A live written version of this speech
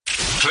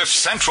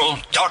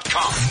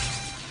CliffCentral.com.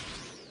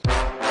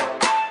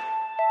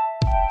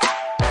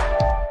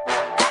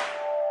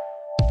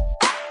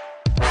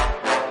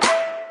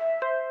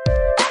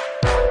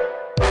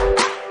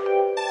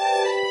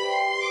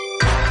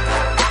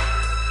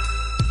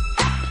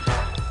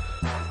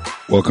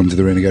 Welcome to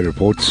the Renegade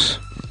Reports.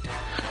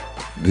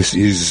 This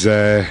is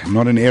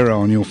not an error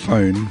on your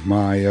phone.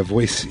 My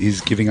voice is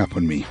giving up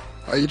on me.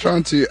 Are you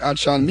trying to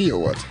outshine me or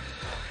what?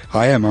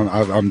 I am.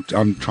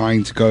 I'm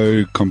trying to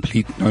go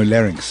complete no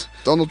larynx.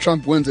 Donald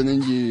Trump wins and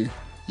then you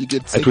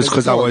get sick. It was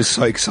because I was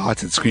so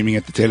excited, screaming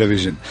at the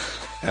television.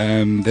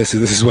 This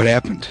is what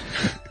happened.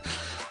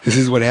 This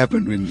is what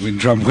happened when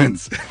Trump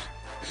wins.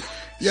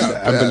 Yeah,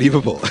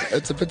 unbelievable.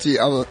 It's a pity.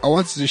 I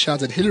wanted to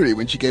shout at Hillary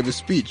when she gave a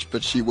speech,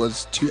 but she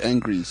was too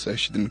angry, so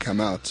she didn't come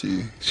out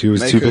to. She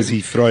was too busy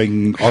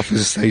throwing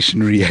office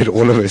stationery at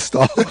all of her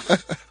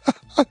staff.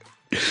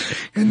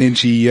 And then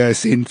she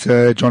sent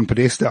John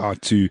Podesta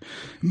out to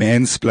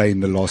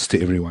mansplain the loss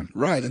to everyone.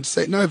 Right, and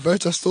say, no,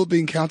 votes are still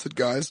being counted,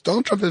 guys.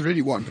 Donald Trump has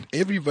already won, but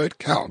every vote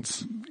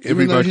counts.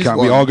 Every vote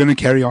counts. We are going to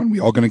carry on.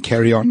 We are going to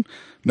carry on.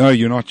 No,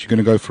 you're not. You're going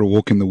to go for a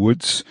walk in the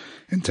woods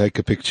and take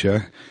a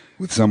picture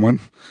with someone.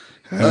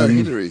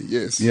 Hillary,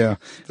 yes. Yeah.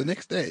 The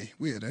next day.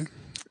 Weird, eh?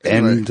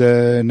 Anyway.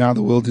 And now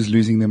the world is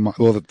losing their mind.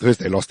 Well,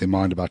 first they lost their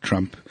mind about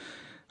Trump.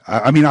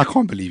 I mean, I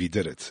can't believe he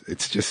did it.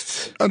 It's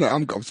just... Oh, no,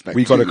 I'm gobsmacked.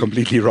 We got it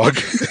completely wrong.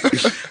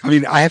 I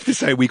mean, I have to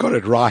say we got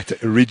it right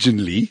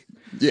originally.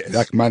 Yes.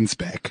 Like months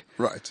back.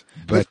 Right.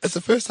 But it's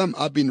the first time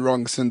I've been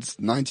wrong since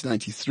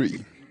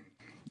 1993.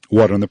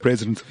 What, on the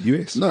president of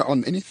the US? No,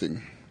 on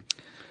anything.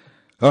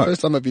 Oh.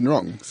 First time I've been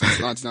wrong since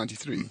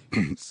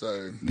 1993.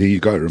 So there you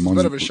go, Ramon.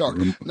 It's a bit of a shock.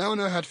 Now I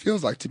know how it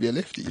feels like to be a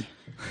lefty.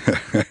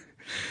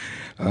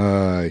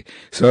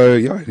 So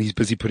yeah, he's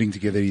busy putting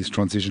together his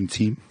transition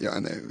team. Yeah, I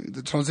know.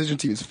 The transition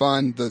team is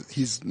fine.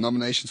 His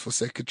nominations for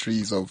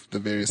secretaries of the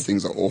various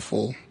things are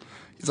awful.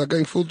 He's like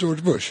going full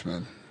George Bush,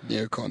 man.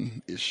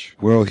 Neocon-ish.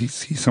 Well,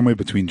 he's somewhere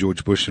between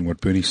George Bush and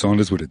what Bernie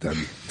Sanders would have done.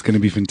 It's going to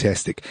be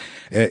fantastic.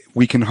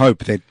 We can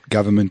hope that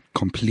government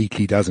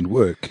completely doesn't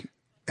work,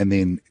 and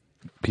then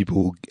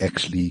people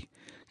actually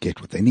get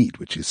what they need,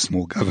 which is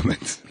small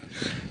government,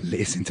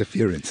 less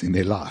interference in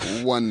their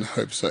life. One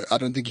hopes so. I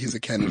don't think he's a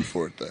candidate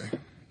for it, though.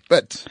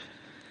 But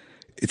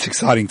it's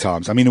exciting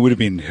times. I mean, it would have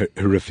been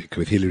horrific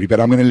with Hillary, but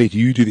I'm going to let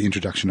you do the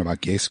introduction of our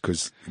guest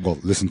because, well,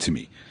 listen to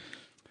me.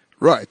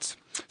 Right.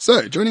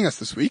 So, joining us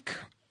this week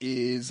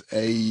is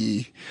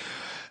a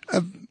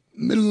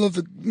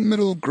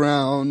middle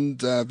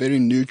ground, very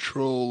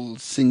neutral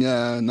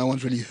singer. No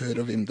one's really heard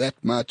of him that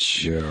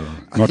much. Yeah,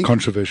 not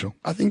controversial.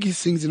 I think he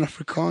sings in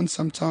Afrikaans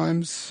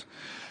sometimes.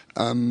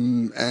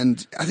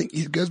 And I think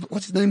he goes,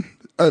 what's his name?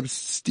 Oh,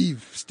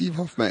 Steve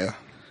Hofmeyr.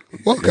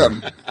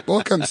 Welcome.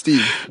 Welcome,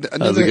 Steve.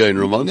 How's it going,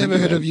 Ramon? Never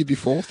heard of you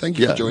before. Thank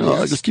you for joining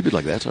us. Just keep it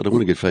like that. I don't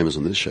want to get famous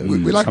on this show.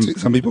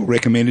 Some people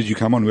recommended you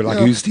come on. We're like,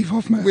 who's Steve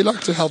Hofmeyr? We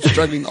like to help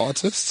struggling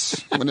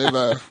artists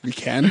whenever we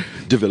can.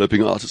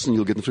 Developing artists, and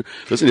you'll get them through.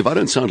 Listen, if I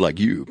don't sound like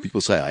you,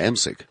 people say I am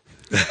sick.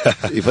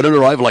 If I don't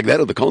arrive like that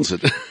at the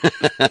concert.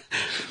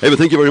 Hey, but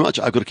thank you very much.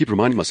 I've got to keep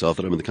reminding myself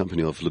that I'm in the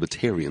company of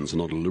libertarians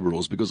and not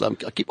liberals because I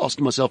keep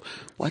asking myself,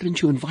 why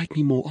didn't you invite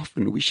me more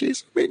often? We share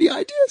so many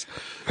ideas.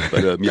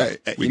 But,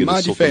 in my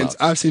defense,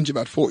 I've sent you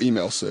about 4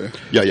 emails, sir.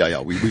 Yeah.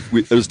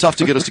 It was tough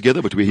to get us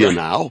together, but we're here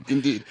now.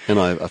 Indeed. And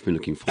I've been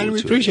looking forward to it. And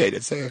we appreciate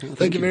it, so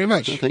thank you very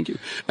much. Thank you.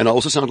 And I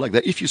also sound like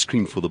that. If you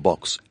screamed for the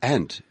box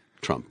and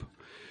Trump,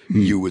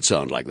 you would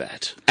sound like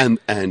that. And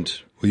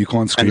well, you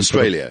can't scream.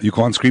 Australia. You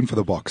can't scream for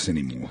the box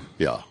anymore.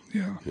 Yeah.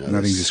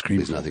 Nothing to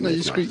scream for. Nothing. No,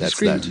 you scream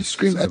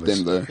at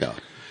them, though. Yeah.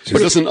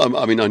 But listen,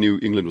 I mean, I knew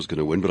England was going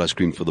to win, but I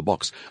screamed for the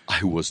box.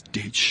 I was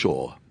dead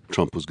sure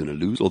Trump was going to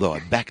lose, although I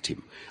backed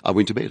him. I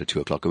went to bed at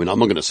 2:00. I mean, I'm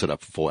not going to sit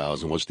up for 4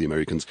 hours and watch the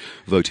Americans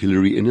vote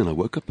Hillary in, and I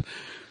woke up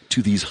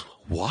to these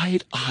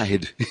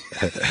wide-eyed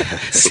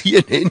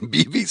CNN,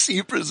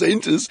 BBC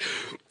presenters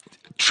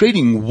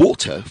trading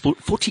water for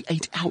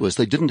 48 hours.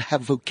 They didn't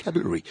have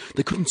vocabulary.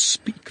 They couldn't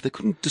speak. They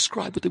couldn't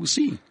describe what they were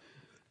seeing.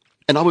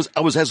 And I was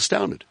as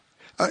astounded.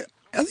 I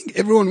think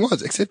everyone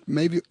was, except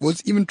maybe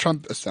was even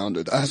Trump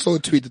astounded. I saw a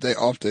tweet the day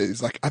after.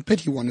 He's like, I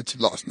bet he wanted to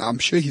lose. Now, I'm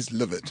sure he's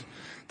livid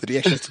that he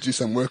actually has to do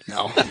some work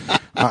now.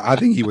 I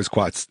think he was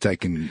quite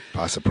taken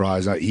by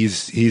surprise.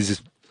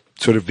 His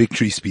sort of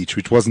victory speech,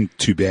 which wasn't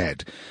too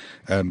bad,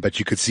 but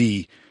you could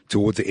see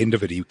towards the end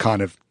of it, he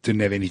kind of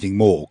didn't have anything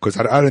more because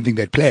I don't think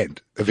they'd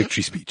planned a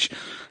victory speech.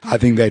 I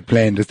think they'd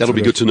planned it. That'll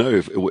be good to know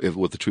if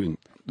what the true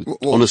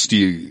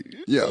honesty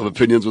of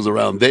opinions was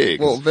around there.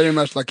 Well, very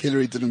much like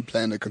Hillary didn't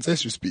plan a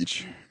concession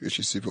speech, which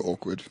is super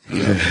awkward.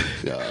 Yeah.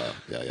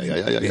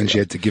 And she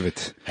had to give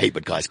it. Hey,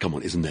 but guys, come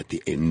on, isn't that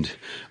the end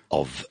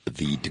of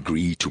the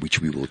degree to which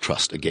we will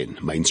trust again?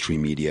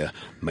 Mainstream media,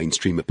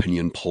 mainstream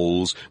opinion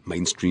polls,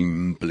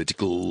 mainstream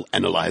political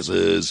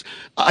analyzers.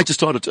 I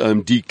just started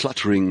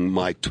decluttering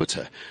my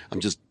Twitter. I'm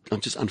just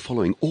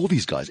unfollowing all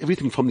these guys.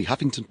 Everything from the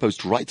Huffington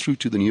Post right through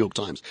to the New York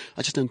Times.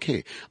 I just don't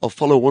care. I'll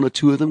follow one or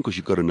two of them because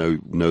you've got to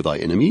know thy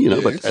enemy, you know.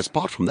 Yes. But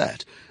apart from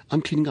that,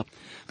 I'm cleaning up.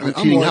 I'm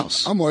cleaning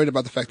house. I'm worried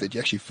about the fact that you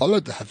actually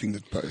followed the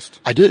Huffington Post.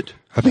 I did.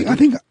 I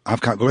think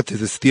I've got to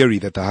this theory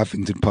that the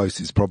Huffington Post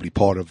is probably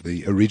part of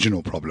the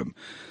original problem.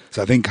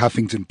 So I think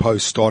Huffington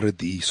Post started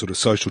the sort of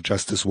social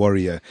justice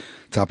warrior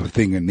type of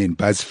thing, and then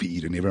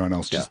BuzzFeed and everyone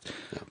else just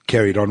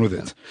carried on with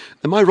it.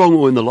 Am I wrong,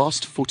 or in the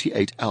last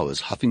 48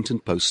 hours,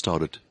 Huffington Post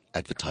started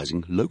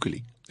advertising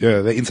locally?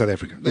 Yeah, they're in South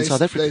Africa.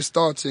 South Africa. They're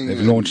starting.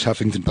 They've launched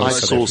Huffington I Post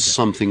South saw Africa.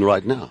 something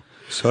right now.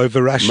 So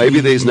Varashni, Maybe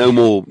there's no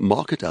more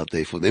market out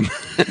there for them.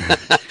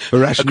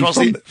 Varashni Across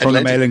from the the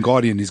Atlantic. Mail and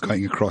Guardian is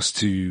going across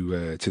to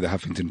the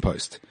Huffington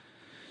Post.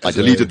 I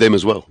deleted them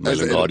as well.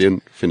 Mail and a-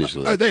 Guardian, finished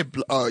with Oh,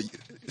 that.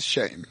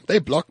 shame. They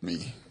blocked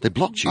me. They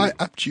blocked you. I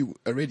upped you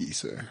already,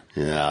 sir.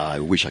 Yeah, I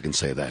wish I can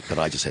say that, but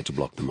I just had to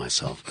block them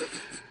myself.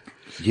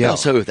 Yeah.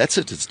 So that's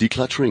it. It's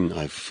decluttering.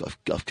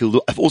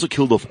 I've also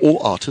killed off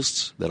all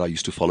artists that I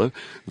used to follow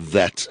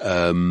that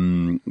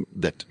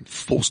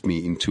forced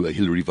me into a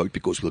Hillary vote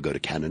because we'll go to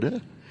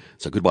Canada.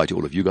 So goodbye to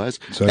all of you guys.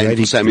 So And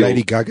Lady- for Samuel,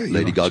 Lady Gaga, you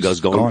Lady know, Gaga's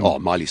just gone. gone. Oh,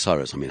 Miley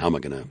Cyrus. I mean, how am I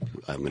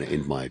I'm gonna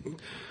end my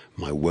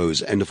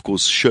woes. And of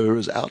course, Cher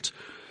is out.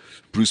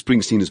 Bruce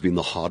Springsteen has been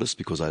the hardest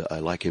because I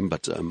like him,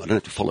 but I don't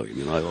have to follow him.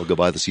 You know, I'll go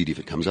buy the CD if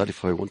it comes out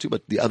if I want to.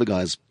 But the other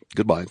guys,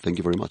 goodbye. Thank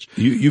you very much.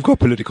 You've got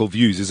political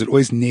views. Is it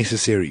always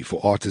necessary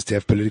for artists to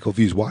have political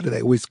views? Why do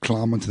they always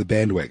climb onto the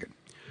bandwagon?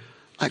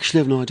 I actually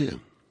have no idea.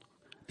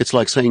 It's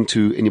like saying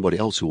to anybody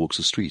else who walks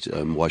the street,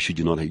 why should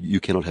you not? You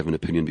cannot have an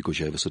opinion because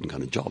you have a certain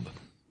kind of job.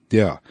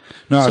 Yeah.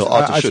 No, So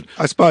artists should.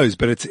 I suppose,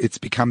 but it's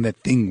become that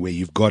thing where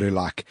you've got to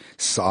like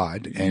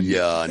side and,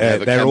 Yeah, and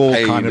have a they're all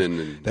campaign kind of,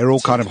 and they're all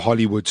kind of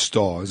Hollywood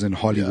stars, and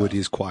Hollywood Yeah.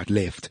 is quite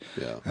left.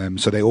 Yeah.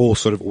 So they all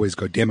sort of always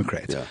go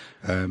Democrat.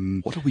 Yeah.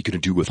 What are we going to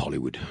do with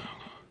Hollywood?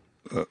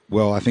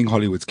 Well, I think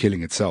Hollywood's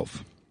killing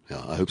itself.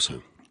 Yeah, I hope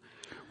so.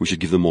 We should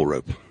give them more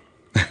rope.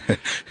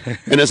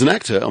 And as an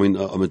actor, I mean,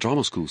 I'm a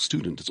drama school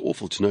student. It's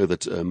awful to know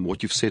that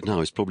what you've said now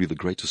is probably the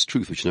greatest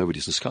truth, which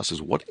nobody's discussed,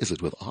 is what is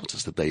it with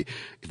artists that if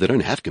they don't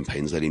have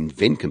campaigns, they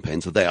invent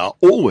campaigns, that they are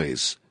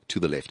always to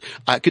the left.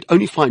 I could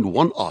only find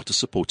one artist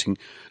supporting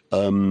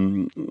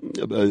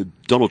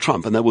Donald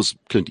Trump, and that was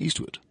Clint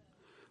Eastwood.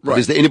 Right.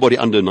 Is there anybody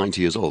under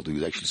 90 years old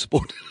who's actually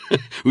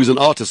who's an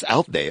artist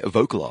out there, a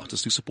vocal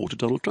artist who supported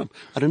Donald Trump?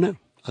 I don't know.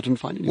 I didn't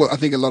find anyone. Well, I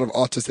think a lot of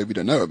artists that we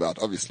don't know about,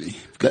 obviously.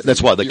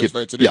 That's why they He was keep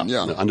voted in,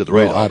 yeah. under the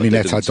radar. Well, I but mean, they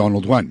that's how didn't.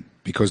 Donald won,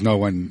 because no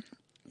one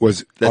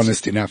was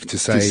honest enough to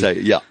say,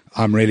 yeah.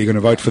 I'm really going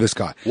to vote for this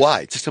guy.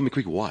 Why? Just tell me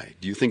quick why.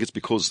 Do you think it's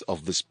because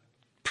of this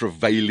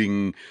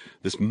prevailing,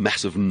 this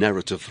massive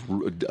narrative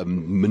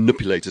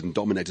manipulated and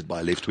dominated by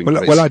a left-wing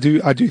press? Well, I do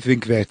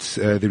think that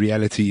the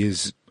reality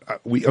is,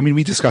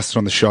 we discussed it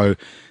on the show.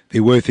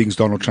 There were things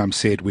Donald Trump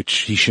said which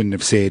he shouldn't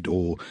have said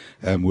or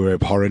were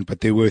abhorrent, but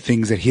there were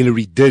things that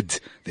Hillary did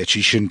that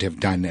she shouldn't have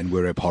done and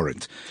were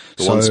abhorrent.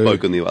 The one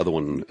spoke and the other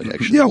one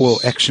actions. Yeah, well,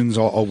 actions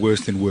are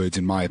worse than words,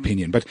 in my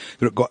opinion. But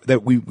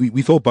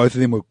we thought both of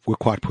them were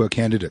quite poor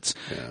candidates.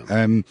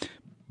 Yeah.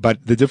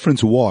 But the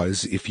difference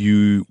was, if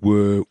you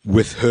were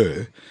with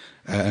her,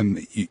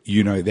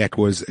 you know, that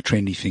was a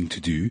trendy thing to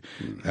do.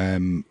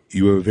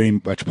 You were very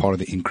much part of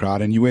the in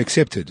crowd and you were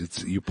accepted.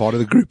 You're part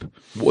of the group.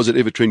 Was it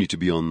ever trendy to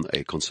be on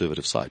a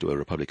conservative side or a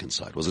Republican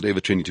side? Was it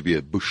ever trendy to be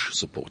a Bush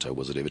supporter?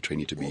 Was it ever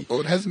trendy to be Well,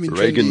 it hasn't been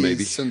Reagan, trendy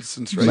maybe? since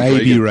Reagan.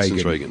 Maybe Reagan, Reagan.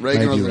 since Reagan.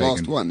 Reagan was Maybe the last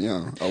Reagan. one,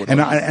 yeah.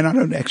 And I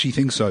don't actually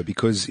think so,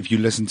 because if you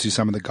listen to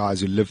some of the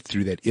guys who lived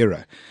through that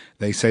era,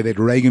 they say that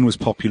Reagan was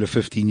popular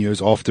 15 years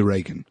after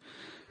Reagan.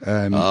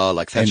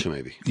 like Thatcher,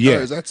 maybe. Yeah. Oh,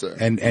 is that so?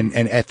 And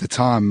at the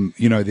time,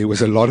 you know, there was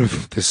a lot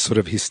of this sort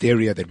of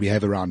hysteria that we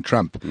have around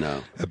Trump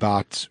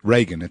about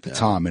Reagan at the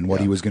time and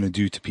what he was going to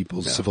do to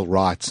people's civil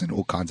rights and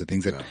all kinds of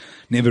things that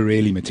never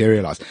really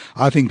materialized.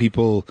 I think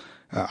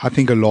I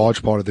think a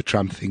large part of the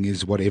Trump thing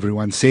is what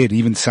everyone said,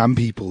 even some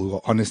people who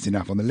are honest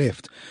enough on the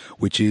left,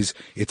 which is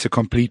it's a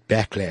complete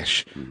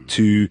backlash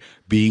to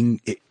being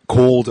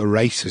called a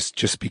racist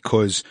just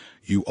because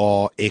you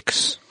are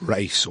X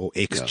race or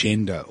X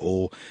gender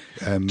or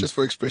just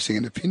for expressing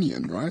an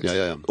opinion, right?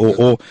 Yeah.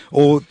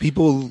 or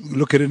people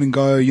look at it and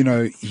go, you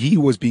know, he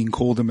was being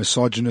called a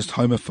misogynist,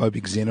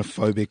 homophobic,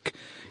 xenophobic.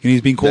 You know,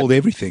 he's been called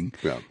everything.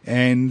 Yeah.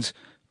 And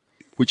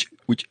Which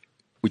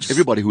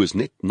everybody who is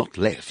not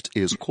left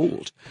is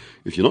called.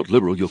 If you're not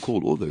liberal, you're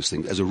called all those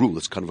things. As a rule,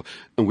 it's kind of,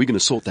 and we're going to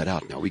sort that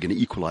out now. We're going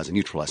to equalize and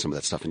neutralize some of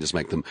that stuff and just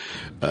make them,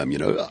 you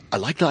know, I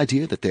like the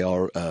idea that they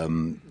are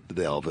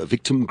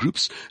victim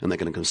groups and they're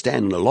going to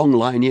stand in a long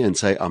line here and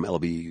say, I'm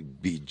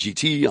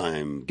LBGT,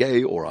 I'm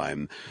gay, or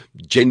I'm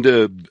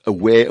gender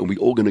aware, and we're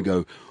all going to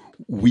go,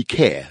 we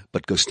care,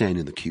 but go stand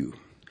in the queue.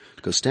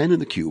 Go stand in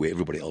the queue where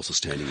everybody else is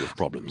standing with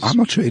problems. I'm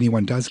not sure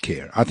anyone does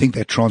care. I think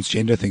that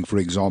transgender thing, for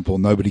example,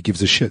 nobody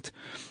gives a shit.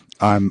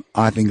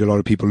 I think a lot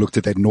of people looked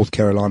at that North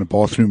Carolina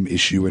bathroom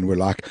issue and were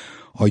like,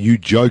 are you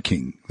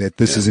joking that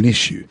this is an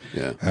issue?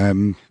 Yeah. A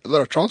lot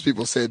of trans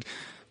people said,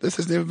 this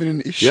has never been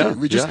an issue. Yeah,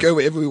 We just go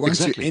wherever we want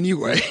to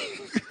anyway.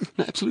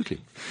 No,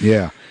 absolutely.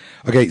 Yeah.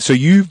 Okay, so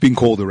you've been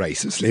called a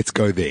racist. Let's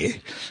go there.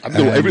 I've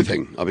done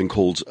everything. I've been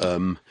called,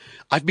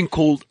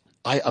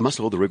 I must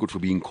hold the record for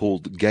being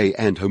called gay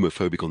and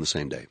homophobic on the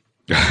same day.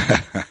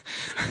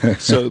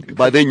 So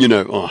by then,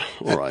 all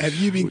right. Have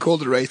you been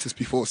called a racist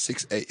before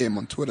 6 a.m.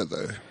 on Twitter,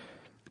 though?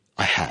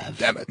 I have.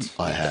 Damn it.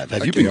 I have.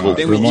 Have you been called?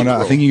 Ramona,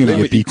 I think you're going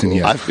to get beaten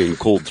here. I've been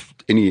called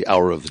any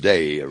hour of the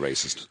day a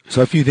racist.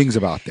 So a few things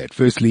about that.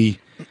 Firstly,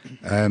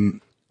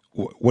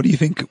 what do you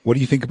think? What do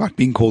you think about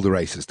being called a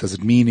racist? Does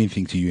it mean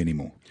anything to you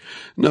anymore?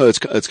 No, it's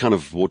kind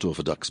of water off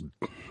a duck's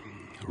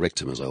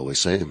rectum, as I always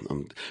say,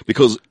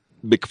 because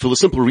for the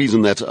simple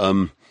reason that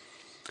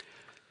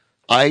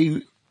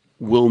I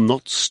will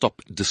not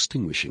stop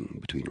distinguishing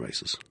between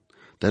races.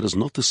 That is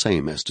not the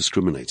same as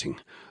discriminating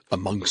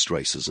amongst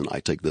races, and I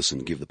take this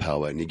and give the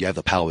power, and you have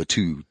the power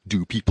to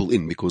do people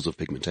in because of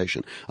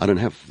pigmentation. I don't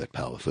have that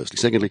power, firstly.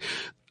 Secondly,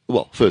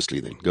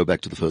 firstly then, go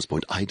back to the first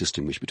point, I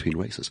distinguish between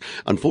races.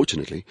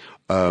 Unfortunately,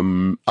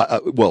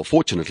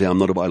 fortunately, I'm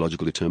not a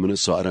biological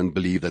determinist, so I don't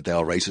believe that there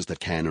are races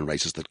that can and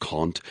races that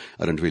can't.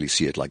 I don't really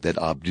see it like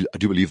that. I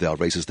do believe there are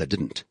races that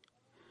didn't.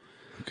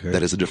 Okay.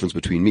 That is the difference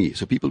between me.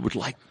 So people would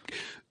like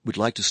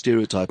to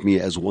stereotype me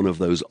as one of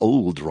those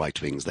old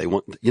right wings. They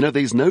want,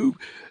 there's no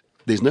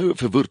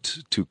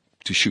Verwoerd to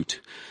shoot.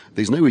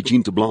 There's no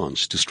Eugene de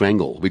Blanche to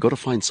strangle. We got to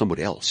find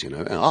somebody else,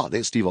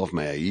 there's Steve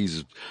Hofmeyr.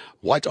 He's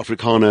white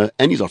Afrikaner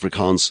and he's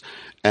Afrikaans,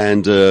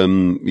 and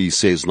he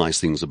says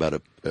nice things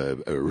about a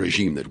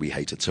regime that we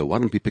hated. So why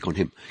don't we pick on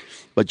him?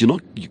 But you're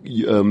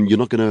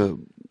not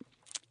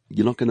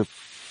gonna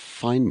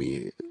find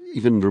me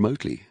even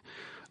remotely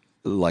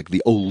like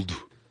the old.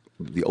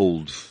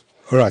 All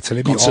right, so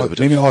let me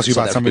ask you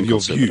about some of your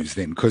views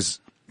then, because,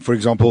 for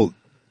example,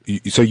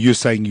 so you're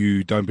saying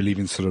you don't believe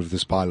in sort of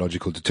this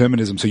biological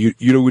determinism. So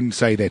you wouldn't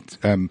say that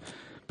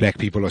black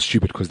people are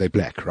stupid because they're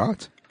black,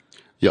 right?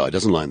 Yeah, it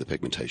doesn't lie in the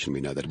pigmentation. We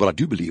know that, but I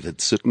do believe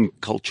that certain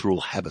cultural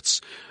habits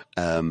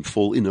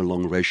fall in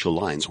along racial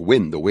lines.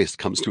 When the West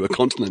comes to a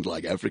continent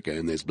like Africa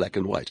and there's black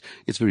and white,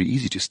 it's very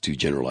easy just to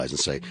generalize and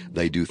say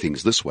they do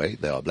things this way,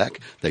 they are black,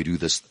 they do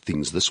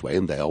things this way,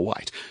 and they are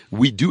white.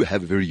 We do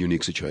have a very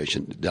unique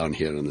situation down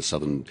here in the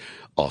southern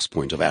arse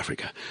point of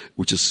Africa,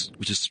 which is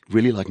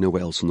really like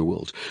nowhere else in the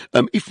world.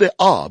 If there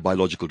are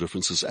biological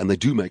differences and they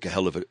do make a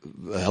hell of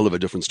a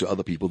difference to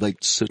other people, they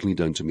certainly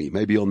don't to me.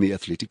 Maybe on the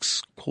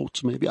athletics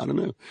court, maybe, I don't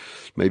know.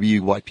 Maybe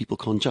white people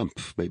can't jump,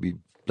 maybe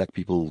black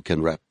people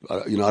can rap.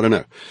 I don't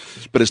know.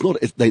 But it's not,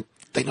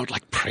 they're not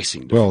like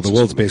pressing. Well, the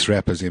world's best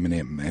rapper is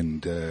Eminem,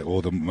 and,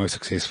 or the most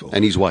successful.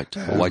 And he's white,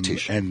 or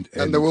whitish. And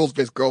the world's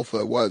best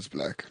golfer was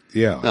black.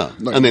 Yeah.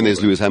 And then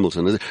there's Lewis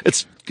Hamilton.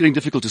 It's getting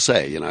difficult to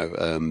say,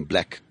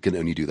 black can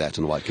only do that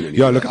and white can only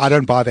do that. Yeah, look, I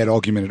don't buy that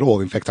argument at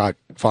all. In fact, I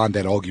find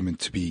that argument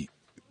to be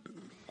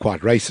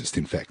quite racist,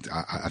 in fact.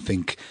 I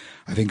think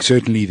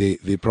certainly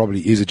there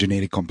probably is a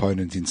genetic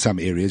component in some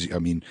areas. I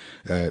mean,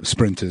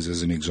 sprinters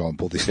as an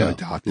example, there's no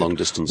doubt. Long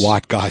distance.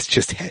 White guys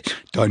just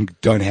don't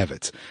have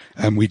it.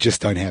 We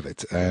just don't have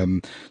it.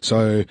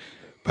 So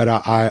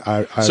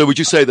would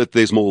you say that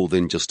there's more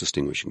than just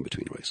distinguishing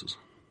between races?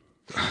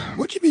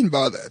 What do you mean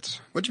by that?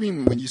 What do you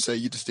mean when you say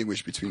you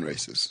distinguish between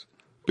races?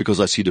 Because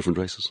I see different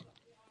races.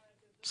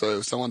 So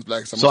if someone's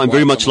black, someone's white. So I'm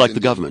very much like Indian.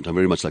 the government. I'm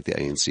very much like the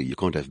ANC. You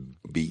can't have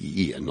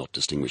BEE and not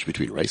distinguish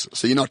between races.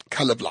 So you're not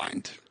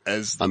colorblind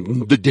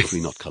I'm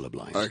definitely not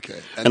colorblind. Okay.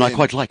 And I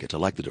quite like it. I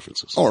like the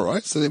differences. All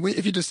right. So then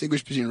if you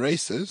distinguish between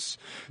races,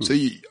 so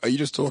are you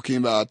just talking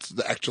about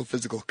the actual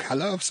physical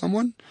color of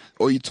someone,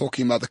 or are you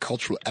talking about the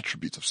cultural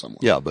attributes of someone?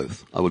 Yeah,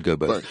 both. I would go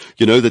both.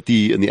 You know that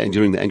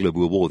during the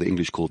Anglo-Boer War, the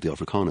English called the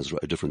Afrikaners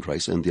a different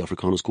race, and the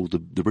Afrikaners called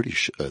the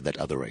British that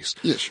other race.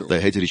 Yeah, sure. They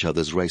hated each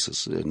other's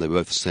races, and they were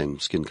both the same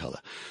skin color.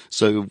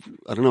 So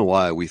I don't know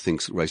why we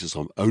think races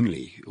are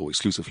only or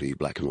exclusively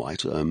black and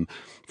white.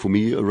 For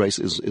me, a race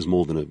is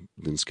more than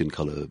skin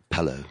color,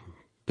 pallor,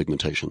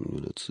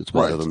 pigmentation. It's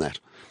wider than that.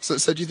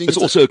 So do you think it's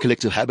also a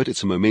collective habit?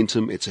 It's a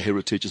momentum. It's a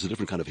heritage. It's a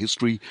different kind of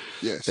history.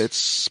 Yes.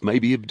 It's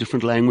maybe a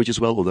different language as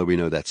well, although we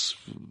know that's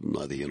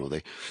neither here nor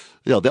there.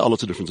 Yeah, there are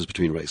lots of differences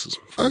between races.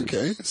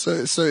 Okay.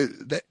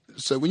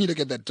 So when you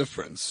look at that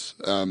difference,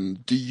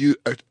 do you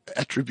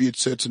attribute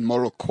certain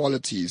moral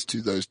qualities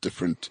to those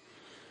different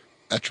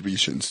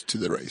attributions to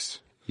the race?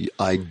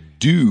 I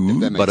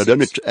do, but I don't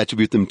sense.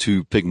 attribute them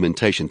to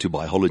pigmentation, to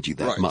biology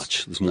that Right.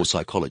 much. There's more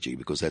psychology,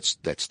 because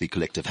that's the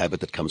collective habit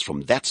that comes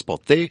from that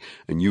spot there,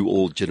 and you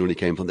all generally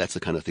came from, that's the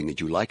kind of thing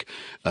that you like,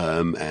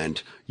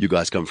 and you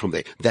guys come from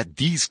there. That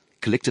these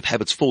collective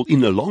habits fall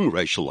in along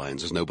racial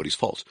lines is nobody's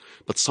fault.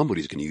 But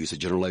somebody's going to use a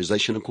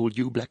generalization and call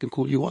you black and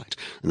call you white.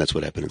 And that's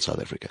what happened in South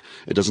Africa.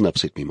 It doesn't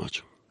upset me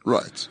much.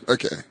 Right.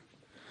 Okay.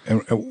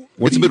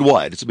 It's a bit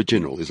wide. It's a bit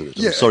general, isn't it?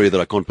 Yeah. I'm sorry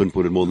that I can't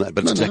pinpoint it more than that,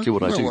 but it's exactly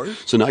what I do. Worries.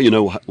 So now you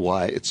know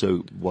why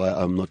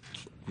I'm not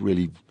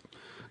really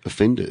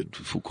offended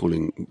for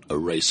calling a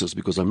racist,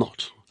 because I'm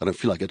not. I don't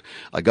feel like it.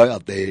 I go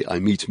out there, I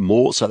meet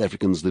more South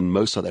Africans than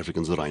most South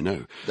Africans that I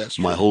know. That's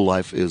true. My whole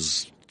life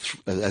has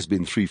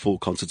been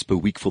 3-4 concerts per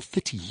week for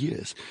 30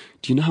 years.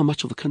 Do you know how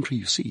much of the country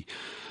you see?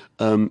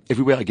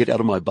 Everywhere I get out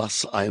of my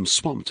bus, I am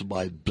swamped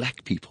by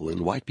black people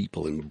and white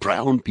people and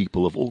brown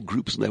people of all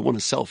groups, and they want a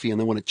selfie and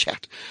they want to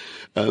chat.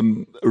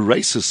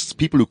 Racists,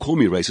 people who call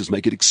me racist,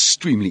 make it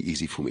extremely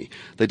easy for me.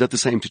 They did the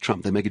same to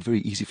Trump. They make it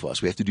very easy for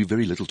us. We have to do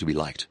very little to be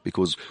liked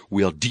because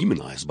we are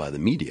demonized by the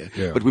media.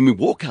 Yeah. But when we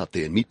walk out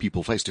there and meet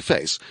people face to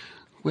face,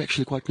 we're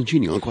actually quite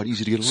congenial and quite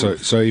easy to get along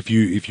with. So if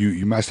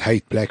you must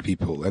hate black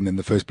people, and then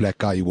the first black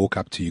guy you walk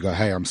up to, you go,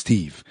 "Hey, I'm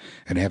Steve,"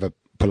 and have a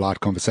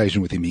polite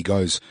conversation with him, he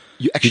goes,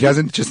 he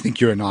doesn't just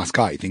think you're a nice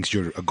guy, he thinks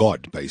you're a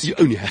god, basically. You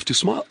only have to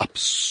smile. I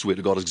swear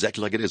to God,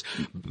 exactly like it is.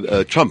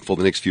 Trump, for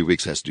the next few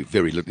weeks, has to do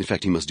very little. In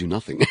fact, he must do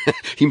nothing.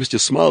 He must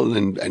just smile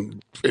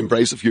and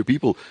embrace a few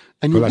people.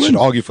 And well, I should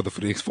argue for the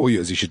next 4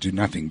 years he should do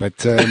nothing,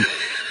 but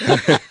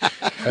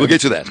we'll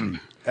get to that.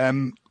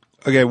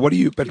 Okay, what do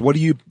you,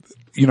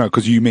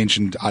 because you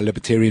mentioned our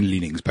libertarian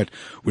leanings, but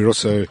we're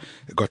also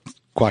got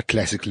quite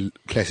classically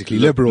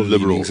liberal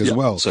leanings as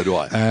well. So do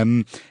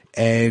I.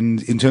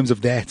 And in terms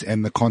of that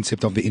and the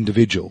concept of the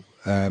individual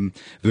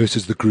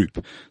versus the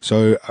group.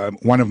 So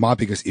one of my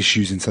biggest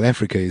issues in South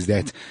Africa is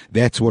that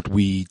that's what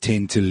we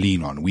tend to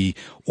lean on. We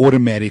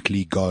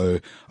automatically go,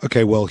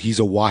 okay, well, he's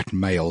a white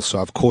male, so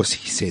of course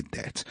he said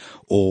that.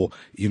 Or,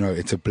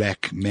 it's a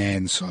black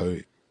man, so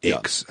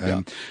X.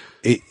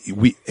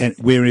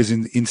 Whereas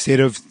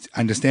instead of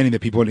understanding that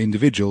people are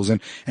individuals,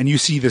 and you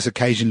see this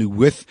occasionally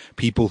with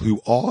people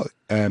who are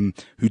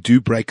who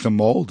do break the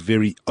mold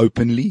very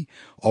openly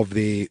of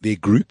their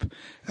group,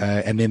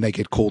 and then they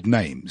get called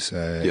names,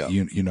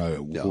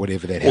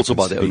 whatever that happens. Also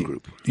by their own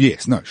group.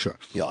 Yes, no, sure.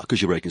 Yeah,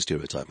 because you're breaking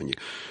stereotype and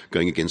you're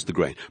going against the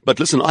grain. But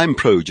listen, I'm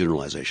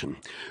pro-generalization,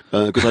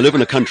 because I live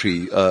in a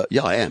country,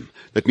 I am.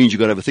 That means you've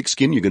got to have a thick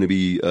skin. You're going to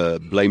be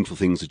blamed for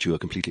things that you are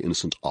completely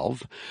innocent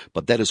of.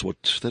 But that is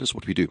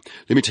what we do.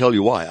 Let me tell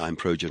you why I'm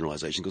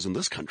pro-generalization, because in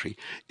this country,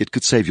 it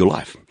could save your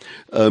life.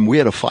 We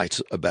had a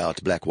fight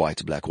about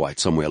black-white,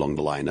 somewhere along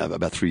the line,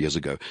 about 3 years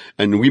ago.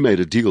 And we made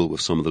a deal with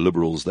some of the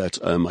liberals that,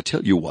 I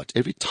tell you what,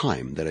 every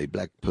time that a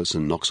black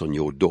person knocks on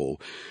your door,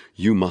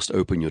 you must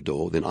open your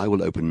door, then I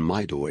will open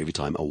my door every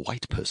time a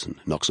white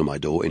person knocks on my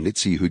door, and let's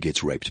see who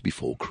gets raped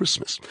before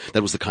Christmas.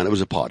 That was it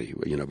was a party,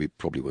 we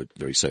probably were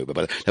very sober,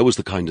 but that was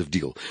the kind of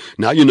deal.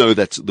 Now you know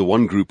that the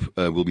one group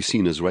will be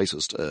seen as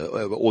racist,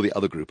 or the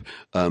other group,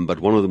 but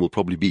one of them will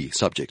probably be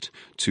subject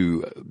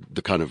to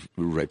the kind of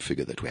rape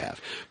figure that we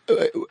have.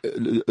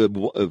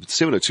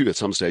 702 at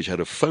some stage had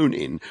a phone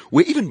in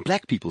where even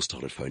black people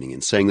started phoning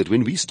in, saying that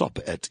when we stop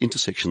at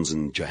intersections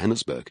in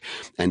Johannesburg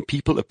and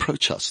people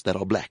approach us that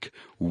are black,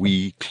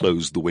 we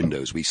close the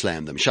windows, we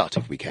slam them shut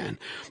if we can,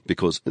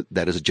 because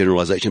that is a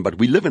generalization. But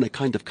we live in a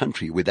kind of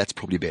country where that's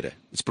probably better.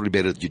 It's probably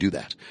better that you do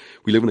that.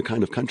 We live in a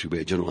kind of country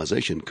where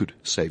generalization could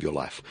save your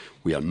life.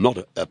 We are not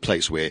a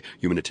place where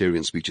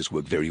humanitarian speeches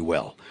work very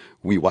well.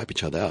 We wipe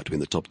each other out. We're in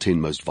the top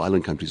 10 most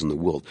violent countries in the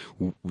world.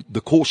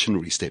 The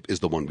cautionary step is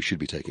the one we should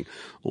be taking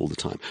all the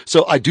time.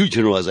 So I do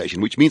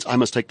generalization, which means I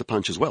must take the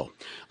punch as well.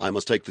 I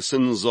must take the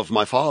sins of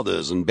my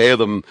fathers and bear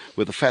them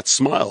with a fat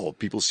smile.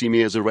 People see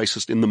me as a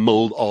racist in the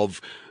mold of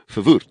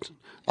Verwoerd.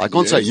 I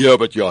can't say,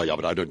 but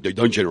I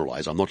don't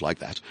generalize. I'm not like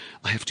that.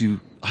 I have to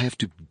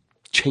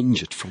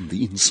change it from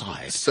the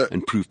inside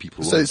and prove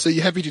people wrong. So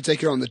you're happy to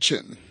take it on the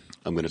chin?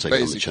 I'm going to take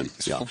it on the chin.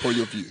 For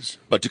your views.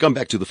 But to come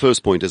back to the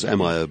first point is,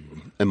 am I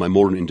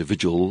more an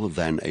individual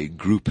than a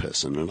group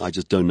person? And I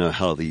just don't know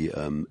how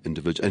an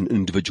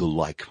individual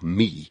like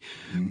me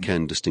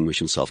can distinguish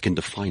himself, can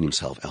define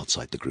himself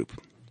outside the group.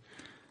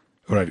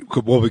 All right.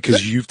 Well,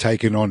 because you've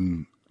taken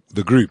on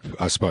the group,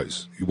 I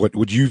suppose. What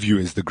would you view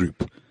as the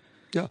group?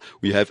 Yeah,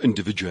 we have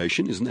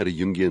individuation. Isn't that a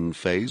Jungian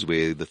phase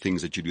where the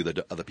things that you do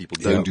that other people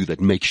don't do that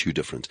makes you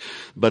different?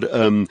 But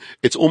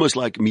it's almost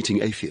like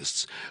meeting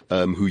atheists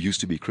who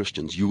used to be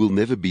Christians. You will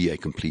never be a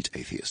complete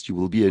atheist. You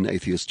will be an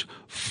atheist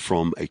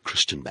from a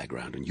Christian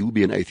background, and you'll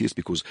be an atheist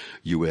because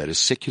you had a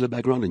secular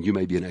background, and you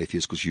may be an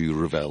atheist because you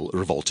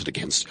revolted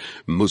against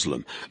the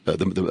Muslim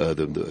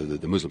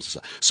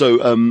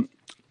society.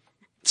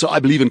 So I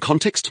believe in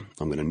context.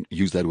 I'm going to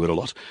use that word a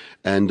lot,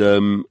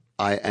 and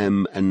I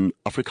am an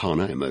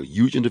Afrikaner. I'm a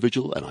huge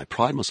individual, and I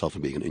pride myself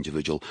in being an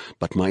individual,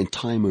 but my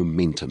entire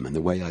momentum and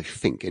the way I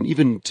think, and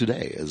even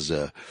today as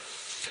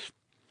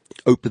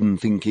open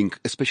thinking,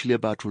 especially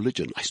about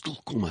religion, I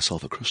still call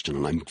myself a Christian,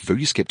 and I'm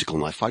very skeptical,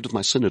 and I fight with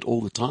my synod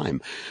all the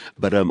time.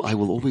 But I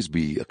will always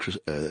be a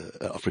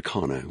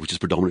Afrikaner, which is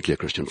predominantly a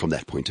Christian from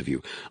that point of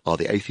view. Are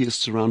there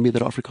atheists around me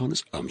that are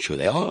Afrikaners? I'm sure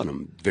they are, and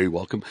I'm very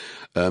welcome.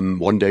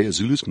 One day a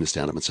Zulu's going to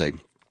stand up and say,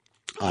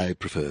 I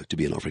prefer to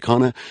be an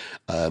Afrikaner.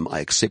 I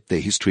accept their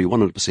history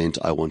 100%.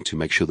 I want to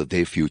make sure that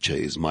their future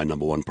is my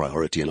number one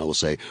priority. And I will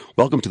say,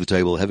 welcome to the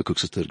table, have a cook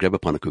sister, grab a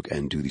pannekoek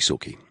and do the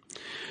soki.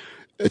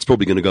 It's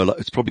probably going to go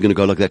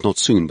like that, not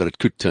soon, but it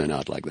could turn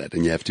out like that,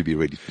 and you have to be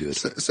ready to do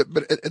it.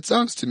 But it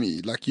sounds to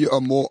me like you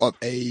are more of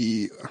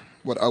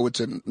what I would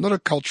say, not a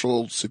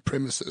cultural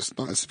supremacist.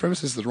 No,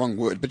 supremacist is the wrong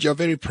word, but you're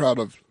very proud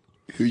of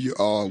who you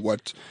are,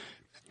 what,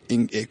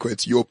 in air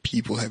quotes, your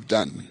people have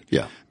done.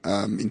 Yeah.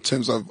 in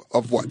terms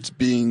of what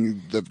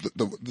being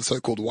the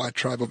so-called white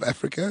tribe of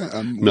Africa?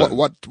 No.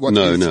 What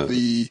No, is no.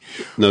 the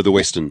No, the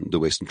Western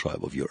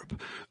tribe of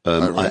Europe.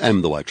 right. I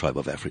am the white tribe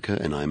of Africa,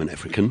 and I am an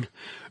African.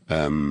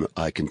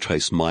 I can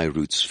trace my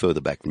roots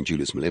further back than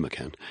Julius Malema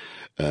can.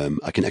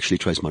 I can actually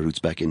trace my roots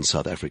back in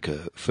South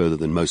Africa further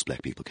than most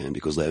black people can,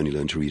 because they only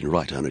learned to read and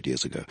write 100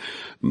 years ago.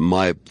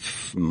 My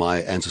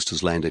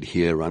ancestors landed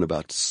here around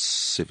about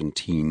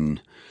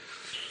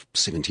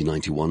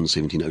 1791,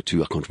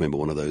 1702. I can't remember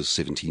one of those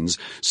 17s.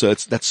 So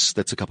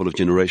that's a couple of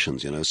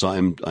generations, you know. So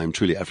I'm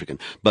truly African.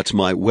 But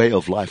my way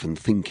of life and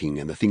thinking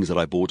and the things that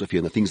I brought up here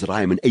and the things that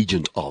I am an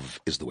agent of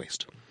is the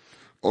West.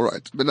 All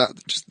right, but now,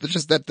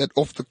 just that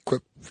off the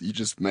quip you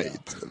just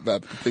made,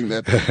 that thing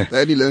that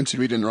they only learned to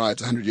read and write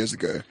 100 years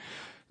ago.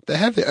 They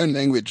have their own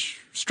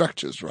language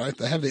structures, right?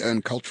 They have their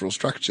own cultural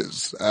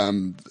structures.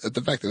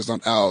 The fact that it's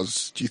not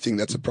ours, do you think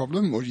that's a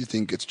problem, or do you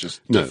think it's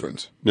just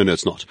different? No,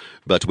 it's not.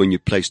 But when you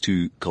place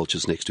two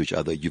cultures next to each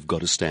other, you've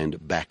got to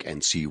stand back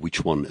and see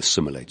which one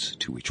assimilates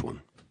to which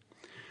one.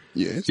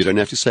 Yes. You don't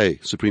have to say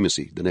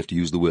supremacy. You don't have to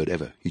use the word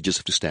ever. You just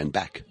have to stand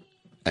back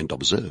and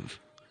observe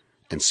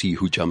and see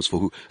who jumps for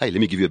who. Hey, let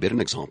me give you a better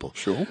example.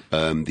 Sure.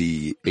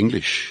 The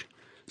English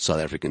South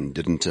African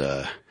didn't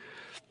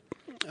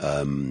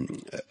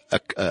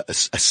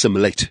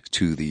assimilate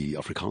to the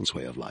Afrikaans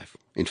way of life.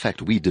 In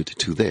fact, we did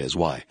to theirs.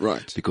 Why?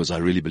 Right. Because I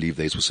really believe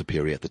theirs were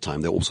superior at the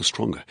time. They're also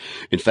stronger.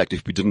 In fact,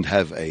 if we didn't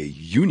have a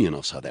union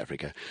of South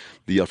Africa,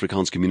 the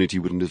Afrikaans community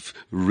wouldn't have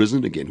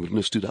risen again, wouldn't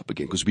have stood up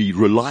again, because we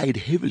relied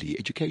heavily,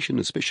 education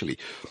especially,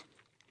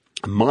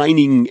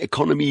 mining,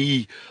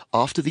 economy.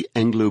 After the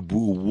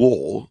Anglo-Boer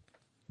War,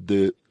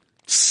 the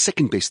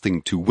second best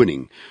thing to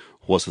winning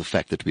was the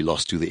fact that we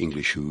lost to the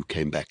English, who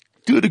came back.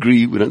 To a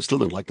degree, still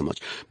don't like them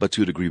much, but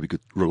to a degree we could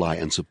rely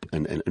and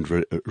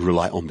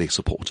rely on their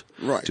support,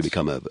 right, to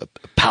become a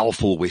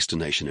powerful Western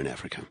nation in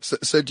Africa.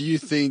 So do you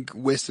think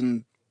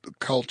Western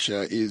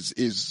culture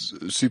is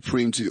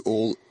supreme to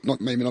all,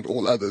 maybe not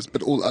all others,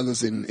 but all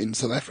others in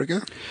South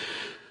Africa?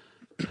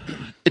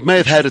 It may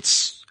have had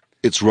its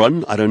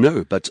run, I don't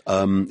know, but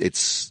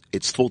it's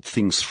thought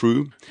things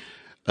through.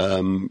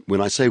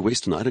 When I say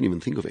Western, I don't even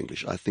think of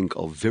English. I think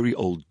of very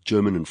old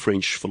German and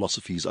French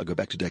philosophies. I go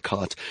back to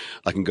Descartes.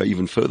 I can go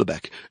even further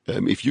back.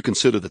 If you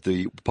consider that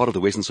the part of the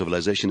Western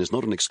civilization is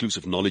not an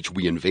exclusive knowledge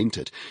we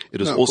invented, it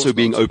is also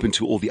being open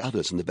to all the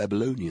others, and the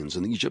Babylonians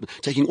and the Egyptians,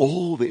 taking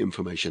all the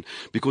information,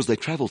 because they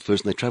traveled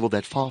first, and they traveled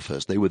that far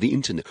first. They were the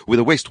internet, where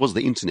the West was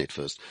the internet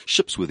first.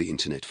 Ships were the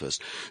internet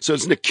first. So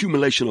it's an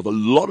accumulation of a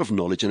lot of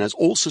knowledge, and as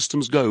all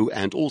systems go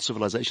and all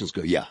civilizations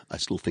go, yeah, I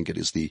still think it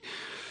is the...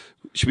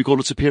 Should we call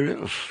it superior?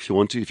 If you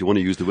want to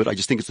use the word, I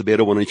just think it's the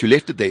better one. And if you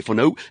left it there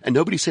and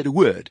nobody said a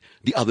word,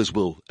 the others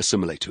will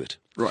assimilate to it.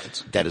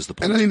 Right. That is the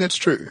point. And I think that's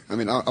true. I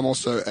mean, I'm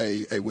also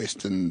a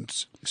Western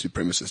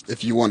supremacist,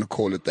 if you want to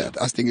call it that.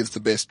 I think it's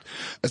the best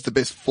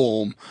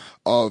form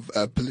of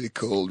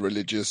political,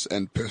 religious,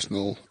 and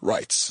personal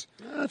rights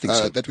I think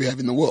so. that we have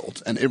in the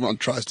world, and everyone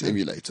tries to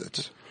emulate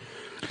it.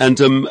 And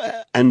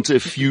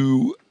if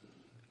you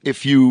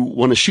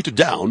want to shoot it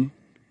down,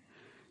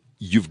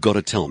 you've got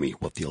to tell me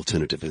what the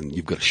alternative is, and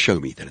you've got to show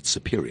me that it's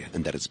superior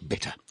and that it's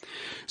better.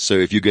 So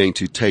if you're going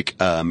to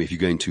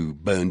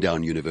burn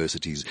down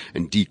universities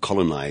and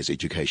decolonize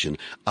education,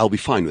 I'll be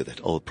fine with it.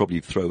 I'll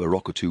probably throw a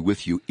rock or two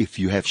with you if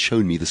you have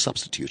shown me the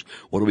substitute.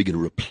 What are we going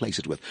to replace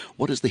it with?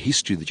 What is the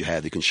history that you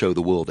have that can show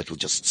the world that will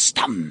just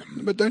stun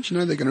them? But don't you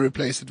know they're going to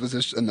replace it with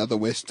another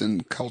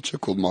Western culture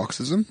called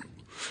Marxism?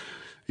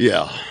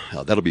 Yeah,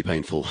 that'll be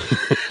painful.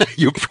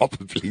 You're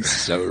probably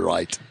so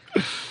right.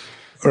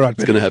 All right,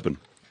 it's going to happen.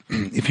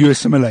 If you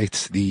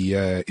assimilate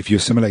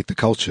the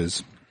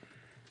cultures,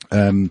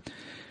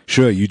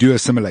 sure, you do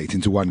assimilate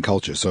into one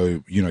culture.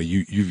 So, you know,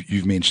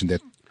 you've mentioned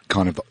that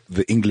kind of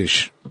the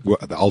English were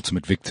the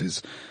ultimate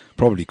victors,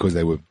 probably because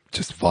they were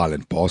just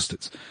violent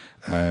bastards.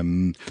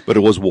 But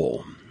it was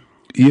war.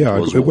 Yeah,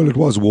 it was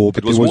war.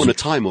 But it was war in a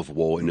time of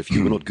war, and if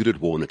you were not good at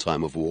war in a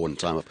time of war,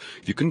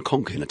 if you couldn't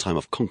conquer in a time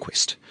of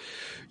conquest,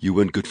 you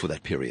weren't good for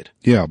that period.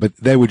 Yeah, but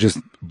they were just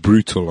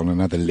brutal on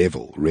another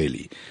level,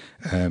 really.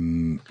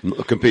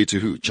 Compared to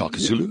who? Chaka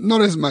Zulu?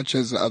 Not as much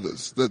as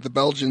others. The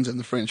Belgians and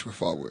the French were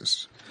far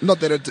worse.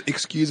 Not that it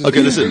excuses.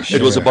 Okay, listen,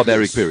 it was a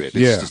barbaric period.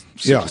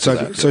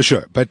 So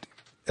sure, but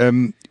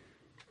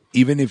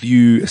even if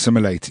you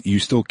assimilate, you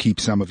still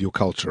keep some of your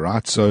culture,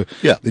 right? So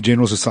the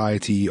general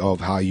society of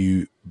how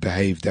you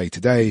behave day to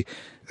day,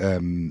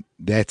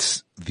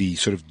 that's the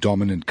sort of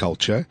dominant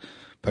culture.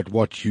 But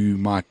what you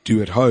might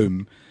do at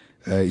home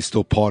is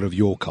still part of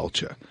your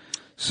culture.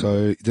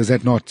 So does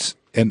that not,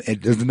 and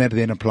doesn't that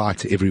then apply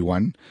to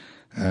everyone?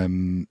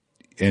 And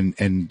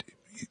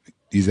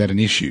is that an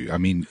issue? I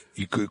mean,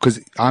 because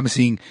I'm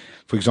seeing,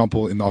 for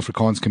example, in the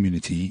Afrikaans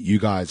community, you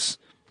guys,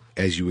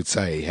 as you would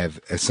say,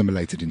 have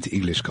assimilated into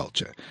English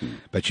culture,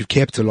 but you've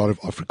kept a lot of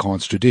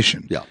Afrikaans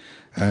tradition. Yeah.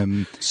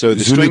 So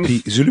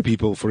the Zulu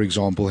people, for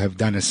example, have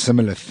done a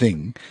similar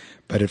thing,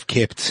 but have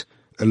kept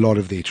a lot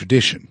of their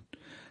tradition.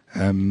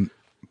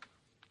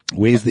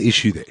 Where's the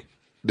issue there?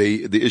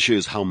 The issue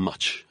is how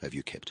much have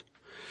you kept?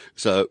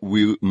 So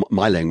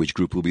my language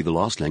group will be the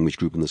last language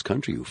group in this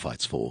country who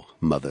fights for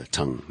mother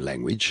tongue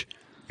language.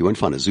 You won't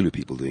find a Zulu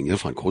people doing it. You'll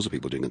find Xhosa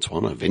people doing it.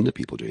 Tswana, Venda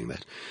people doing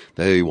that.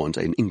 They want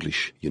an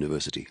English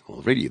university.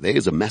 Already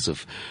there's a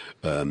massive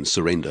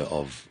surrender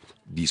of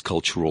these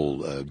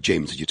cultural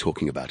gems that you're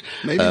talking about.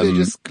 Maybe they're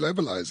just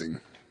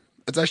globalizing.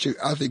 It's actually,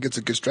 I think it's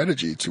a good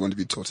strategy to want to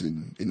be taught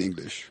in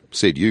English.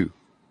 Said you.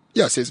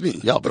 Yeah, says me.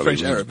 Yeah, the but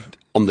French Arab.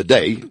 On the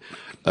day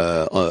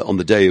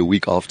a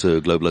week after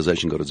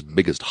globalization got its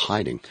biggest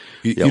hiding.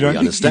 You we don't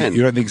understand.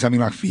 You don't think something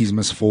like fees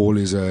must fall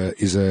is a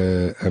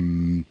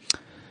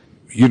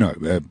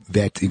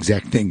that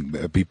exact thing.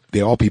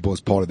 There are people as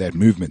part of that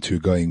movement who are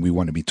going, we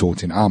want to be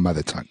taught in our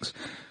mother tongues.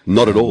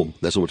 Not at all.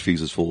 That's not what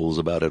Fees Fall is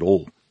about at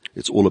all.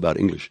 It's all about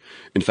English.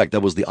 In fact, that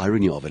was the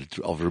irony of it,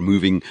 of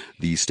removing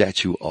the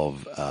statue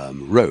of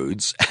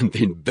Rhodes and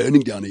then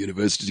burning down a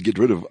university to get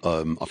rid of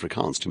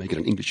Afrikaans, to make it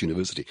an English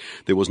university.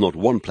 There was not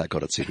one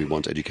placard that said we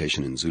want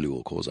education in Zulu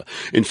or Xhosa.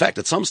 In fact,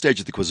 at some stage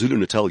at the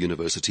KwaZulu-Natal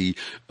University,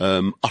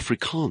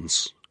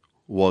 Afrikaans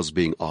was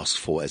being asked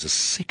for as a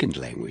second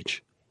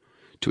language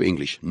to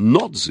English,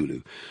 not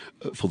Zulu,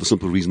 for the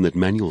simple reason that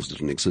manuals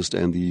didn't exist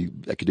and the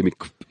academic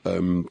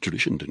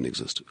tradition didn't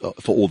exist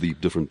for all the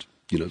different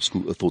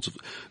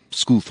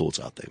school thoughts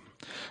out there.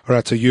 All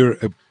right, so you're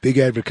a big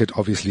advocate,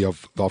 obviously,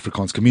 of the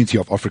Afrikaans community,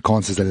 of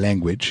Afrikaans as a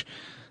language.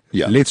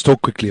 Yeah. Let's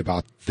talk quickly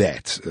about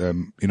that.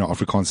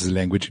 Afrikaans as a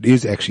language. It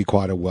is actually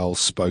quite a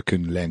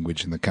well-spoken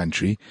language in the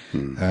country.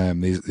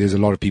 There's a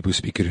lot of people who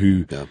speak it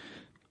who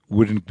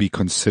wouldn't be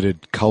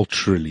considered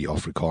culturally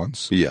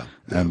Afrikaans. Yeah.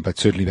 But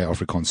certainly they're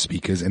Afrikaans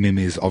speakers. And then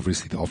there's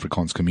obviously the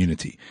Afrikaans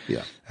community.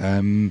 Yeah.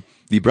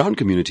 The brown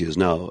community has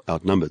now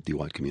outnumbered the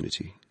white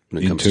community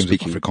when it comes to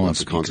speaking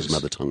Afrikaans as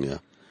mother tongue. Yeah.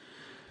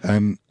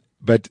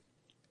 But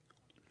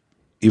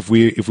if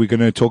we're going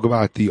to talk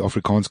about the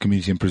Afrikaans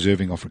community and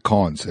preserving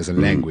Afrikaans as a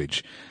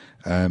language,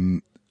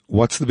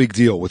 what's the big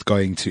deal with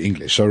going to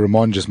English? So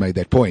Ramon just made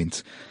that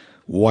point.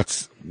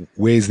 Where's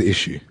the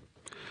issue?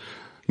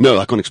 No,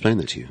 I can't explain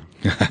that to you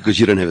because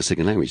you don't have a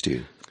second language, do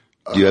you?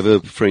 Do you have a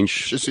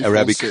French,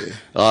 Arabic?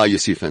 You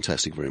see,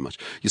 fantastic, very much.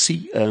 You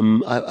see,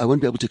 I won't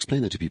be able to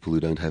explain that to people who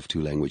don't have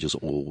two languages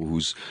or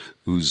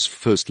whose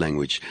first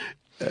language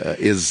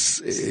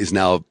is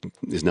now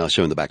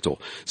showing the back door.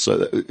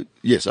 So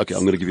yes, okay,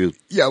 I'm going to give you.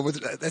 Yeah,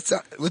 with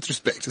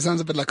respect, it sounds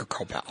a bit like a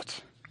cop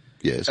out.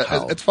 Yes,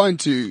 how? It's fine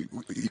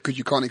because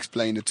you can't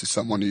explain it to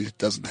someone who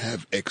doesn't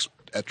have X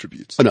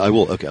attributes. Oh, no, I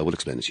will. Okay, I will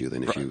explain it to you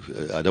then. If you,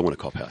 I don't want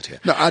to cop out here.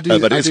 No, I do.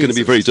 But it's going to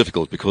be very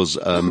difficult because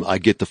I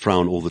get the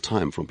frown all the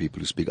time from people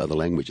who speak other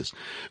languages.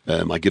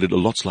 I get it a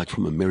lot like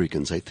from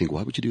Americans. They think,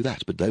 why would you do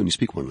that? But they only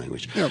speak one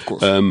language. Yeah, of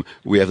course.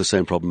 We have the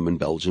same problem in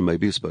Belgium.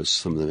 Maybe I suppose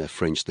some of them have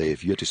French there.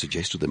 If you had to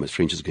suggest to them that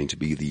French is going to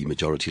be the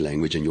majority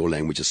language and your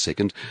language is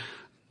second,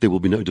 there will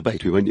be no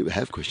debate. We won't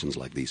have questions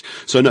like these.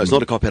 So no, it's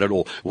not a cop out at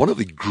all. One of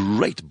the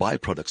great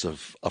byproducts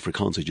of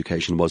Afrikaans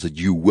education was that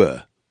you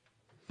were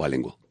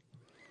bilingual.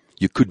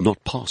 You could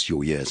not pass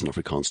your year as an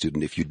Afrikaans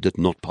student if you did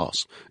not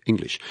pass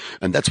English.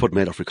 And that's what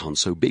made Afrikaans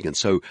so big and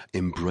so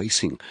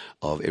embracing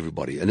of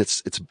everybody. And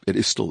it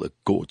is still a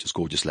gorgeous,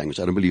 gorgeous language.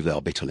 I don't believe there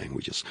are better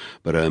languages,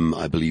 but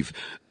I believe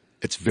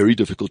it's very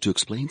difficult to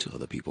explain to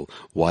other people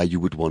why you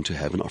would want to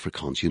have an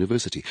Afrikaans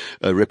university.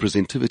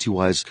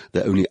 Representativity-wise,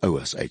 they only owe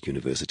us 8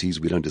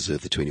 universities. We don't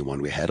deserve the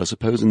 21 we had, I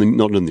suppose,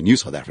 not in the new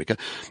South Africa.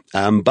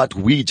 But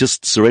we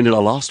just surrendered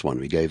our last one.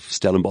 We gave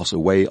Stellenbosch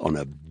away on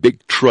a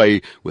big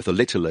tray with a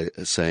letter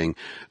saying,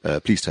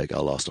 please take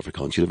our last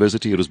Afrikaans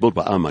university. It was built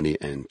by our money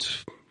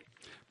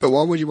But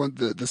why would you want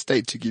the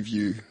state to give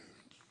you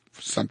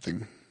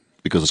something?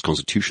 Because it's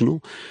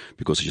constitutional,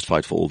 because they just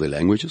fight for all their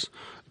languages.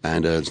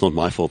 And it's not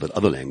my fault that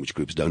other language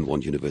groups don't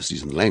want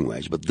universities in the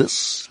language, but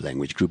this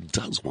language group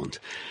does want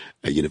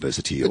a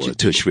university or a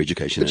tertiary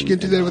education. But you can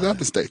do that without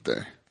the state,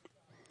 though.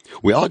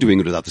 We are doing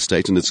it without the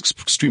state, and it's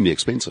extremely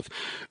expensive.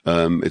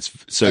 You're going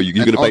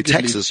to pay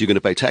taxes. You're going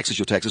to pay taxes.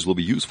 Your taxes will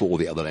be used for all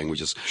the other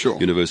languages,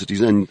 universities.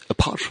 And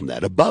apart from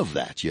that, above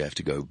that, you have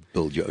to go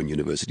build your own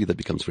university. That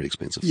becomes very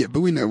expensive. Yeah,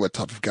 but we know what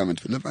type of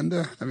government we live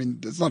under. I mean,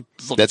 it's not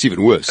that's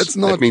even worse. It's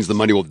not. That means the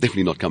money will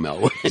definitely not come our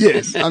way.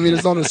 Yes, I mean,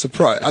 it's not a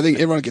surprise. I think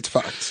everyone gets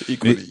fucked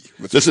equally.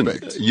 Listen,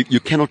 respect. You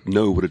cannot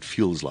know what it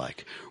feels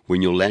like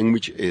when your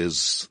language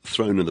is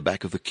thrown in the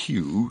back of the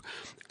queue,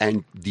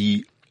 and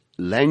the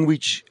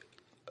language.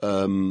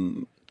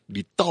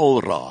 The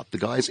Taalraad, the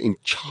guys in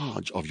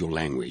charge of your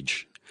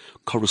language,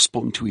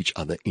 correspond to each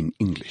other in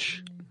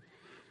English.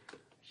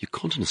 You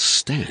can't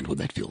understand what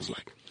that feels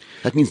like.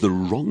 That means the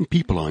wrong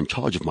people are in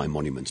charge of my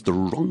monuments. The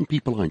wrong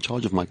people are in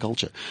charge of my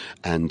culture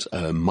and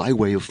my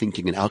way of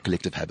thinking and our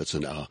collective habits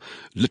and our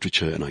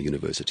literature and our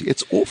university.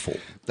 It's awful.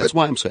 That's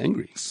why I'm so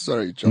angry.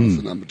 Sorry,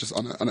 Jonathan, I'm just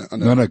on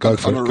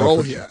a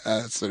roll here,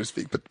 so to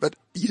speak. But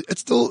it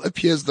still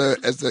appears though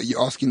as though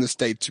you're asking the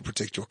state to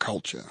protect your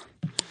culture.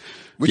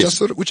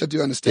 Which I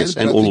do understand. Yes,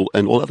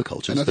 and all other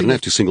cultures. They don't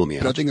have to single me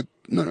out. But I think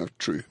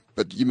true.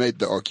 But you made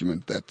the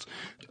argument that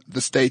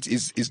the state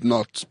is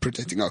not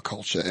protecting our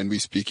culture and we're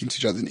speaking to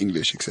each other in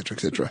English, etc.,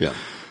 etc. Yeah.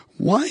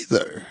 Why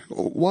though?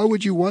 Why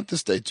would you want the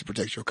state to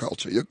protect your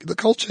culture? The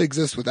culture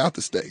exists without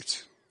the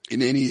state.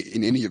 In any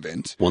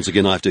event. Once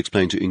again, I have to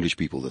explain to English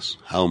people this.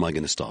 How am I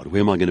going to start? Where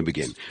am I going to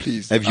begin?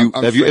 Please. Have you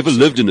ever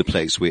lived in a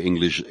place where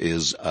English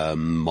is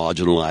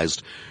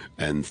marginalized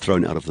and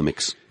thrown out of the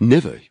mix?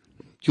 Never.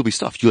 You'll be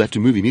stuffed. You'll have to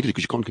move immediately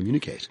because you can't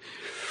communicate.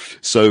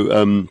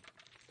 So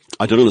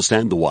I don't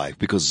understand the why,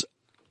 because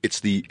it's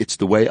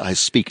the way I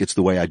speak, it's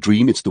the way I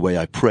dream, it's the way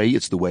I pray,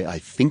 it's the way I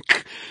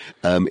think.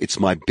 It's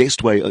my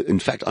best way. In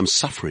fact, I'm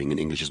suffering in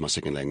English as my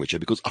second language here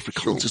because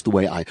Afrikaans is the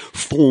way I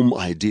form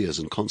ideas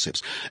and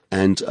concepts.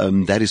 And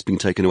that is being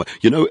taken away.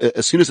 You know,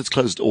 as soon as it's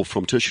closed off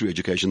from tertiary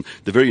education,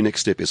 the very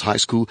next step is high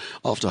school.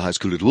 After high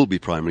school, it will be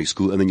primary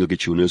school, and then you'll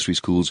get your nursery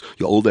schools,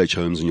 your old age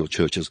homes, and your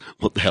churches.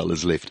 What the hell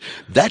is left?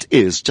 That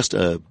is just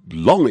a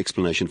long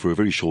explanation for a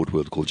very short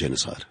word called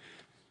genocide.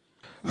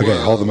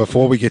 Okay, hold on.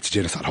 Before we get to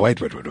genocide, wait.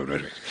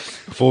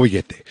 Before we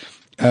get there,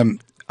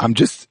 I'm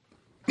just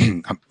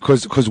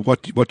because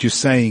what you're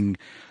saying,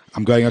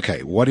 I'm going.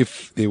 Okay, what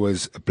if there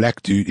was a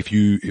black dude? If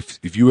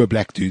you were a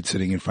black dude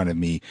sitting in front of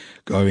me,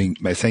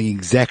 saying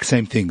exact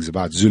same things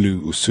about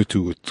Zulu or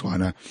Sotho or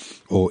Tswana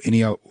or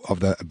any of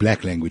the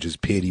black languages,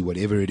 Pedi,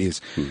 whatever it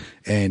is,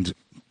 and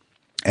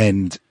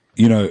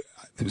you know,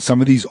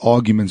 some of these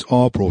arguments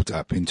are brought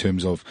up in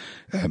terms of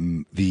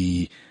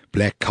the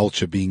black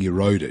culture being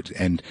eroded,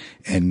 and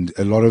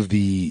a lot of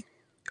the,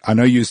 I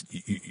know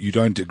you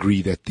don't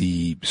agree that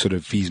the sort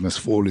of fees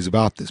must fall is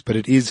about this, but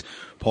it is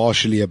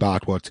partially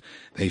about what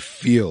they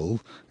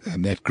feel,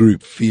 that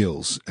group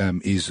feels,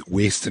 is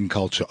Western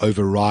culture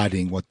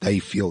overriding what they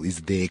feel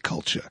is their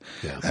culture.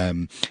 Yeah.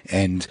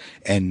 And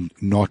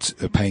not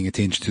paying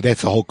attention to,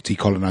 that's the whole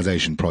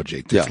decolonization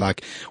project. It's Yeah.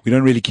 like, we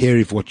don't really care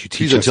if what you teach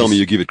Please don't us tell is, me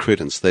you give it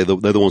credence. They're the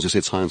ones who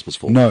said science must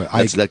fall. no,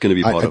 That's that going to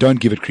be part I of it? don't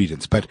give it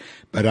credence, but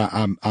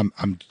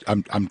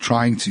I'm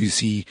trying to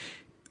see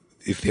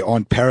if there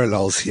aren't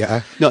parallels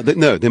here. No,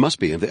 there must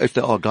be. If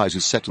there are guys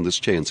who sat on this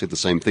chair and said the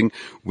same thing,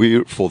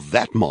 we're for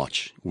that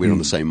march. We're on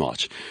the same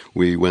march.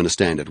 We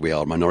understand it. We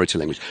are a minority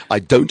language. I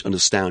don't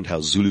understand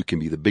how Zulu can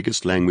be the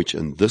biggest language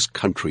in this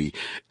country,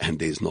 and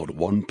there's not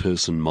one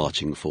person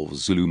marching for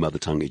Zulu mother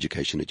tongue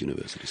education at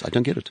universities. I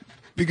don't get it.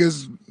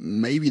 Because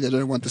maybe they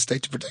don't want the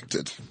state to protect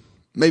it.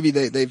 Maybe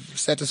they've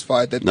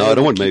satisfied that. No, I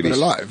don't want keep maybe. it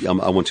alive.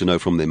 I want to know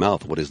from their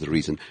mouth what is the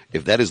reason.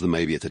 If that is the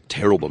maybe, it's a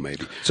terrible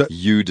maybe. So-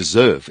 you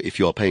deserve, if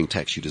you are paying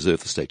tax, you deserve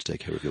the state to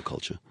take care of your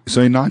culture.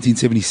 So in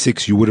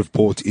 1976, you would have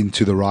bought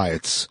into the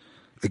riots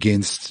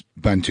against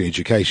Bantu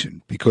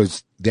education,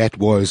 because that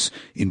was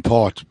in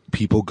part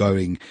people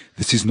going,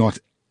 this is not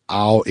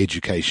our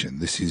education.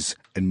 This is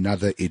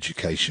another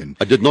education.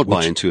 I did not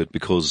buy into it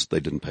because they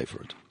didn't pay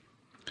for it.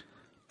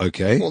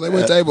 Okay. Well, they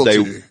weren't able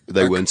to.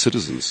 They weren't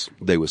citizens.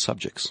 They were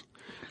subjects.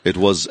 It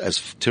was,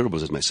 as terrible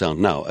as it may sound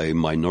now, a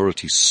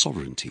minority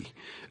sovereignty,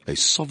 a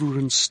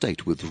sovereign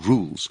state with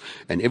rules,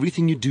 and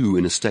everything you do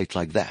in a state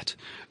like that,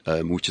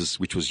 which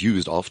was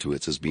used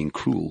afterwards as being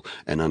cruel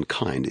and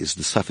unkind, is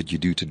the stuff that you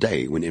do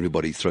today when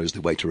everybody throws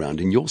their weight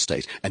around in your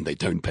state and they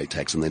don't pay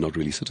tax and they're not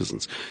really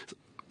citizens.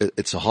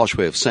 It's a harsh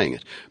way of saying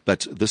it,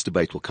 but this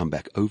debate will come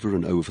back over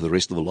and over for the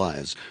rest of our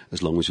lives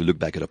as long as you look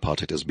back at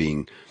apartheid as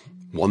being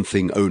one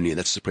thing only, and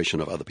that's suppression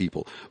of other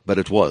people. But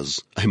it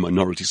was a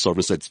minority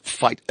sovereign state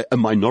fight, a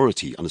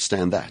minority,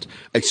 understand that.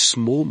 A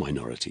small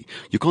minority.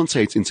 You can't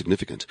say it's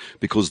insignificant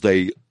because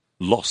they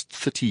lost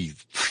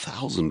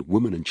 30,000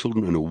 women and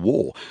children in a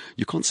war.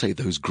 You can't say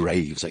those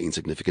graves are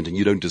insignificant and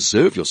you don't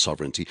deserve your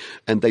sovereignty.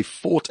 And they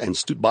fought and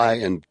stood by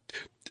and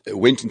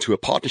went into a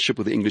partnership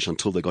with the English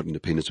until they got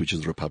independence, which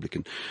is the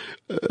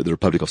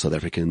Republic of South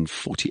Africa in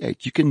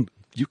 48.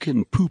 You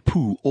can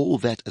poo-poo all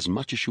that as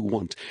much as you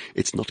want.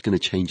 It's not going to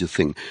change a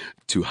thing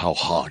to how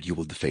hard you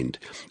will defend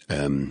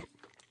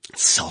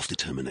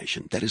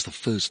self-determination. That is the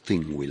first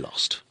thing we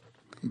lost.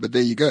 But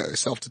there you go,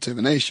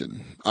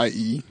 self-determination,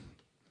 i.e.,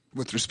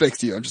 with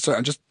respect to you, I'm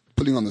just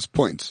pulling on this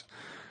point.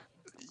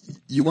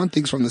 You want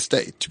things from the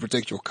state to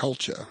protect your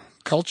culture.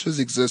 Cultures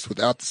exist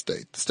without the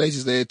state. The state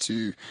is there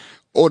to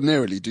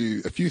ordinarily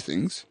do a few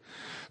things.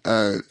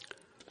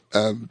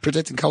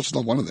 Protecting culture is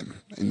not one of them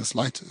in the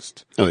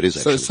slightest. Oh, it is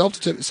actually. So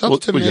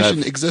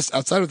self-determination exists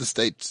outside of the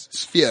state's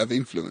sphere of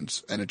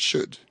influence, and it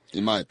should,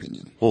 in my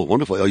opinion. Oh,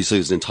 wonderful. Oh, you say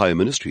there's an entire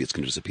ministry, it's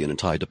going to disappear, an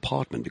entire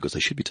department, because they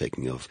should be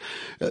taking off.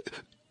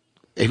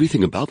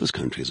 Everything about this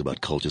country is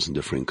about cultures and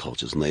differing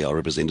cultures, and they are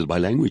represented by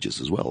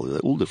languages as well. They're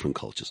all different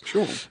cultures.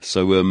 Sure.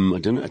 So I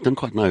don't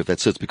quite know if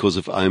that's it, because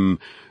if I'm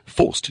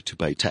forced to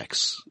pay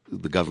tax,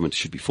 the government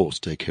should be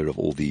forced to take care of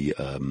all the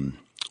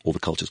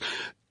cultures.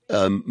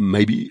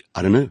 Maybe,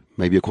 I don't know,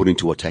 maybe according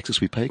to what taxes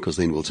we pay, because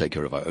then we'll take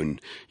care of our own,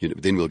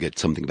 then we'll get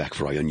something back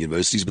for our own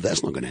universities, but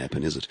that's not going to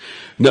happen, is it?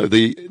 No,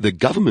 the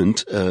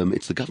government,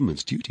 it's the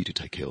government's duty to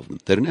take care of them.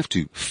 They don't have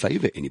to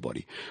favor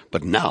anybody,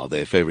 but now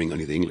they're favoring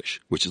only the English,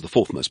 which is the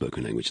fourth most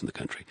spoken language in the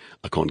country.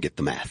 I can't get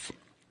the math.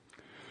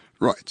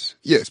 Right.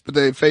 Yes, but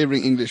they're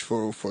favoring English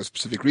for a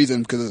specific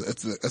reason, because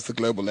it's the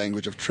global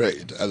language of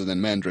trade, other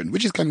than Mandarin,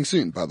 which is coming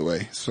soon, by the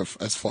way, so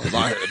as far as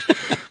I heard.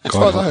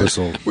 God help us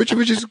all. Which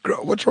is,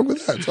 what's wrong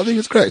with that? I think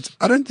it's great.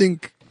 I don't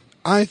think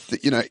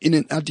in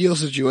an ideal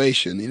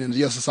situation, in an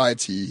ideal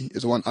society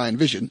is the one I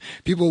envision,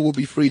 people will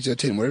be free to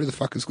attend whatever the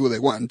fucking school they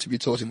want, to be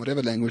taught in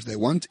whatever language they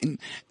want,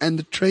 and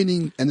the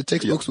training and the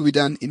textbooks will be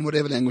done in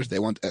whatever language they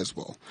want as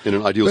well. In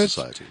an ideal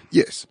society.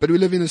 Yes, but we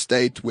live in a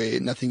state where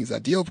nothing is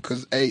ideal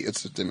because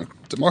it's a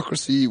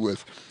democracy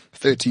with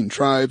 13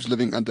 tribes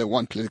living under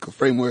one political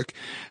framework,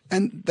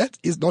 and that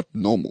is not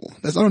normal.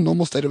 That's not a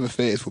normal state of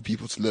affairs for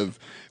people to live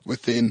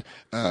within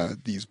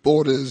these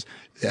borders.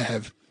 They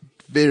have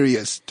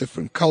various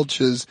different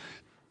cultures.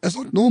 It's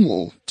not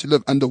normal to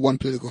live under one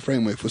political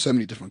framework for so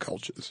many different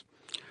cultures.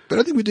 But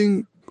I think we're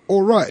doing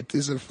all right.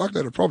 There's a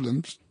fuckload of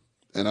problems,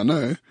 and I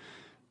know,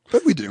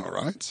 but we're doing all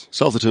right.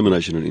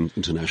 Self-determination and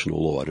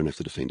international law, I don't have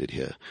to defend it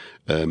here.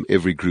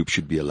 Every group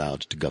should be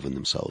allowed to govern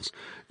themselves.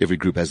 Every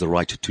group has the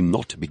right to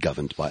not be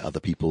governed by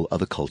other people,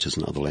 other cultures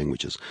and other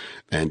languages.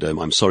 And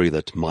I'm sorry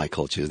that my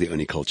culture is the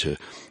only culture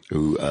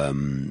who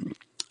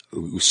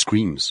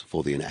screams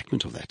for the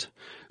enactment of that,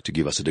 to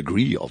give us a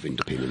degree of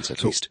independence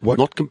at least.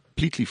 Not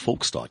completely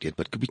Volksstaat yet,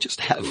 but could we just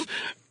have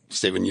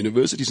 7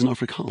 universities in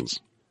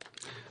Afrikaans?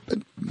 But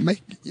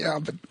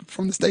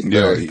from the state,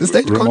 though, the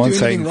state can't do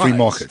anything right. Free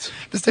market.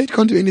 The state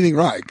can't do anything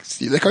right.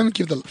 See, they can't even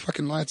keep the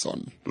fucking lights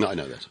on. No, I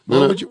know that.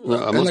 No,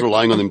 I'm not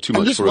relying on them too much.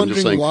 I'm just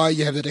wondering why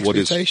you have that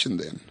expectation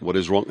then. What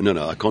is wrong?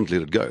 No, I can't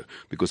let it go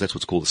because that's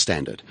what's called the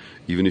standard.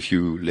 Even if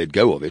you let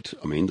go of it,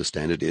 I mean, the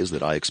standard is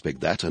that I expect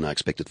that and I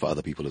expect it for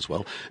other people as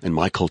well. And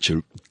my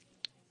culture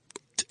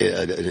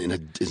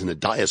is in a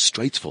dire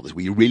straits for this.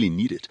 We really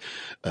need it.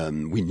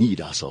 We need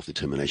our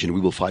self-determination.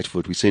 We will fight for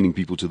it. We're sending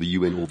people to the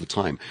UN all the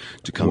time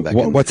to come back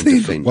and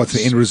defend us. What's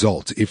the end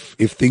result? If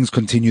things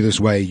continue this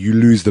way, you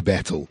lose the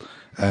battle.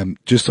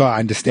 Just so I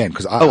understand,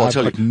 because I've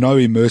got no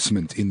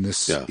immersement in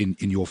this, in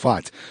your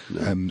fight.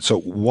 No.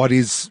 So what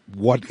is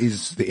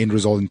the end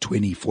result in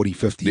 20, 40,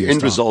 50 years? The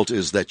end result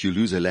is that you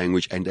lose a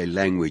language, and a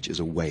language is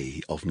a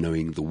way of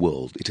knowing the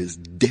world. It is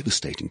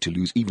devastating to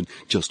lose even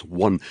just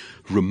one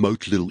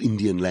remote little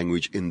Indian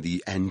language in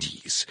the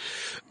Andes.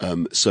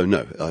 So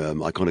no,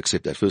 I can't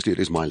accept that. Firstly, it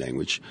is my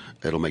language.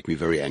 That'll make me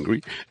very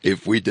angry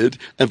if we did.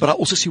 But I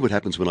also see what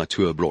happens when I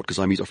tour abroad, because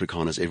I meet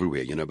Afrikaners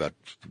everywhere. You know, about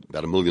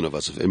 1 million of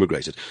us have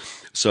immigrated.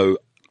 So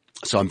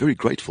I'm very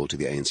grateful to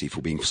the ANC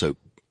for being so,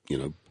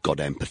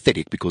 goddamn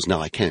pathetic, because now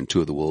I can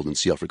tour the world and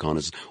see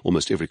Afrikaners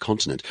almost every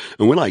continent.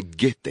 And when I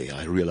get there,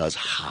 I realize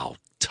how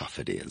tough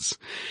it is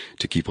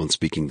to keep on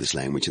speaking this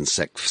language. And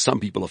some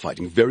people are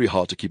fighting very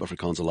hard to keep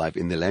Afrikaans alive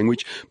in their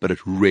language, but it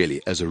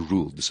really, as a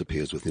rule,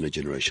 disappears within a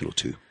generation or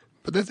two.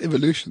 But that's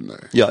evolution, though.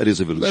 Yeah, it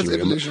is evolutionary.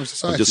 That's evolution of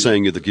society. I'm just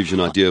saying that gives you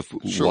an idea of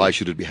why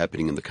should it be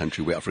happening in the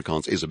country where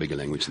Afrikaans is a bigger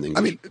language than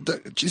English. I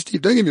mean,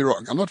 Steve, don't get me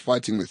wrong. I'm not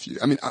fighting with you.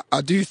 I mean,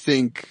 I do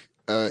think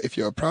if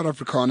you're a proud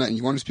Afrikaner and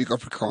you want to speak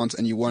Afrikaans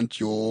and you want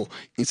your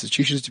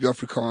institutions to be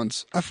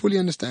Afrikaans, I fully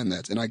understand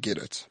that and I get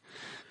it.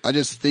 I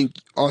just think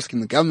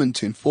asking the government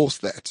to enforce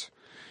that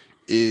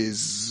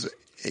is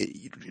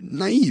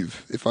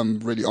naive, if I'm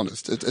really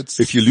honest.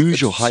 If you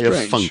lose your higher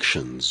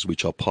functions,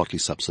 which are partly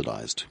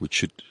subsidized, which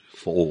should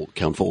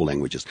count for all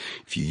languages.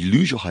 If you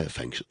lose your higher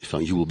function,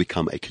 you will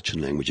become a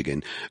kitchen language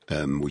again,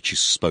 which is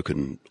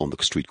spoken on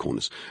the street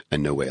corners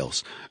and nowhere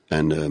else.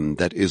 And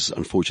that is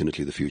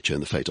unfortunately the future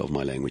and the fate of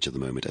my language at the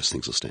moment as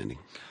things are standing.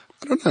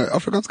 I don't know.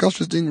 Afrikaans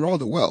culture is doing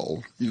rather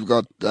well. You've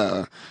got,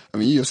 you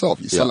yourself,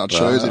 you sell out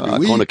shows every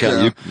week. I can't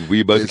account.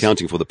 We're both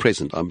accounting for the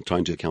present. I'm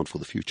trying to account for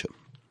the future.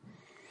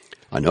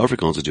 I know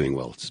Afrikaans is doing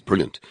well. It's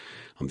brilliant.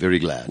 I'm very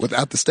glad.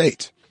 Without the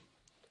state.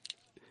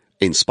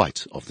 In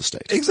spite of the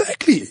state.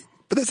 Exactly.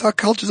 But that's how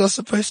cultures are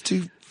supposed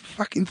to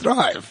fucking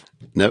thrive.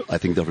 No, I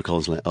think I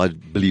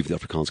believe the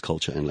Afrikaans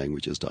culture and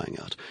language is dying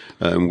out.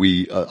 I'm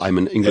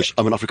an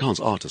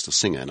Afrikaans artist, a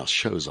singer, and our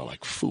shows are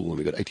like full, and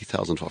we've got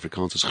 80,000 for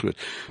Afrikaans is good.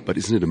 But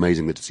isn't it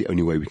amazing that it's the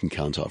only way we can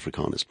count our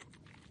Afrikaners?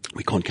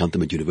 We can't count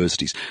them at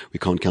universities. We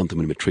can't count them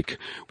in matric.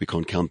 We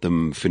can't count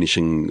them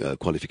finishing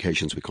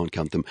qualifications. We can't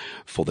count them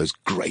for those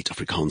great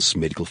Afrikaans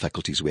medical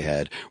faculties we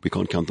had. We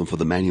can't count them for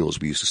the manuals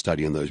we used to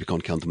study on those. We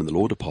can't count them in the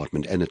law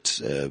department and at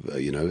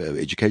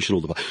educational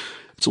department.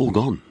 It's all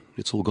gone.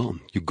 It's all gone.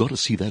 You've got to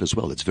see that as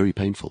well. It's very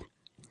painful.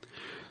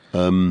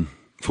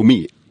 For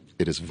me,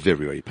 it is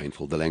very, very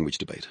painful, the language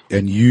debate.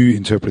 And you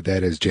interpret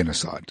that as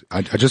genocide.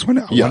 I just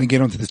want to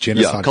get onto this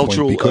genocide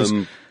cultural, point because...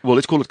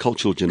 let's call it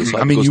cultural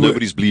genocide because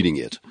nobody's bleeding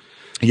yet.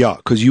 Yeah,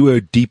 because you were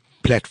deep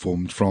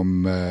platformed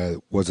from,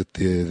 was it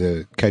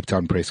the Cape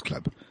Town Press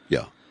Club?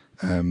 Yeah.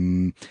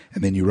 And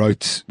then you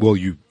wrote,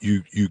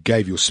 you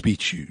gave your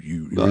speech,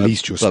 you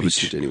released your speech.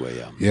 Published it anyway,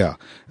 yeah. Yeah.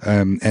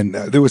 And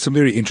there were some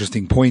very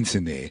interesting points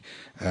in there,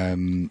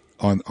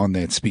 on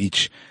that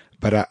speech.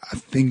 But I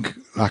think,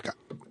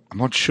 I'm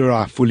not sure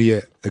I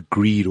fully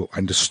agreed or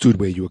understood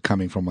where you were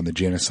coming from on the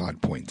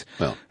genocide point.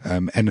 Well.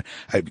 And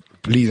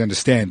please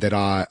understand that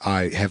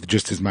I have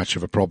just as much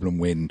of a problem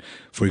when,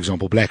 for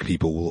example, black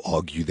people will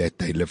argue that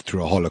they lived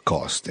through a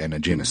Holocaust and a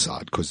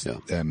genocide because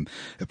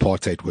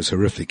apartheid was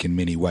horrific in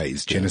many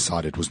ways.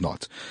 Genocide it was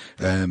not.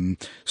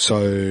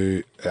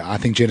 So I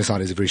think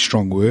genocide is a very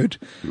strong word.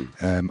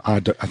 I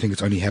think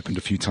it's only happened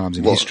a few times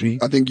in history.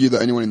 I think you're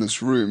the only one in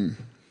this room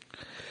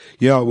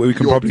Yeah, well, we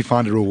can probably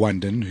find a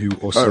Rwandan who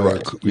also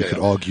we could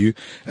argue.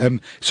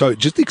 So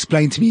just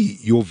explain to me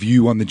your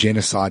view on the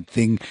genocide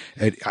thing.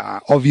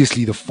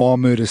 Obviously, the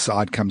farm murder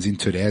side comes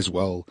into it as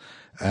well,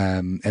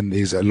 and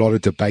there's a lot of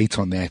debate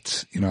on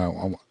that.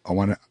 I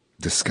want to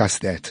discuss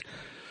that.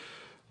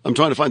 I'm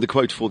trying to find the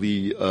quote for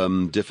the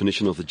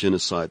definition of the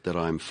genocide that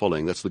I'm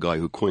following. That's the guy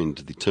who coined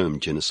the term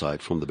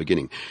genocide from the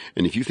beginning.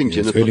 And if you think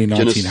early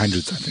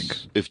 1900s, I think.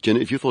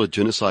 If you thought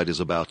genocide is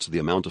about the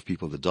amount of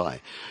people that die,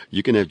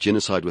 you can have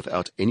genocide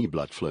without any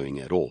blood flowing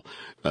at all.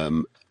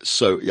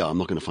 So yeah, I'm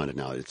not going to find it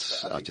now.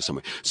 It's out here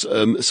somewhere.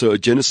 So a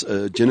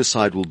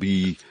genocide will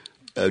be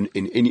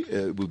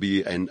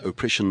an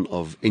oppression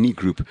of any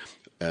group,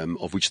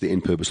 of which the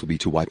end purpose will be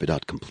to wipe it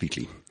out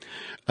completely.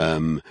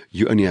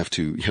 You only have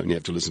to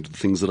listen to the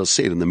things that are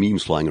said and the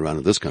memes flying around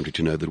in this country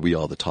to know that we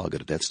are the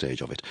target at that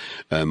stage of it.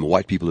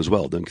 White people as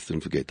well. Don't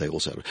forget they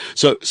also have it.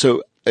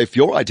 So if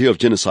your idea of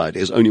genocide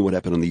is only what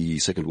happened in the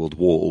Second World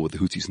War or with the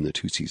Houthis and the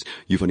Tutsis,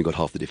 you've only got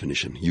half the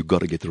definition. You've got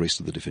to get the rest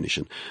of the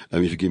definition.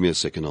 If you give me a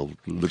second, I'll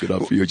look it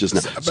up for you just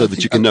now so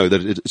that you can know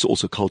that it's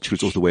also culture.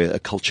 It's also where a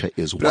culture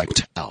is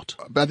wiped out.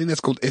 But I think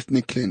that's called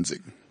ethnic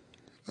cleansing.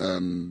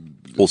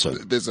 Also,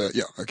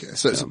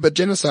 but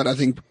genocide, I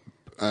think,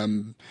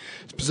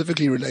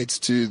 specifically relates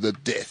to the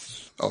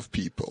death of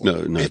people.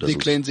 No,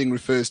 ethnic cleansing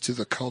refers to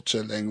the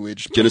culture,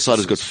 language. Genocide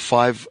has got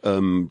 5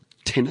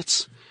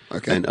 tenets.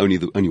 Okay. And only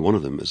one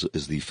of them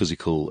is the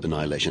physical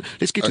annihilation.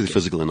 Let's get to the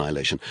physical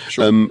annihilation.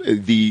 Sure.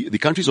 The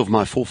countries of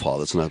my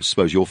forefathers, and I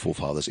suppose your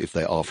forefathers, if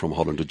they are from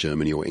Holland or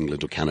Germany or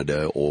England or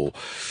Canada or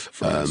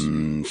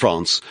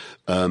France,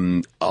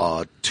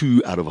 are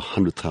 2 out of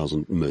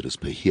 100,000 murders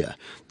per year.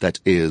 That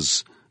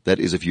is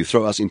if you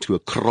throw us into a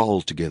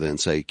kraal together and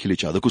say kill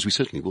each other, because we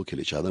certainly will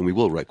kill each other and we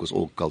will rape, because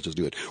all cultures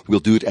do it.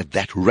 We'll do it at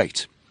that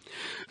rate.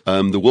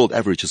 The world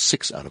average is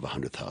 6 out of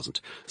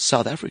 100,000.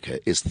 South Africa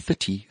is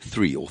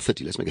 33 or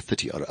 30. Let's make it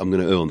 30 out of, I'm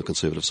going to err on the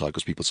conservative side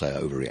because people say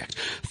I overreact.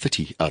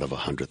 30 out of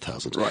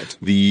 100,000. Right.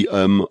 The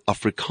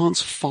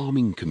Afrikaans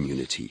farming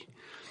community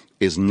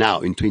is now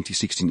in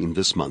 2016 in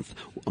this month.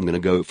 I'm going to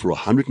go for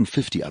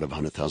 150 out of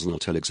 100,000. I'll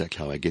tell you exactly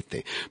how I get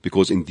there.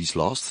 Because in these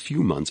last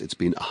few months, it's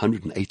been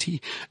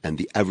 180 and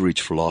the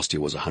average for last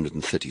year was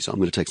 130. So I'm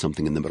going to take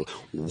something in the middle.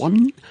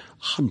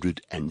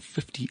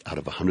 150 out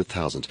of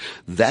 100,000.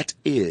 That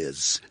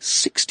is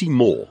 60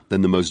 more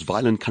than the most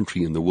violent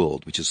country in the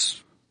world, which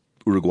is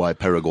Uruguay,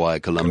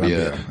 Paraguay,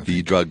 Colombia,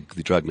 the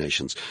drug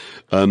nations.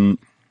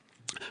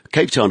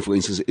 Cape Town, for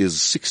instance, is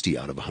 60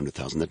 out of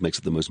 100,000. That makes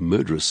it the most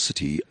murderous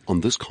city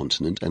on this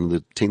continent and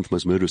the 10th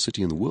most murderous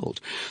city in the world.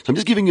 So I'm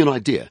just giving you an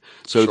idea.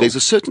 So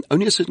there's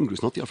only a certain group,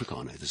 it's not the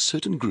Afrikaner, there's a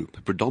certain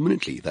group,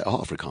 predominantly, they are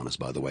Afrikaners,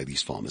 by the way,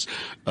 these farmers.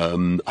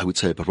 I would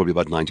say probably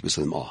about 90% of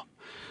them are.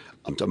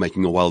 I'm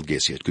making a wild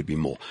guess here, it could be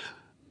more.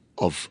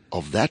 Of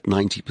that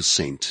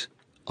 90%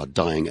 are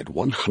dying at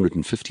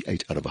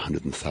 158 out of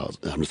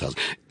 100,000.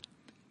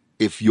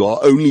 If you are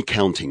only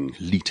counting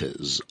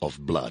liters of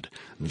blood,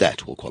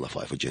 that will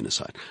qualify for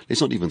genocide. Let's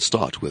not even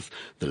start with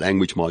the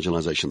language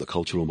marginalization, the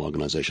cultural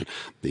marginalization,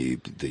 the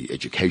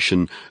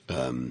education,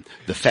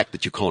 the fact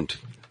that you can't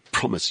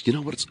promise. You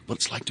know what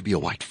it's like to be a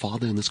white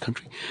father in this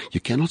country?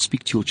 You cannot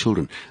speak to your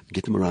children,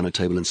 get them around a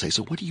table and say,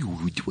 so what do you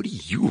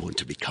want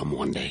to become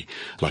one day?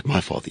 Like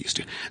my father used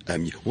to.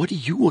 What do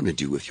you want to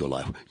do with your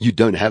life? You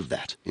don't have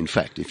that. In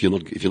fact, if you're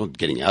not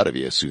getting out of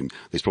here soon,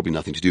 there's probably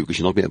nothing to do because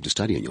you'll not be able to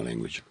study in your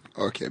language.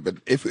 Okay, but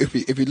if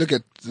we look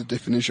at the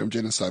definition of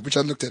genocide, which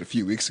I looked at a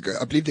few weeks ago,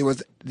 I believe there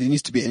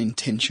needs to be an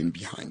intention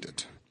behind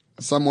it.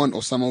 Someone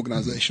or some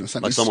organization or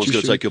some like someone's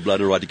going to take your blood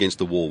and ride against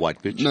the wall,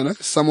 white bitch. No.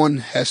 Someone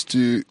has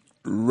to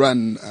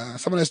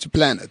someone has to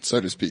plan it,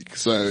 so to speak.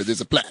 So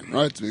there's a plan,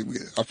 right?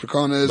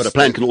 Afrikaners. But a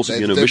plan can also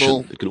be an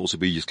omission. It can also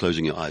be just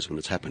closing your eyes when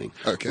it's happening.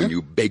 Okay. When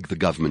you beg the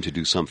government to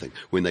do something.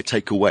 When they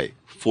take away,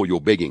 for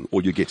your begging,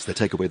 all you get, they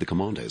take away the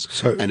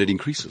commandos. And it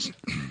increases.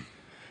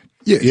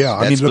 Yeah.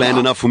 That's planned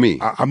enough for me.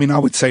 I mean, I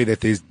would say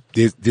that there's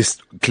this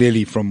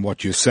clearly from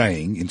what you're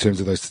saying in terms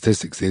of those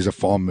statistics, there's a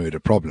farm murder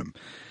problem.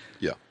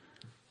 Yeah.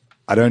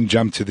 I don't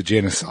jump to the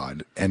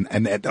genocide, and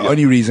the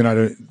only reason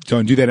I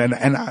don't do that,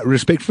 and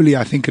respectfully,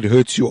 I think it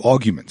hurts your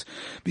argument,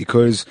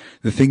 because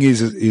the thing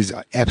is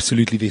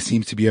absolutely there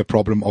seems to be a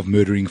problem of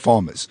murdering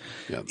farmers.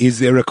 Yeah. Is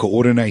there a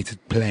coordinated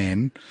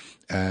plan,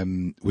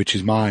 which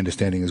is my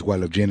understanding as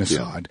well of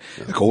genocide,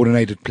 a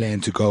coordinated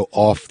plan to go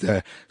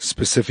after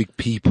specific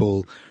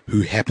people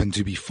who happen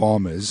to be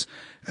farmers?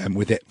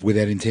 With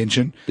that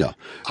intention,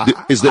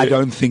 I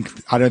don't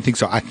think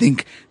so. I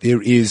think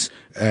there is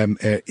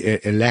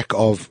a lack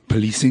of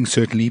policing,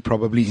 certainly,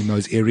 probably in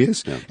those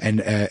areas,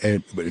 and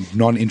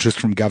non-interest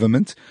from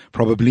government,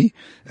 probably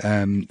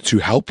to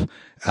help.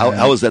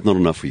 How is that not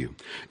enough for you?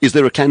 Is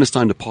there a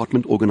clandestine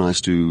department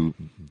organized to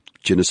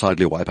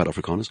genocidally wipe out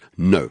Afrikaners?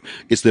 No.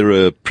 Is there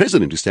a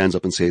president who stands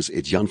up and says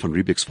it's Jan van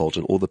Riebeek's fault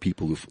and all the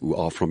people who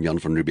are from Jan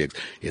van Riebeek,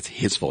 it's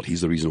his fault.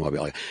 He's the reason why we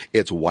are.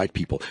 It's white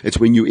people. It's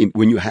when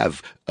you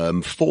have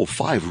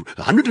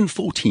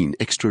 114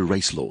 extra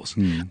race laws.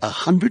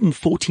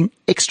 114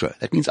 extra.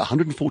 That means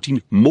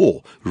 114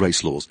 more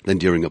race laws than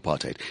during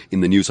apartheid.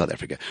 In the new South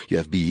Africa, you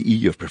have BEE,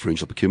 you have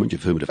preferential procurement, you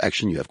have affirmative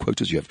action, you have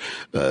quotas, you have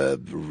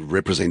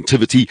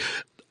representativity,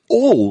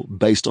 all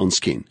based on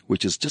skin,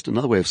 which is just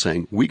another way of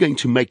saying we're going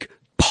to make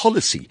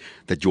policy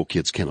that your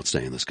kids cannot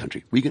stay in this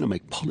country. We're going to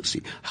make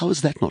policy. How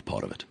is that not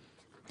part of it?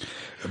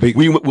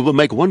 We will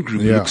make one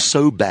group look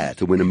so bad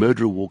that when a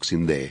murderer walks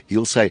in there,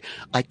 he'll say,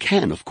 I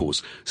can, of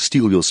course,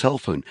 steal your cell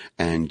phone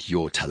and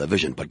your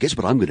television, but guess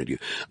what I'm going to do?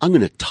 I'm going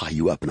to tie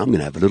you up and I'm going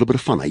to have a little bit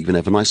of fun. I even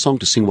have a nice song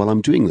to sing while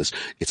I'm doing this.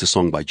 It's a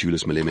song by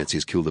Julius Malema. It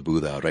says, kill the Boer,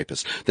 they are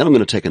rapists. Then I'm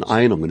going to take an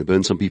iron, I'm going to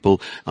burn some people,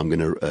 I'm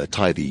going to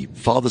tie the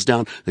fathers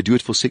down. They do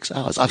it for 6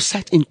 hours. I've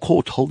sat in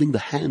court holding the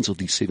hands of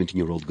these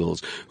 17-year-old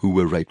girls who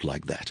were raped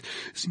like that.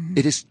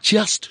 It is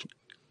just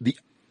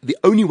the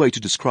only way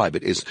to describe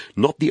it is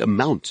not the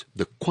amount,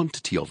 the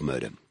quantity of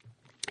murder.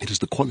 It is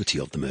the quality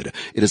of the murder.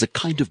 It is a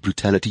kind of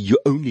brutality you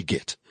only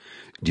get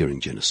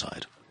during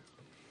genocide.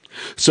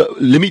 So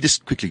let me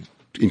just quickly,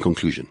 in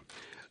conclusion,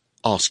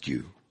 ask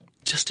you,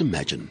 just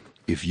imagine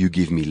if you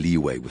give me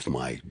leeway with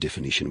my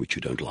definition, which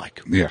you don't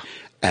like. Yeah.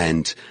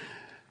 And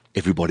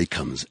everybody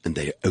comes and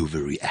they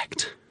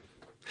overreact.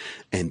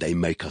 And they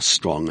make us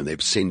strong and they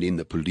send in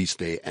the police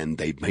there and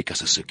they make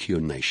us a secure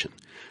nation.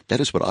 That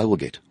is what I will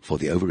get for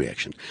the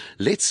overreaction.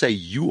 Let's say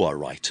you are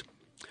right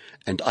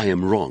and I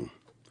am wrong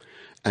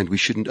and we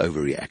shouldn't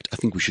overreact. I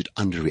think we should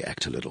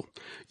underreact a little.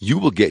 You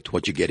will get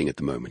what you're getting at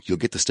the moment. You'll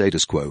get the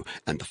status quo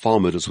and the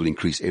farm murders will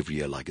increase every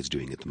year like it's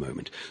doing at the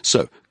moment.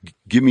 So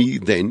give me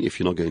then, if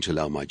you're not going to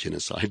allow my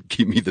genocide,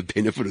 give me the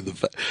benefit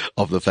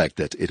of the fact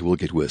that it will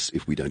get worse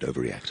if we don't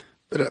overreact.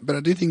 But I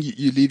do think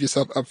you leave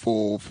yourself up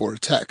for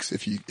attacks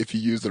if you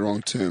use the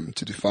wrong term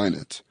to define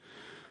it.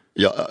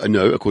 Yeah,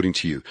 no, according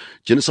to you.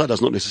 Genocide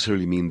does not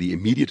necessarily mean the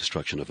immediate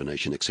destruction of a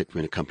nation, except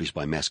when accomplished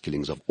by mass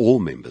killings of all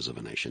members of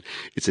a nation.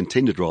 It's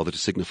intended rather to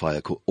signify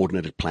a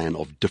coordinated plan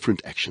of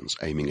different actions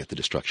aiming at the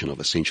destruction of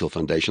essential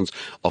foundations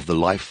of the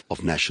life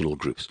of national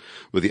groups,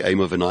 with the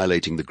aim of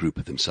annihilating the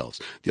group themselves.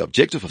 The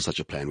objective of such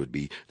a plan would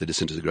be the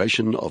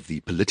disintegration of the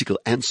political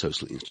and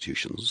social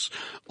institutions,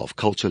 of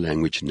culture,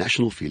 language,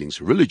 national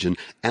feelings, religion,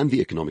 and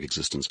the economic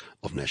existence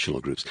of national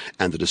groups,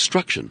 and the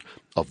destruction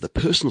of the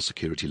personal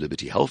security,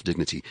 liberty, health,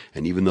 dignity,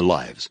 and even the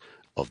lives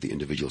of the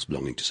individuals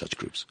belonging to such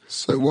groups.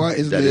 So why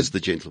is that? Is the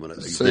gentleman.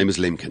 His name is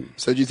Lemkin.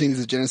 So do you think this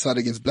is genocide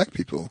against black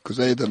people? Because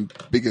they're the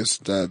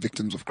biggest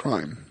victims of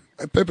crime.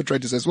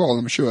 Perpetrators as well,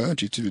 I'm sure,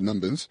 due to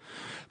numbers.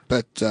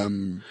 But,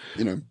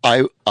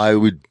 I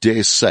would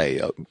dare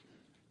say,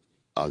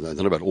 I don't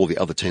know about all the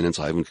other tenants,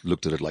 I haven't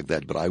looked at it like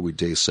that, but I would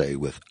dare say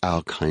with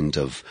our kind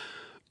of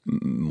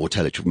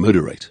mortality,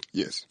 murder rate.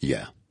 Yes.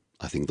 Yeah,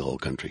 I think the whole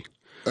country.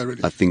 Oh,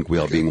 really? I think we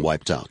are being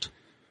wiped out.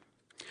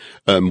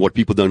 What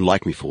people don't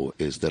like me for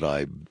is that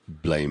I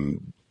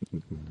blame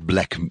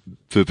black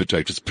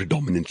perpetrators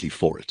predominantly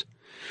for it.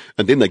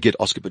 And then they get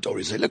Oscar Pistorius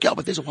and say, look, yeah,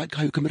 but there's a white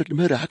guy who committed a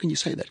murder. How can you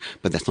say that?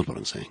 But that's not what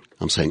I'm saying.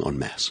 I'm saying en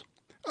masse.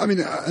 I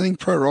mean, I think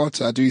pro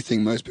rata, I do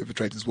think most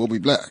perpetrators will be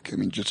black. I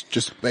mean,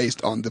 just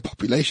based on the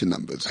population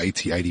numbers.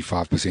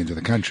 85% of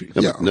the country.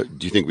 Yeah. No,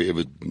 do you think we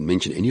ever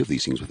mention any of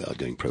these things without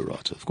going pro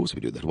rata? Of course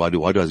we do that. Why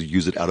do I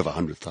use it out of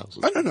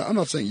 100,000? I don't know. I'm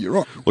not saying you're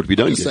wrong. What we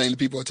don't I'm just get. saying the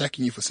people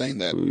attacking you for saying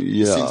that.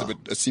 Yeah.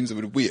 It seems a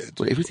bit weird.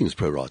 Well, everything is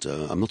pro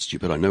rata. I'm not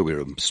stupid. I know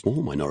we're a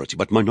small minority,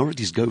 but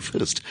minorities go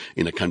first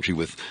in a country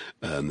with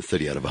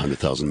 30 out of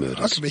 100,000 murders.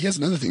 Okay, but here's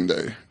another thing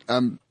though.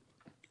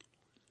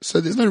 So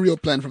there's no real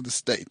plan from the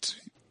state.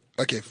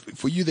 Okay,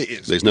 for you there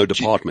is. There's no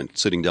department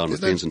sitting down with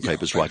pens and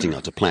papers writing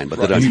out a plan, but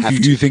they don't have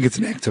to. You think it's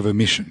an act of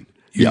omission?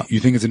 You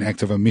think it's an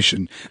act of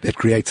omission that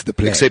creates the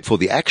plan? Except for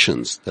the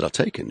actions that are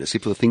taken,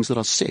 except for the things that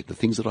are said, the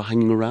things that are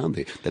hanging around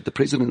there. That the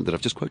president, that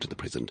I've just quoted the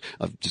president,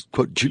 I've just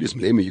quoted Julius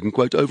Malema, you can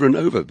quote over and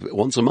over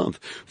once a month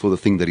for the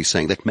thing that he's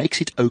saying. That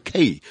makes it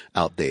okay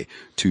out there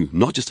to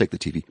not just take the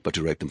TV, but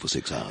to rape them for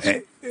 6 hours.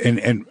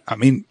 And I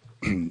mean,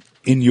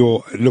 in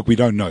your look, we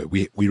don't know.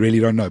 We really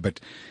don't know. But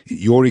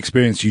your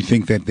experience, you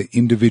think that the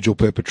individual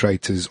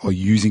perpetrators are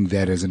using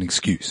that as an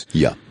excuse?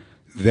 Yeah,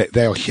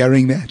 they are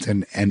hearing that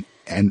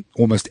and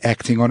almost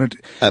acting on it.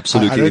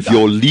 Absolutely. If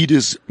your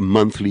leaders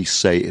monthly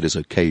say it is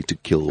okay to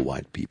kill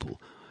white people,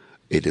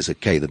 it is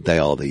okay that they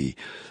are the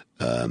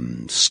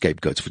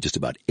scapegoats for just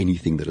about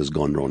anything that has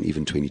gone wrong,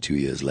 even 22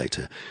 years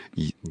later.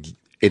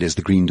 It is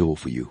the green door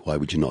for you. Why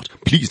would you not?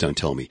 Please don't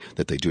tell me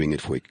that they're doing it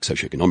for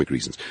socioeconomic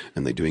reasons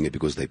and they're doing it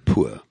because they're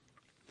poor.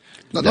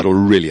 That'll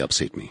really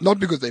upset me. Not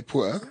because they're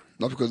poor,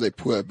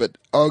 but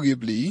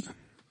arguably,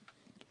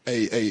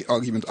 a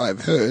argument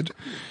I've heard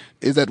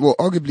is that, well,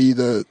 arguably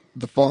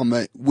the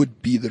farmer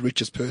would be the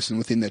richest person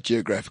within that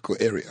geographical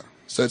area.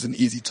 So it's an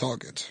easy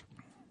target.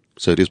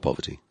 So it is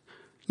poverty.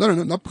 No,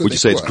 not because would you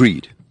say poor. It's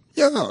greed?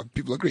 Yeah, no,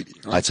 people are greedy.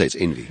 Right? I'd say it's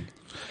envy.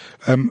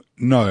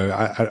 No,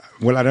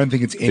 I don't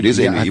think it's envy. It is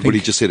envy. I But think,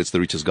 he just said it's the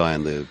richest guy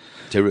in the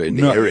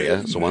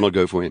area, so why not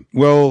go for him?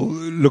 well,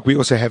 look, we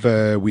also have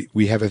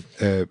we have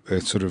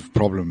a sort of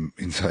problem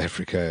in South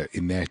Africa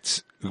in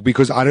that,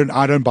 because I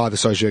don't buy the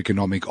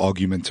socioeconomic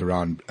argument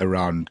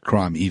around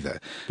crime either.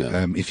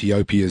 Yeah.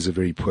 Ethiopia is a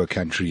very poor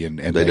country and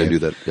They don't do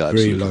that. Yeah, very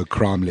absolutely. low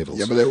crime levels.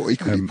 Yeah, but they're all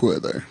equally poor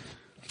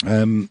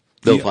though.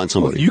 They'll find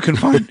somebody. Well, you can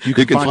find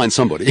find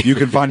somebody. You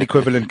can find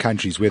equivalent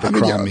countries where the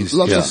crime is.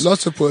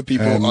 Lots of poor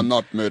people are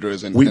not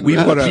murderers. We've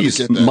got a-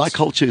 Please, my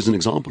culture is an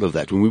example of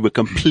that. When we were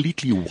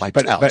completely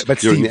wiped out but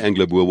during Steve, the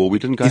Anglo-Boer War, we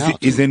didn't go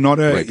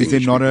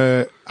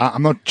out.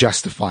 I'm not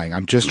justifying.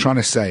 I'm just trying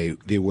to say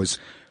there was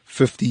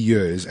 50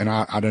 years, and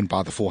I don't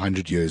buy the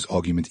 400 years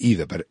argument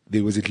either, but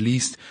there was at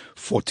least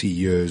 40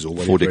 years or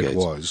whatever it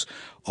was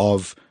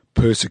of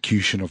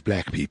persecution of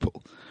black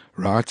people.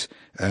 Right?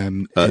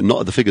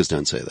 Not the figures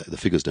don't say that. The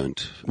figures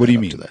don't. What do you add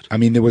up mean? to that. I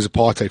mean, there was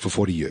apartheid for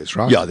 40 years,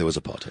 right? Yeah, there was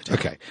apartheid. Yeah.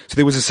 Okay. So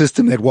there was a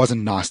system that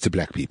wasn't nice to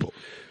black people.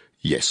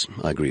 Yes,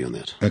 I agree on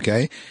that.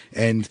 Okay.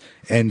 And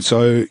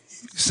so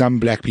some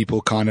black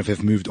people kind of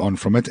have moved on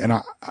from it.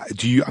 And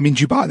do you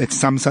buy that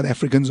some South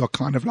Africans are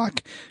kind of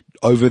like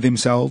over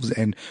themselves,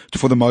 and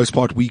for the most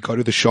part we go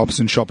to the shops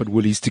and shop at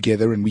Woolies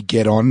together and we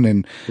get on,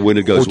 and when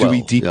it goes or do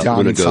we deep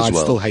down inside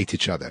well. Still hate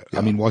each other? Yeah.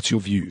 I mean, what's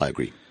your view? I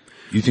agree.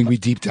 You think we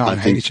deep down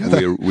hate each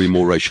other? We're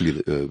more racially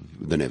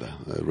than ever,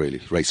 really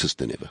racist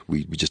than ever.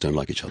 We just don't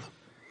like each other.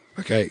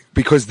 Okay,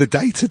 because the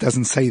data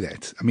doesn't say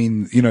that. I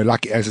mean,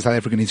 like as a South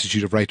African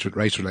Institute of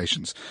Race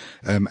Relations,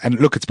 and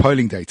look, it's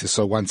polling data.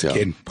 So once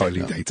again,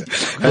 polling data.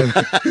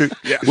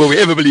 Will we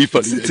ever believe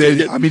polling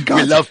data? I mean,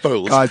 guys, we love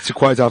polls. Guys, to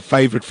quote our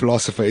favorite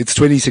philosopher, it's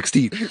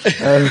 2016.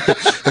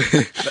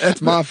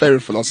 That's my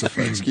favorite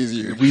philosopher. Excuse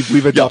you.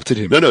 We've adopted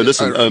him. No,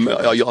 listen.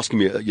 Are you asking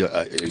me?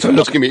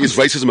 Asking me, is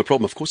racism a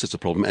problem? Of course, it's a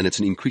problem, and it's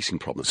an increasing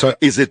problem. So,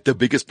 is it the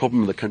biggest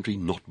problem in the country?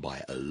 Not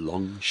by a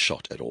long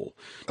shot at all.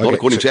 Not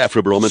according to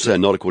Afrobarometer,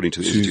 and not according to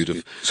the Institute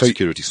of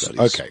Security Studies.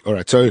 Okay, all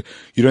right. So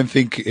you don't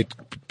think it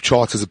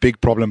charts as a big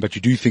problem, but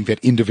you do think that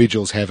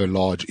individuals have a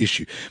large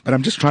issue. But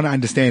I'm just trying to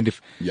understand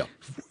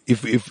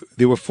if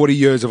there were 40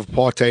 years of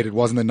apartheid, it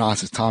wasn't the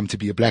nicest time to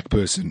be a black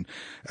person,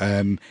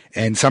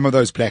 and some of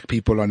those black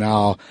people are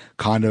now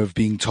kind of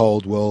being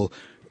told, well,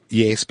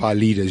 yes, by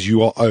leaders,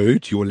 you are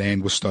owed, your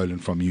land was stolen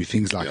from you,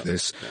 things like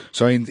this. Yeah.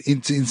 So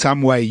in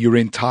some way, you're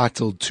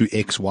entitled to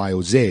X, Y,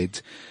 or Z,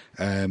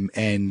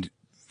 and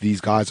these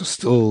guys are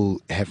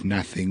still have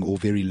nothing or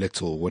very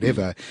little,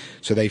 whatever.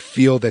 So they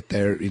feel that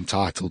they're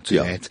entitled to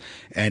that.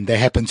 And they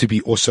happen to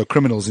be also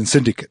criminals in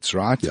syndicates,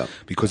 right? Yeah.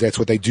 Because that's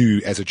what they do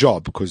as a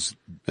job, because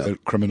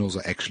criminals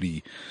are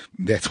actually,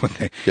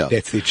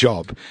 that's their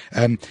job.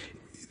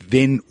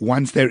 Then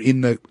once they're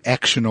in the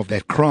action of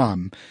that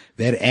crime,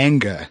 that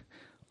anger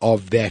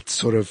of that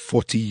sort of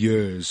 40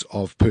 years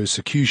of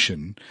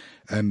persecution,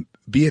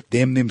 be it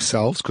them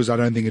themselves, because I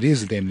don't think it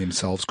is them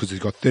themselves, because they've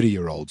got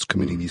 30-year-olds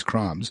committing these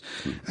crimes,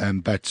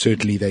 but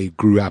certainly they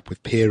grew up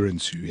with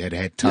parents who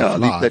had tough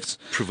lives. That's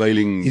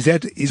prevailing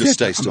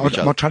distaste of each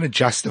other. I'm not trying to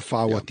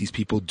justify what these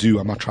people do.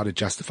 I'm not trying to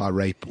justify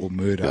rape or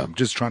murder. I'm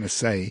just trying to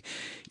say,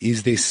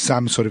 is there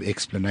some sort of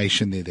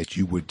explanation there that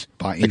you would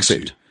buy into?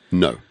 Accept.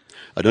 No.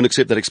 I don't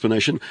accept that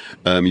explanation.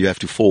 You have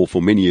to fall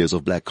for many years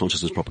of black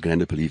consciousness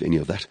propaganda to believe any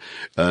of that.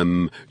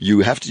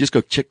 You have to just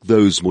go check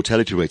those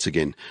mortality rates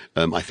again.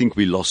 I think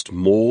we lost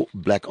more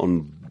black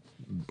on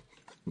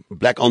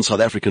South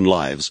African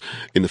lives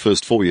in the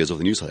first 4 years of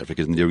the new South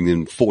Africa than during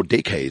the 4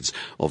 decades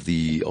of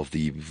the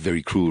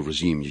very cruel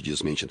regime you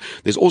just mentioned.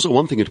 There's also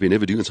one thing that we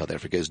never do in South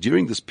Africa is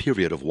during this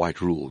period of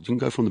white rule, you can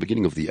go from the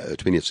beginning of the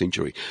 20th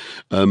century,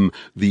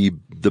 the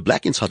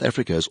black in South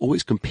Africa has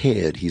always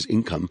compared his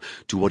income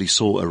to what he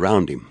saw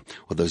around him,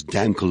 what those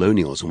damn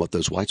colonials and what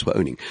those whites were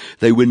owning.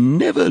 They were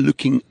never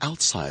looking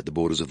outside the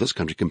borders of this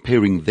country,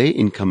 comparing their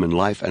income and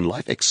life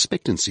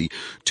expectancy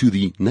to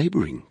the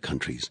neighboring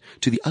countries,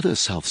 to the other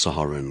South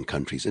Saharan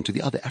countries and to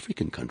the other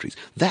African countries.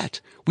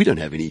 That we don't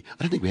have any.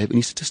 I don't think we have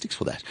any statistics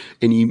for that.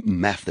 Any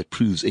math that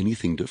proves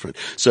anything different.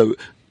 So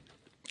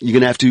you're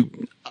going to have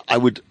to. I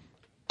would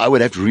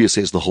have to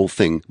reassess the whole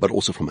thing, but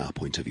also from our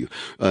point of view.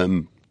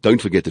 Don't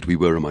forget that we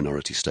were a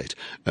minority state.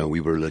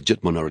 We were a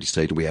legit minority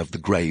state, and we have the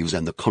graves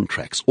and the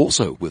contracts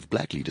also with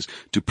black leaders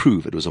to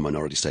prove it was a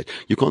minority state.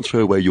 You can't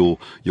throw away your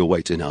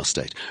weight in our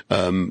state.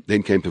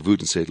 Then came Pavut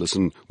and said,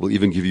 listen, we'll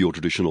even give you your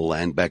traditional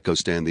land back. Go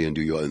stand there and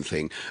do your own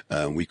thing.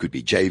 We could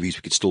be JVs.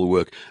 We could still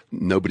work.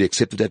 Nobody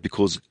accepted that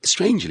because,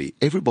 strangely,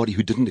 everybody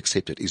who didn't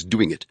accept it is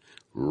doing it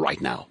right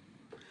now.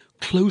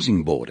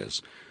 Closing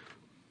borders.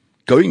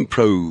 Going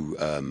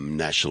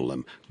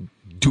pro-national,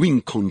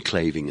 doing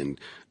conclaving and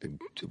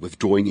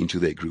withdrawing into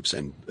their groups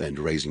and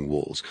raising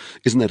walls.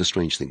 Isn't that a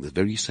strange thing? The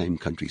very same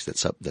countries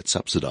that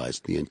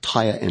subsidized the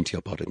entire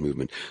anti-apartheid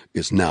movement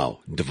is now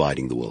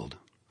dividing the world.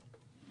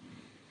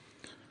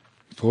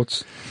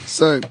 Thoughts?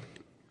 So,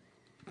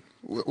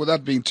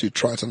 without being too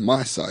trite on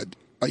my side,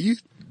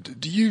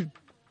 do you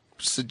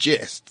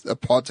suggest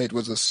apartheid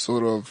was a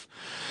sort of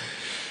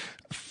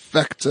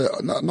factor,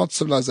 not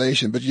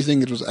civilization, but you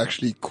think it was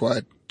actually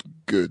quite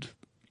good?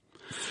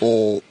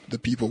 for the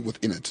people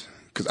within it?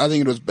 Because I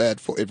think it was bad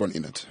for everyone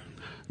in it.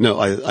 No,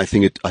 I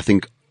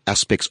think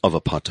aspects of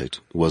apartheid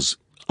was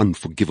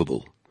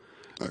unforgivable.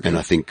 Okay. And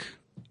I think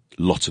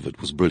lots of it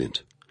was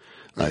brilliant.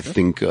 Okay. I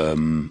think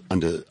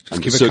under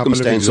give a circumstances couple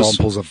of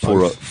examples of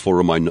for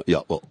a minor,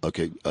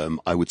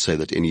 I would say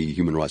that any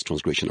human rights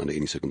transgression under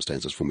any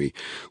circumstances for me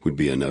would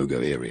be a no-go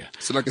area.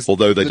 So like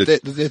although they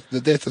did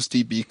the death of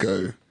Steve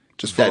Biko,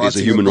 just for that is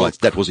a human rights.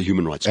 That was a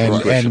human rights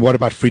transgression. And what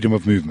about freedom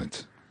of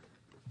movement?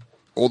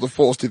 Or the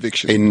forced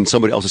eviction in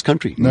somebody else's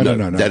country? No.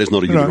 That is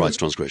not a human rights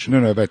transgression.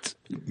 No, but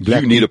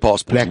you need a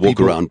passport to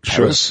walk around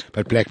Paris. Sure,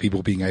 but black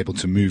people being able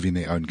to move in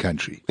their own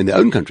country. In their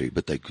own country,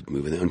 but they could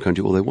move in their own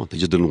country all they want. They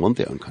just didn't want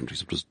their own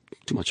countries. It was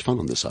too much fun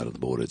on this side of the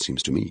border, it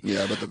seems to me.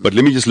 Yeah, but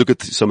let me just look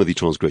at some of the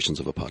transgressions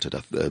of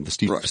apartheid.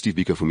 Steve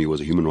Biko for me was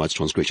a human rights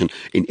transgression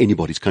in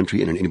anybody's country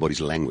and in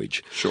anybody's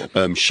language. Sure.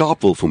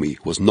 Sharpeville for me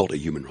was not a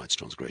human rights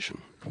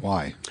transgression.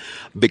 Why?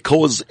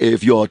 Because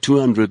if you are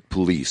 200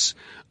 police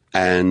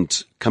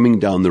and coming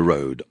down the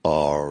road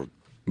are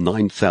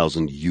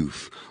 9,000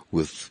 youth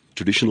with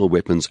traditional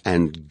weapons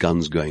and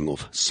guns going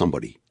off,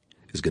 somebody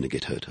is going to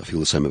get hurt. I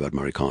feel the same about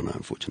Marikana,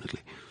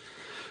 unfortunately.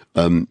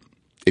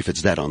 If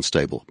it's that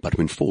unstable. But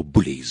when 4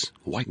 bullies,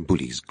 white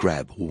bullies,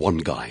 grab one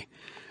guy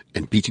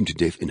and beat him to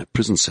death in a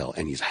prison cell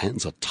and his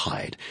hands are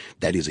tied,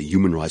 that is a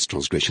human rights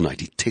transgression. I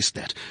detest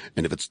that.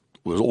 And if it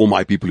was all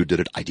my people who did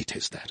it, I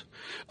detest that.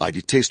 I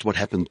detest what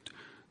happened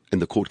in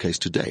the court case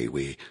today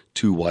where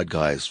 2 white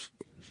guys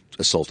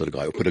assaulted a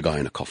guy or put a guy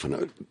in a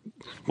coffin.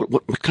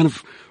 What kind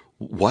of,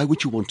 why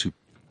would you want to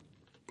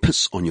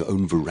piss on your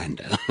own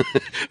veranda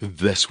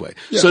this way?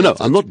 Yeah, so no,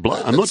 I'm not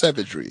blind. I'm not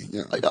savagery.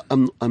 Yeah.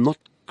 I'm not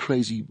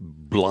crazy,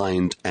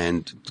 blind,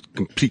 and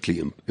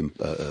completely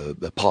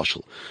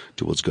partial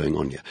to what's going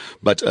on here.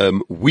 But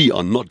we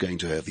are not going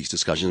to have these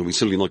discussions, and we're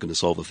certainly not going to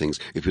solve the things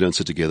if we don't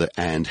sit together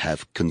and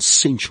have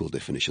consensual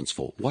definitions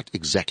for what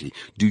exactly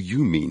do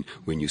you mean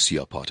when you see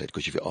apartheid.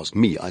 Because if you ask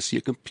me, I see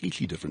a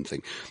completely different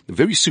thing.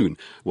 Very soon,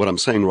 what I'm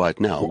saying right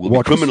now will be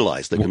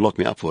criminalized. They can lock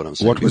me up for what I'm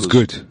saying. What was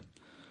good?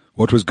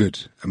 What was good?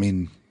 I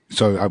mean,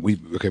 so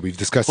we've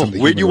discussed some of the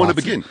where do you want to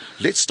rights. begin?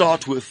 Let's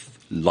start with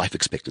life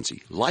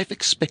expectancy. Life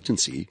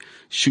expectancy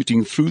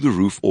shooting through the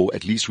roof, or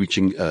at least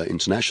reaching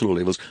international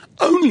levels,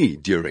 only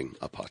during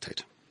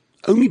apartheid,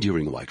 only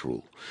during white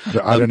rule.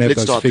 I don't have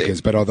those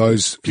figures, but are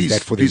those is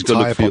that for the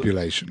entire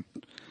population?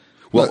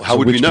 Well, how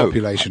would we know?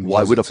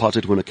 Why would it?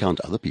 Apartheid want to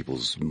count other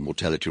people's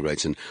mortality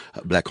rates and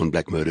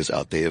black-on-black murders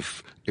out there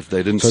if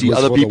they didn't So it see was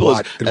other for the people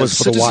white- as it was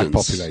for the white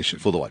citizens? population.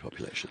 For the white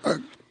population.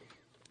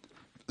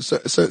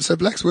 So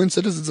blacks weren't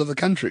citizens of the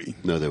country.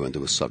 No, they weren't.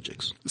 They were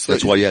subjects. So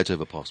That's why you had to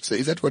have a passport. So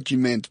is that what you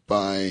meant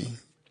by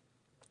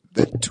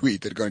that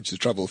tweet that got into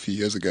trouble a few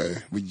years ago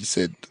when you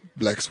said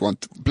blacks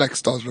started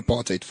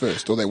apartheid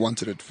first, or they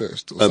wanted it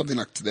first, or something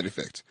like to that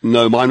effect?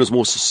 No, mine was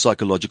more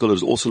psychological. It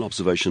was also an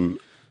observation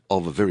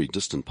of a very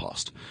distant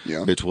past.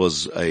 Yeah. It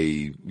was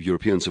a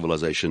European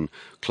civilization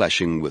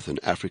clashing with an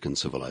African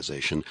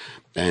civilization.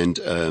 And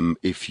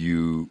if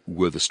you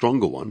were the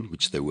stronger one,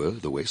 which they were,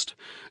 the West,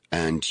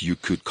 and you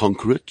could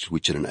conquer it,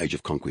 which in an age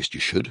of conquest you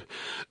should,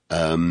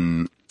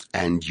 and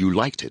you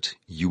liked it,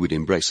 you would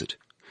embrace it.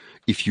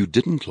 If you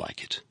didn't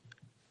like it,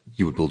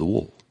 you would build a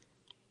wall.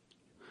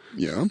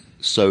 Yeah.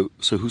 So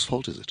whose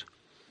fault is it?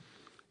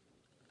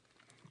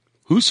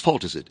 Whose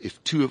fault is it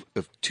if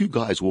two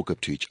guys walk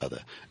up to each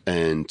other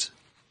and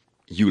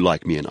you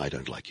like me and I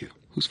don't like you?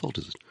 Whose fault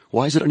is it?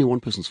 Why is it only one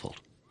person's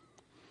fault?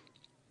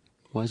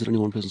 Why is it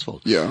only one person's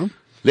fault? Yeah.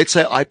 Let's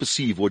say I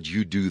perceive what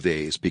you do there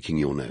is picking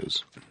your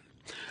nose.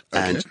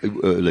 Okay. And,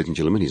 ladies and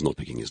gentlemen, he's not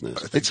picking his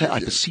nose. Let's say I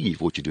yeah.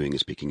 perceive what you're doing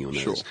is picking your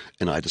nose. Sure.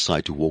 And I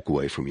decide to walk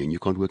away from you and you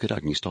can't work it out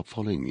and you stop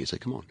following me. You say,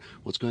 come on,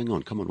 what's going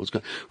on? Come on, what's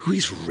going on? Who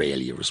is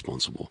really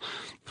responsible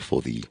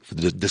for the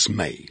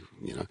dismay,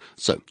 you know?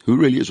 So who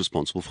really is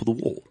responsible for the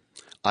wall?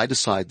 I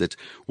decide that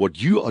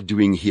what you are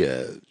doing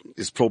here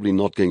is probably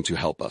not going to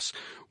help us.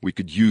 We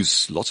could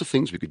use lots of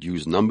things. We could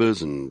use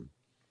numbers and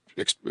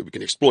we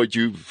can exploit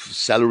you,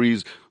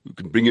 salaries. We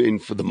can bring you in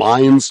for the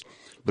mines.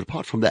 But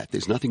apart from that,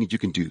 there's nothing that you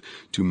can do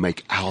to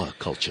make our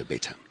culture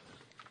better,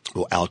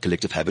 or our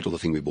collective habit, or the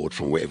thing we bought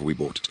from wherever we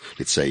bought it.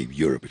 Let's say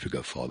Europe, if we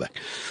go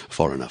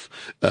far enough.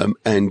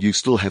 And you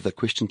still have that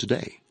question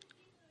today.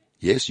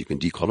 Yes, you can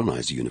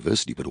decolonize the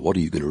university, but what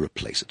are you going to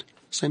replace it?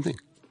 Same thing.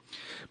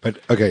 But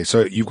okay,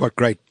 so you've got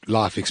great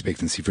life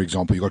expectancy, for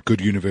example. You've got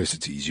good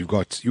universities. You've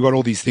got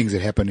all these things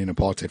that happen in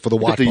apartheid for the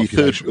white the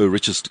population. third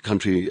richest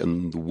country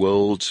in the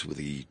world, with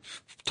the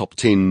top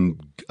 10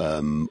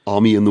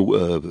 army in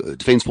the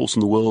defense force in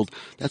the world.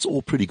 That's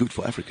all pretty good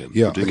for Africa.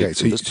 Yeah. Okay.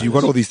 So you've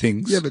got all these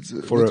things. Yeah, but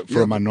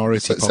for a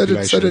minority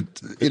population. So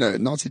did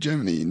Nazi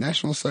Germany.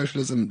 National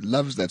Socialism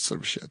loves that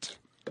sort of shit.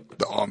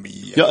 The army.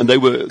 Yeah, and they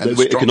were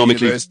strong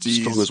economically universities.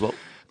 strong as well.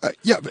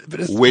 Yeah, but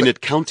it's, when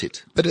it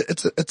counted. but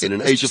it's In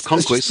an age of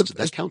conquest,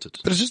 that counted.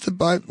 But it's just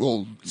about,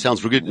 well,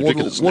 Sounds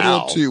ridiculous World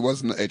now. War II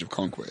wasn't the age of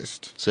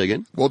conquest. Say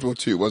again? World War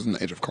II wasn't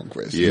the age of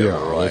conquest. Yeah,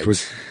 right. it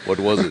was- What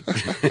was it?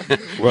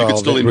 Well,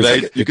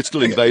 you could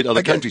still invade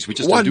other countries. We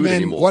just don't do it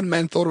anymore. One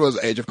man thought it was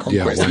age of Yeah,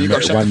 conquest, and he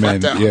got shut the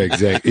fuck down. Yeah,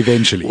 exactly.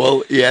 Eventually.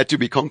 Well, he had to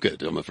be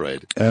conquered, I'm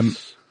afraid.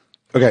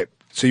 Okay,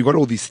 so you've got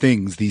all these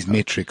things, these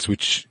metrics,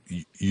 which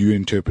you're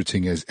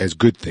interpreting as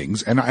good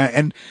things,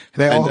 and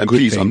they are And good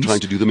please, things. I'm trying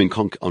to do them in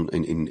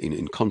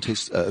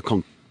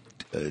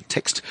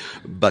text,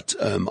 but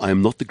I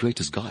am not the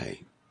greatest guy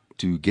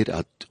to get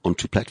out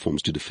onto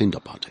platforms to defend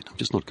apartheid. I'm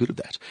just not good at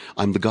that.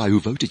 I'm the guy who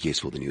voted yes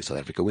for the new South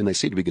Africa. When they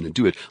said we're going to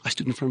do it, I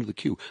stood in front of the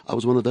queue. I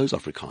was one of those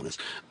Afrikaners.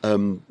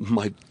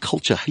 My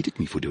culture hated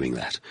me for doing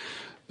that.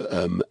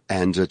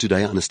 And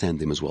today I understand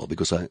them as well,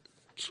 because I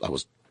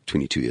was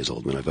 22 years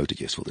old when I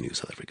voted yes for the new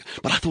South Africa.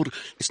 But I thought,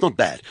 it's not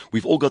bad.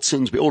 We've all got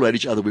sins. We all hate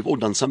each other. We've all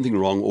done something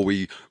wrong, or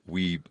we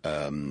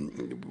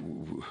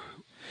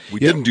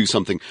didn't do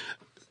something.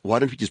 Why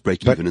don't we just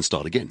break even and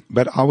start again?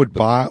 But I would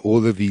buy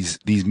all of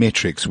these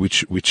metrics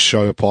which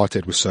show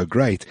apartheid was so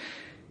great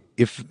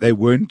if they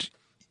weren't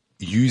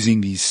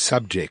using these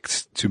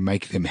subjects to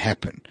make them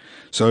happen.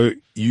 So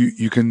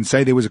you can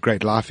say there was a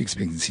great life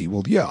expectancy.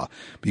 Well, yeah,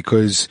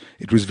 because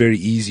it was very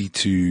easy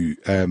to,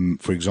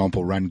 for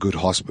example, run good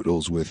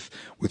hospitals with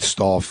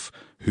staff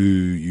who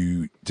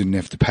you didn't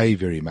have to pay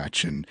very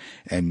much and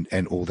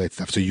all that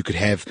stuff. So you could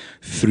have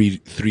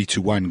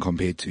 3-1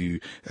 compared to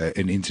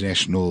an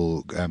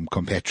international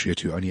compatriot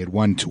who only had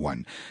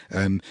 1-1.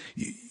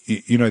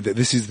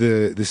 This is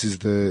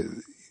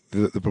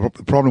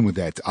the problem with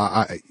that.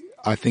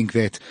 I think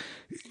that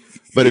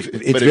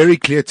it's very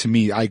clear to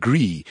me. I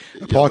agree.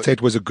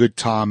 Apartheid was a good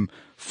time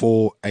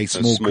for a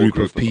small group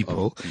of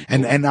people.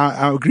 And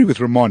I agree with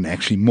Ramon,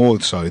 actually,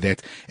 more so,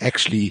 that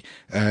actually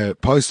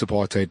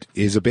post-apartheid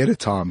is a better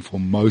time for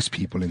most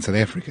people in South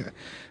Africa.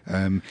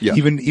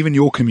 Even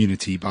your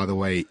community, by the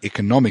way,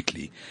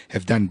 economically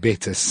have done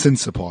better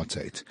since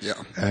apartheid.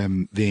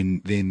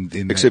 Than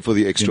except for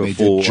the extra during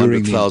the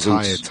entire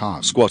 400,000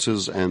 time.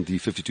 Squatters and the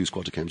 52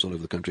 squatter camps all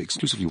over the country,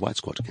 exclusively white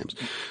squatter camps.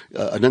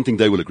 I don't think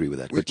they will agree with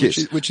that. But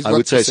yes, I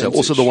would say so.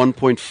 Also the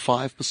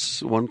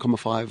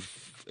 1.5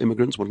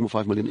 immigrants,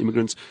 1.5 million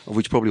immigrants, of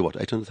which probably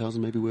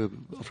 800,000 maybe were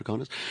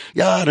Afrikaners.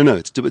 Yeah, I don't know.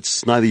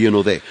 It's neither here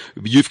nor there.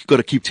 You've got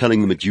to keep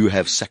telling them that you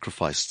have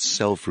sacrificed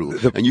self-rule,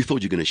 and you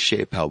thought you're going to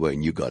share power,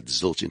 and you got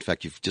zilch. In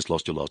fact, you've just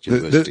lost your last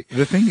university.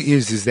 The thing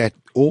is that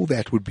all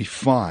that would be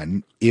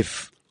fine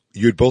if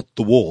you'd built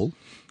the wall.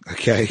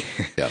 Okay.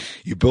 Yeah.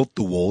 You built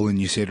the wall and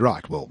you said,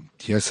 right, well,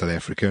 here's South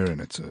Africa and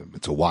it's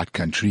a white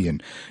country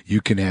and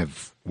you can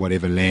have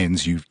whatever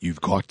lands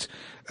you've got,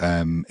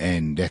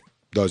 and that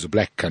those are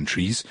black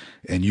countries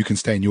and you can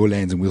stay in your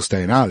lands and we'll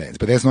stay in our lands.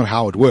 But that's not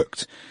how it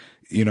worked.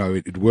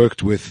 It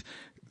worked with,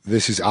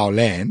 this is our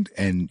land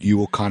and you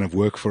will kind of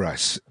work for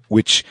us,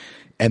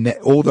 and that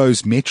all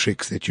those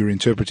metrics that you're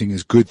interpreting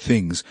as good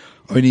things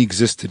only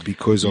existed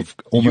because of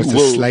almost a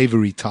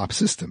slavery type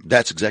system.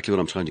 That's exactly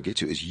what I'm trying to get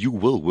to, is you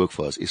will work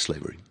for us is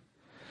slavery.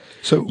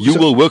 So you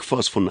will work for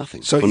us for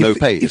nothing, for no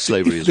pay is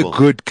slavery as well. The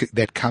good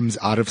that comes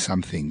out of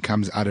something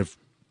comes out of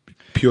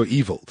pure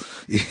evil.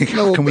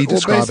 Can we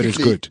describe it as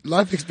good?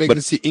 Life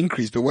expectancy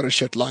increased, but what a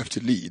shit life to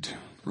lead,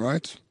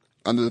 right?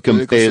 Under the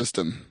political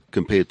system.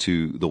 Compared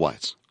to the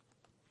whites.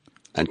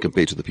 And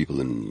compared to the people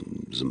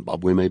in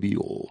Zimbabwe, maybe,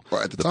 or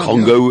at the the time,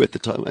 Congo at the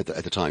time. At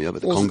the time, yeah,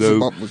 but the also Congo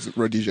Zimbabwe was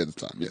Rhodesia at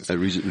the time. Yes,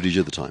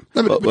 Rhodesia at the time.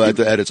 No, but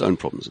it had its own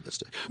problems at that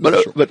stage.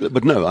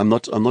 But no, I'm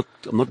not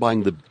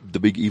buying the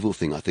big evil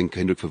thing. I think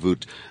Hendrik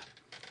Verwoerd,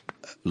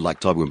 like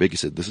Thabo Mbeki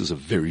said, this is a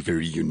very,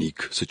 very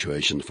unique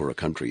situation for a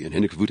country. And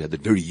Hendrik Verwoerd had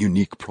that very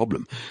unique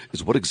problem,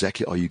 is what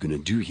exactly are you going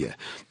to do here?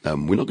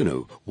 We're not going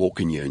to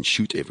walk in here and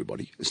shoot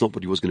everybody. It's not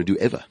what he was going to do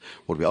ever.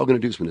 What we are going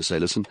to do is we're going to say,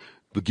 listen,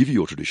 we'll give you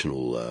your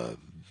traditional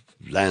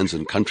lands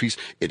and countries.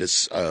 It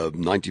is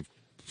 95%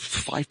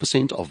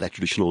 of that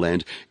traditional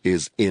land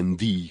is in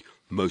the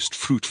most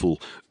fruitful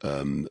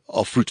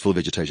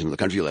vegetation of the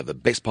country. You'll have the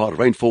best part of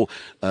rainfall.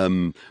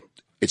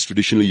 It's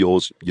traditionally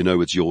yours.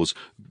 It's yours.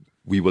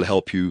 We will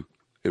help you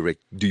make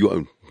your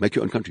own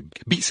country.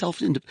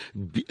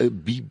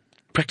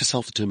 Practice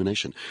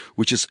self-determination,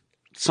 which is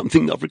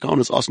something the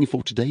Afrikaners are asking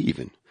for today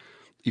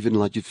even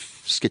like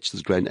you've sketched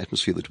this grand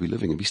atmosphere that we're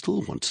living in. We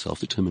still want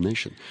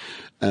self-determination.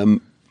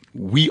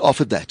 We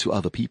offered that to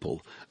other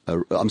people.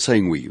 I'm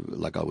saying we,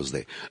 like I was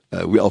there.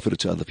 We offered it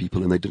to other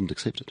people and they didn't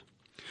accept it.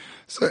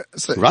 So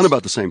around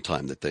about the same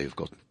time that they've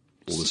got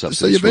all the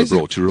substance were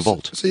brought to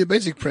revolt. So your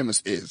basic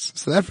premise is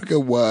South Africa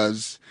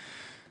was,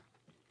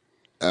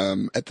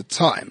 at the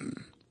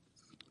time,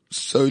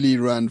 solely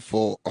run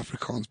for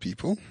Afrikaans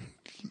people.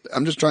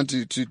 I'm just trying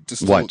to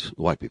distill.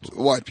 White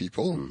people. White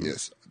people,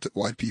 yes.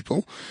 White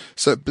people.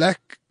 So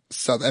black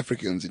South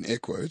Africans, in air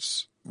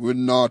quotes, were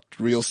not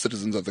real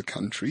citizens of the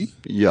country.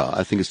 Yeah,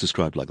 I think it's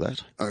described like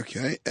that.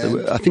 Okay.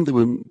 I think they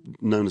were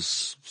known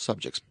as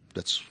subjects.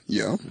 That's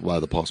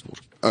via the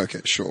passport. Okay,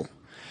 sure.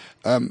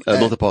 Not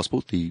the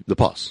passport, the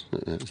pass.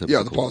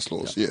 Yeah, the pass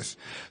laws, yes.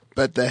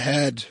 But they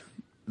had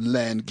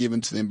land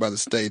given to them by the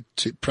state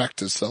to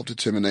practice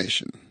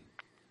self-determination.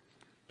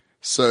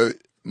 So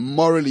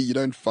morally, you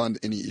don't find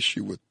any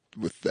issue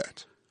with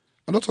that.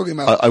 I'm not talking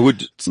about I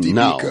would Steve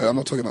now. Biko, I'm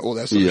not talking about all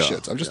that sort of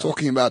shit. I'm just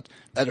talking about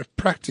at a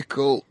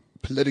practical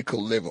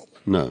political level.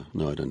 No,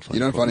 I don't find. You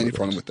don't find any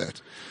problem with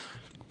that.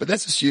 But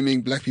that's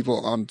assuming black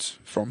people aren't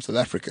from South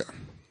Africa.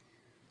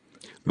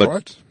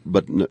 Right?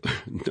 But no,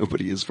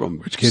 nobody is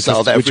from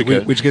South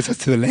Africa. Which gets us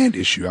to the land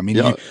issue. I mean,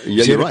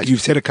 you're right. You've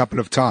said a couple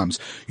of times,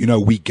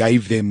 we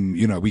gave them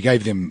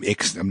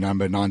X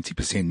number, 90%,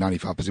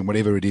 95%,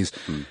 whatever it is.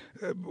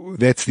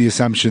 That's the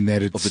assumption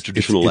that it's of the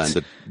traditional land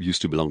that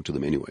used to belong to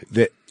them anyway.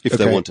 If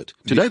they want it.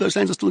 Today, those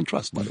lands are still in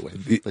trust, by the way.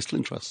 They're still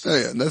in trust. Oh,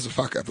 yeah, that's a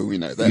fuck up, and we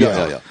know that.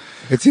 Yeah.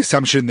 It's the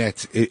assumption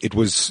that it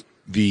was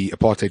the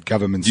apartheid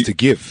governments to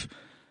give.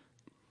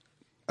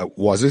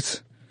 Was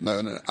it?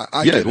 No.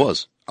 It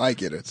was. I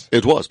get it.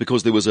 It was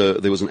because there was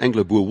an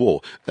Anglo-Boer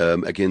war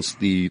against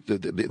the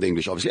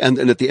English, obviously, and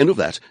at the end of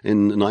that,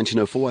 in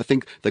 1904, I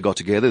think they got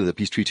together, the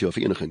Peace Treaty of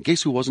Vereeniging.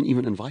 Guess who wasn't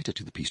even invited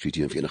to the Peace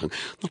Treaty of Vereeniging?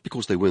 Not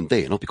because they weren't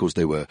there, not because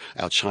they were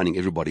outshining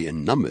everybody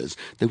in numbers.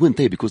 They weren't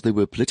there because they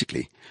were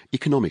politically,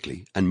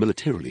 economically, and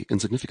militarily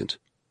insignificant.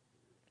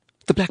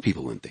 The black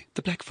people weren't there.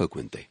 The black folk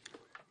weren't there.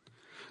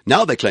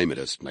 Now they claim it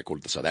as, they call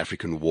it the South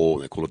African War,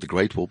 they call it the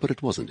Great War, but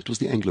it wasn't. It was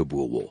the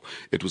Anglo-Boer War.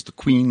 It was the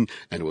Queen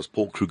and it was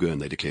Paul Kruger,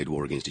 and they declared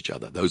war against each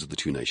other. Those are the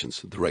two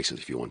nations, the races,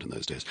 if you want, in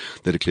those days.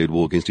 They declared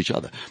war against each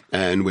other.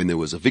 And when there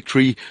was a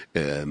victory,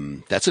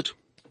 that's it.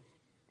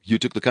 You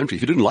took the country.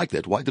 If you didn't like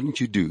that, why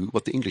didn't you do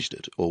what the English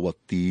did or what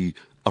the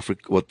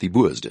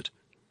Boers did?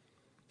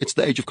 It's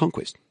the age of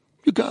conquest.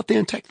 You go out there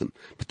and attack them.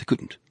 But they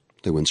couldn't.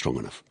 They weren't strong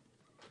enough.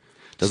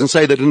 Doesn't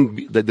say they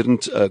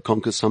didn't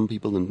conquer some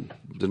people and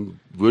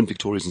weren't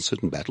victorious in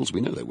certain battles.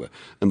 We know they were,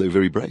 and they were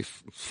very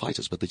brave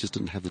fighters, but they just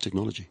didn't have the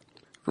technology.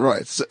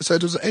 Right. So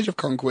it was the age of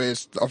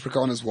conquest. The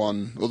Afrikaners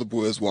won, or the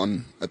Boers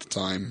won at the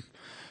time,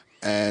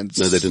 and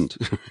no, they didn't.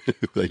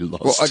 They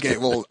lost.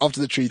 Well, after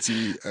the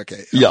treaty,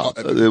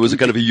 there was a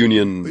kind of a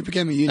union. We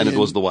became a union, and it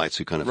was the whites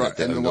who kind of had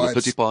their own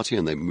pity party,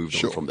 and they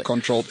moved on from there.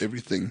 Controlled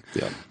everything.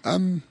 Yeah.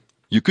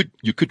 You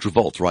could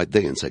revolt right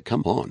there and say,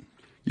 "Come on,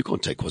 you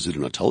can't take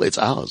KwaZulu-Natal. It's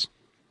ours."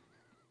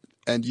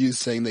 And you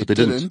saying they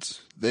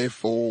didn't,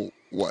 therefore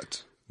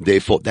what?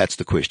 Therefore, that's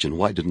the question.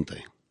 Why didn't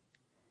they?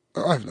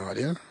 I have no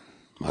idea.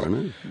 I don't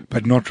know.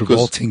 But not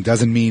revolting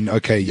doesn't mean, you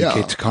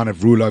get to kind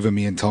of rule over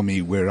me and tell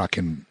me where I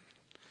can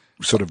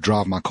sort of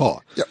drive my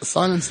car. Yeah,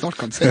 silence, not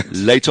consent.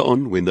 Later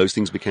on, when those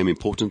things became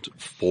important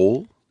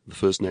for the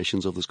First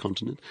Nations of this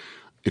continent,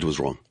 it was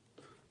wrong.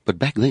 But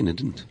back then, it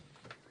didn't.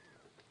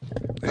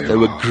 They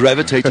were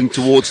gravitating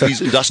towards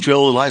these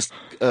industrialized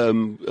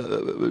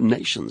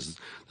nations.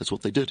 That's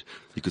what they did.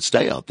 You could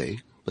stay out there,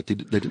 but they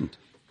didn't.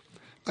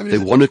 I mean, they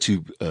wanted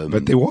to.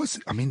 But there was,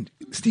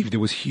 Steve, there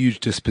was huge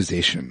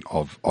dispossession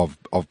of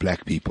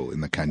black people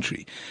in the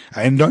country.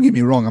 And don't get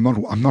me wrong,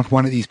 I'm not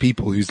one of these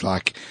people who's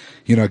like,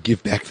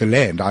 give back the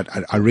land.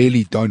 I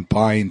really don't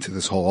buy into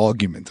this whole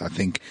argument. I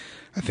think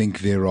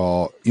there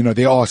are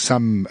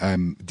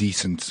some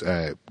decent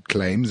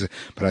claims,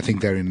 but I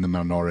think they're in the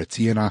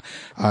minority. And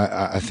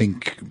I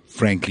think,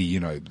 frankly,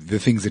 the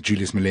things that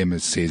Julius Malema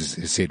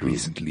has said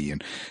recently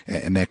and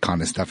that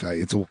kind of stuff,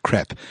 it's all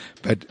crap.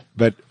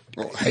 But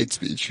hate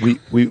speech.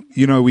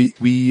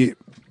 The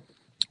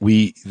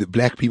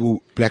black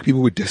people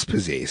were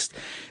dispossessed.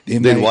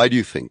 Then why do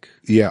you think?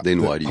 Yeah.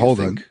 Then why do you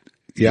think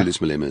Julius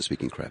Malema is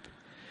speaking crap?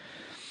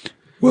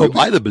 Well, you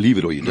either believe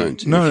it or you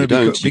don't. No, if you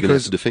don't, you're going to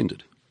have to defend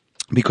it.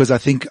 Because I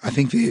think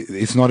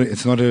it's not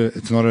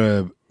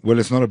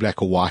a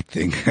black or white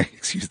thing.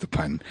 Excuse the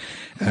pun.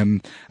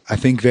 I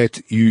think that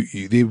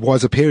there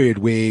was a period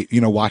where,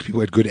 white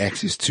people had good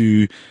access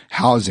to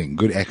housing,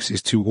 good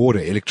access to water,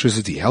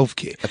 electricity,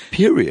 healthcare. A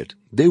period.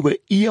 There were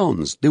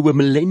eons. There were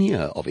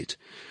millennia of it.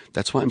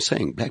 That's why I'm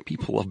saying black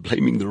people are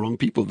blaming the wrong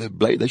people.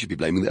 They should be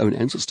blaming their own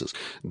ancestors.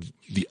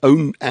 The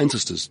own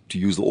ancestors, to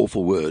use the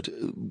awful word,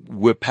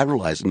 were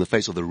paralyzed in the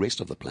face of the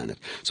rest of the planet.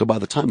 So by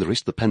the time the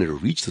rest of the planet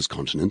reached this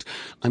continent,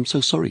 I'm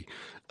so sorry.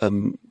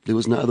 There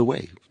was no other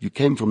way. You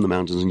came from the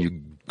mountains and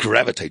you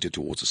gravitated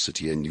towards a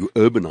city and you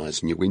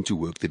urbanized and you went to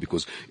work there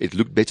because it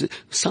looked better.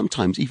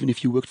 Sometimes, even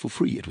if you worked for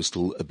free, it was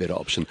still a better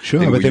option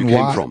than where you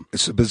came from.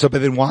 But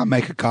then why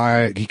make a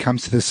guy, he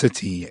comes to the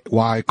city,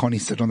 why can't he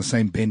sit on the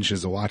same bench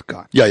as a white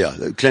guy? Yeah.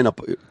 Klein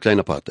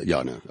apartheid.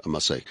 Yeah, no, I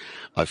must say.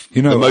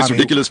 The most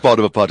ridiculous part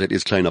of apartheid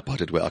is klein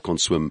apartheid, where I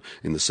can't swim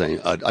in the same.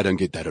 I don't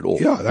get that at all.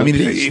 Yeah,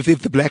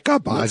 if the black guy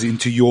buys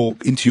into your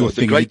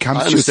thing, he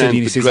comes to your city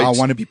and he says, I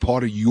want to be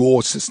part of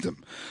your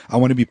system. I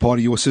want to be part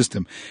of your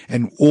system.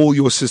 And all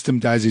your system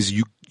does is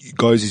you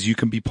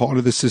can be part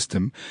of the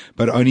system,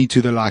 but only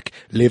to the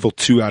level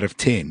 2 out of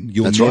 10.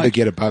 You'll never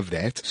get above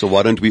that. So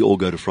why don't we all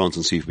go to France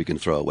and see if we can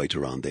throw our weight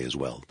around there as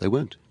well? They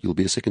won't. You'll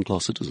be a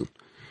second-class citizen.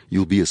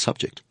 You'll be a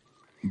subject.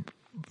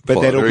 But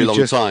for a very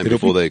long time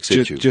before they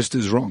accept you. Just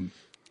as wrong.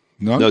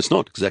 No, it's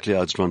not exactly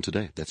how it's run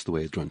today. That's the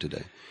way it's run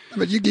today.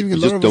 But you're giving a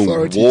lot of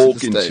authority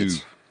to the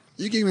state.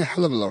 You're giving a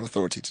hell of a lot of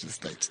authority to the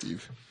state,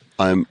 Steve.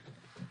 I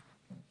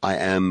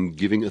am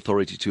giving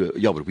authority to,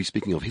 but we're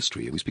speaking of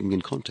history. We're speaking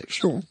in context.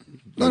 Sure.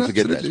 Don't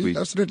forget absolutely, that.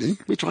 Absolutely.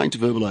 We're trying to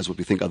verbalize what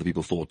we think other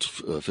people thought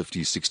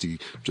 50, 60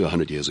 to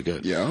 100 years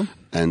ago. Yeah.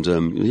 And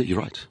you're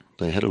right.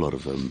 They had a lot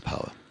of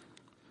power.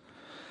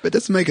 But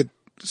doesn't make it,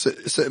 so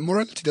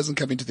morality doesn't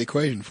come into the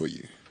equation for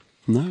you?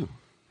 No. None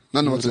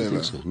I don't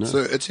whatsoever. think so, no. So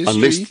it's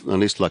history.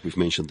 Unless like we've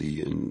mentioned,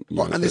 the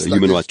unless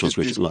human like rights this,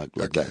 transgression, like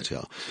okay. that,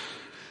 yeah.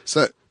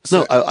 So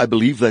No, I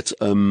believe that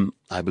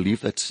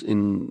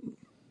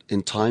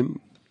in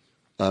time,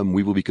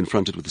 we will be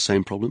confronted with the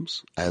same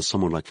problems as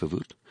someone like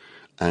Verwoerd,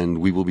 and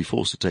we will be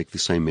forced to take the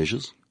same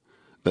measures,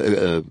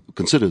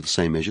 consider the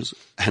same measures,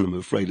 and I'm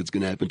afraid it's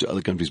going to happen to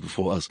other countries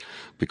before us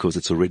because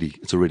it's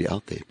already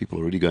out there. People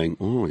are already going,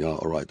 oh yeah,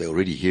 all right, they're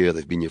already here,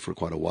 they've been here for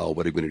quite a while,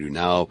 what are we going to do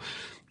now?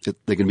 They're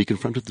going to be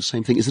confronted with the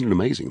same thing. Isn't it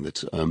amazing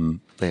that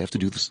they have to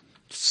do the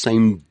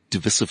same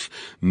divisive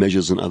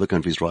measures in other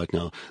countries right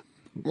now?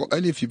 Well,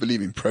 only if you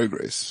believe in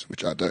progress,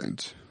 which I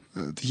don't.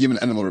 The human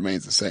animal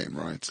remains the same,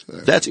 right?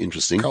 That's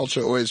interesting.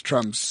 Culture always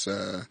trumps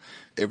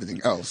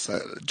everything else.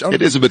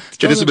 It is a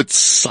bit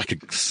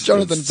psychic,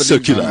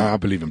 circular. I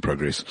believe in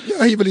progress.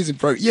 Yeah, he believes in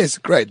progress. Yes,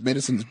 great.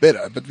 Medicine's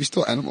better, but we're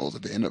still animals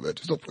at the end of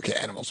it. We're still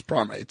animals,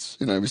 primates.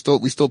 We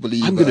still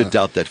believe. I'm going to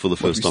doubt that for the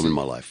first time in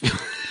my life.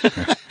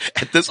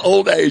 At this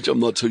old age, I'm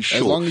not too sure.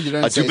 As long as you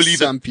don't say believe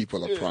some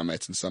people are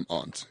primates and some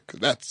aren't,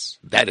 because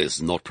that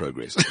is not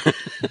progress.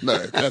 No,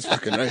 that's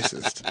fucking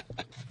racist.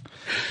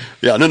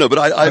 Yeah, no, but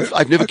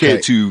I've never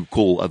cared to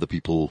call other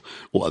people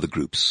or other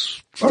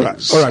groups. All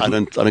right. I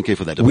don't care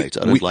for that debate.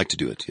 I don't like to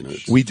do it.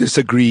 We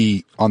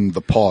disagree on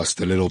the past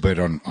a little bit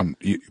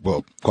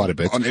quite a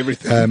bit on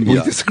everything.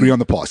 We disagree on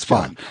the past.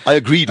 Fine. I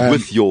agreed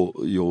with your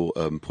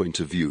point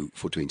of view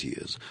for 20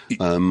 years.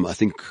 I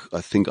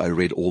think I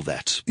read all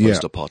that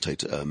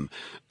post-apartheid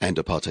and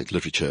apartheid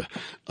literature.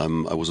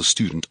 I was a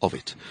student of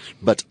it,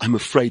 but I'm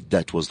afraid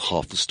that was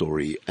half the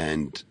story.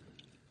 And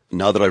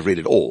now that I've read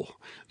it all,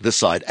 this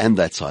side and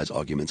that side's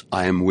arguments,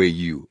 I am where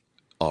you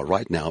are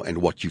right now and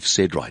what you've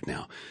said right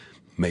now.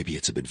 Maybe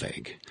it's a bit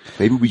vague.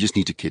 Maybe we just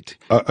need to get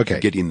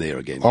in there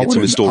again. I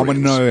want to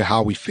know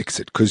how we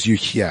fix it, because you're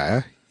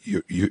here,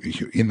 you're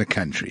in the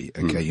country,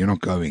 okay? You're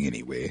not going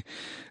anywhere.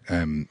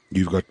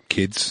 You've got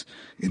kids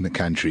in the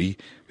country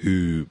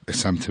who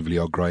assumptively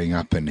are growing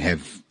up and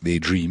have their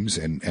dreams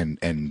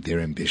and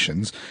their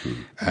ambitions.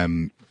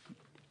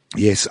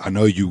 Yes, I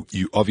know you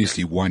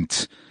obviously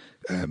want,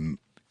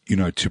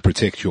 to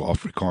protect your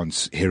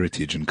Afrikaans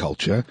heritage and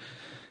culture.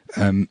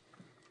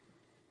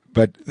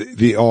 But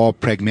there are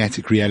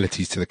pragmatic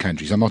realities to the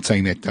countries. I'm not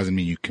saying that doesn't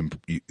mean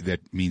that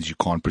means you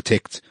can't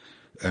protect,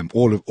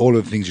 all of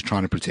the things you're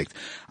trying to protect.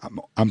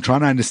 I'm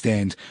trying to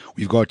understand.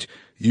 We've got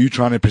you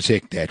trying to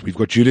protect that. We've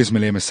got Julius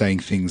Malema saying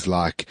things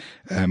like,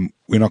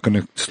 we're not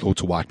going to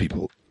slaughter white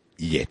people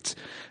yet.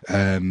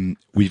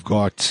 We've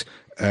got,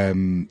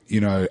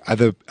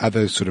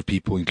 other sort of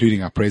people,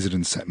 including our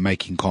presidents,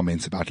 making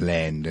comments about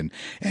land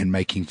and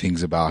making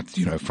things about,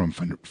 from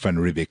Van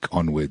Riebeeck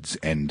onwards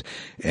and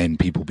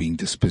people being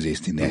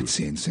dispossessed in that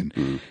sense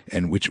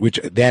and which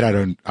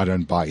that I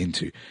don't buy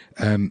into.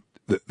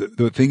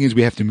 The thing is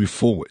we have to move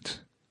forward.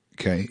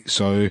 Okay.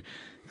 So,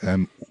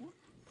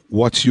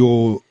 what's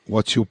your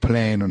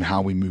plan on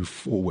how we move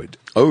forward?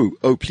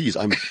 Oh, please.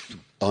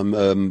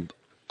 I'm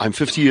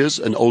 50 years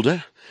and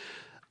older.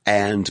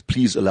 And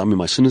please allow me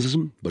my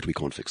cynicism, but we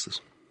can't fix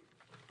this.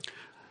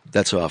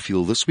 That's how I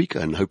feel this week,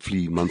 and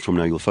hopefully a month from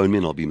now you'll phone me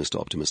and I'll be Mr.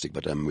 Optimistic,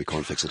 but we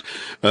can't fix it.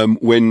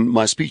 When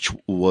my speech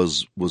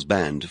was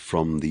banned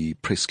from the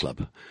press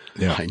club,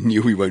 I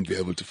knew we won't be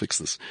able to fix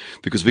this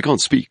because we can't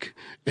speak.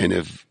 And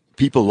if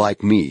people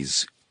like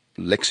me's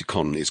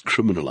lexicon is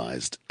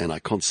criminalized, and I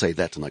can't say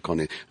that, and I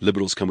can't.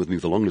 Liberals come with me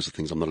with a long list of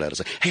things I'm not allowed to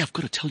say. Hey, I've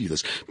got to tell you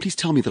this. Please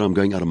tell me that I'm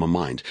going out of my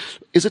mind.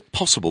 Is it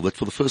possible that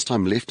for the first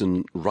time left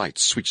and right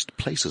switched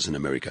places in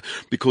America?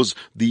 Because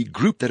the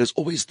group that is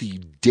always the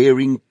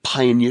daring,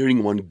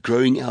 pioneering one,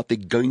 growing out there,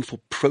 going for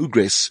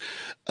progress,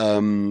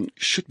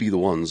 should be the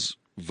ones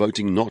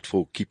voting not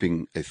for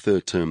keeping a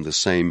third term the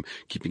same,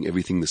 keeping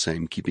everything the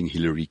same, keeping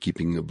Hillary,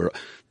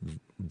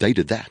 they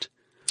did that.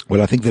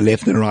 Well, I think the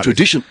left and right,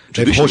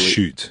 they've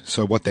horseshoed.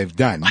 So what they've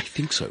done, I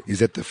think so, is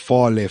that the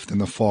far left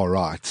and the far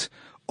right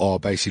are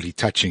basically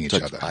touching each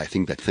other. I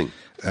think that thing.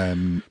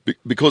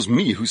 Because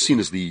me, who's seen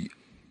as the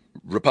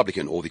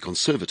Republican or the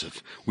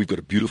conservative, we've got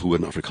a beautiful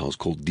word in Afrikaans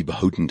called die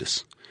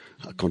behoutendes.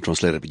 I can't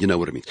translate it, but you know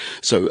what I mean.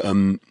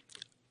 So,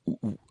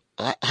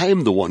 I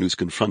am the one who's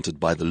confronted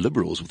by the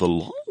liberals with a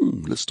long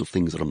list of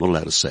things that I'm not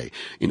allowed to say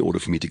in order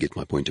for me to get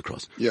my point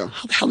across. Yeah.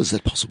 How the hell is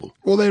that possible?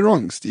 Well, they're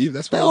wrong, Steve.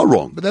 That's why they are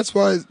wrong. But that's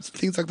why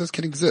things like this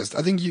can exist.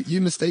 I think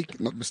you're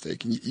not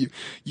mistaken.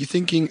 You're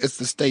thinking it's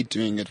the state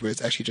doing it, where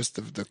it's actually just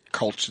the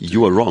culture.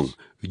 You are wrong.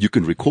 You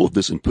can record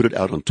this and put it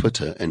out on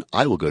Twitter, and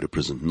I will go to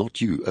prison, not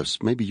you,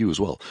 maybe you as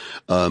well,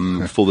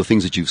 for the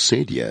things that you've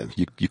said here.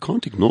 You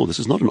can't ignore. This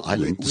is not an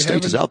island. The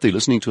state is out there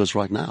listening to us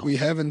right now. We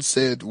haven't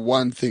said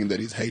one thing that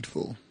is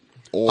hateful.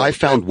 I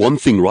found one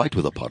thing right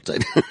with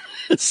apartheid.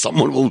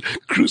 Someone will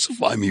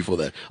crucify me for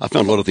that. I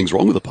found a lot of things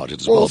wrong with apartheid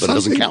as well, but it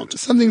doesn't count.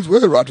 Some things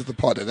were right with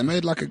apartheid.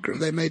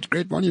 They made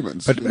great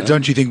monuments. But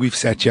don't you think we've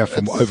sat here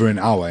for over an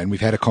hour and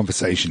we've had a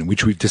conversation in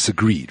which we've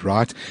disagreed,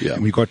 right? Yeah.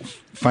 And we've got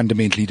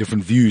fundamentally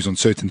different views on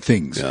certain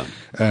things. Yeah.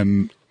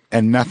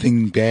 And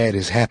nothing bad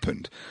has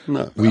happened.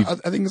 No.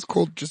 I think it's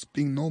called just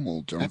being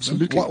normal, Jonathan.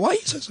 Absolutely. Why are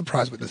you so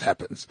surprised when this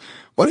happens?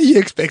 What are you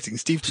expecting,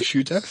 Steve, to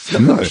shoot us?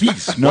 No,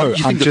 Please. no, You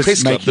think I'm the just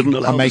press club didn't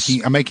allow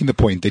this? I'm making the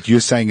point that you're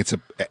saying it's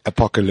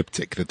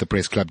apocalyptic, that the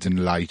press club didn't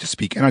allow you to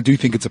speak. And I do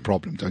think it's a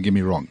problem. Don't get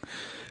me wrong.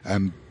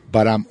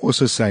 But I'm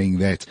also saying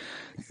that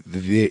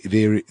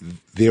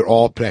there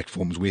are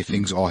platforms where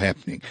things are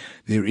happening.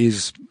 There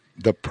is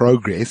the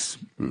progress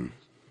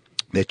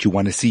that you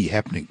want to see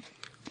happening.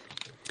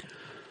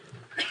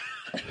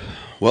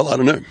 Well, I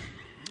don't know.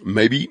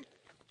 Maybe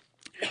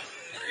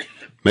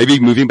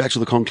moving back to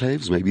the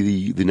conclaves,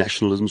 maybe the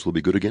nationalisms will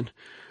be good again.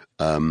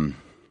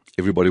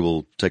 Everybody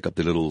will take up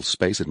their little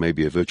space. It may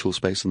be a virtual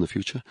space in the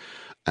future.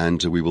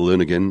 And we will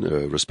learn again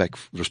respect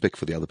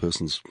for the other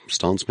person's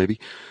stance, maybe.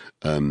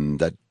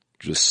 That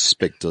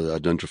respect, I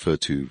don't refer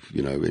to,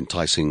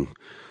 enticing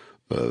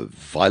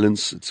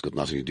violence. It's got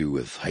nothing to do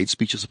with hate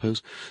speech, I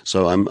suppose.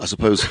 So I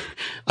suppose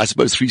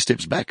 3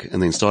 steps back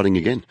and then starting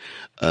again.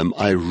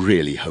 I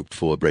really hoped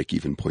for a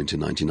break-even point in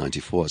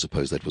 1994. I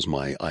suppose that was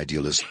my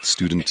idealist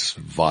student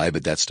vibe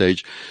at that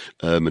stage.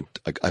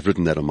 I've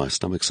written that on my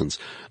stomach since.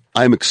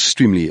 I'm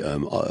extremely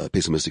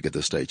pessimistic at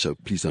this stage, so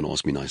please don't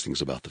ask me nice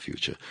things about the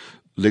future.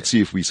 Let's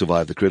see if we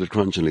survive the credit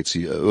crunch, and let's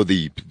see, or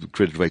the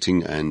credit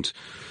rating, and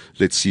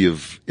let's see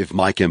if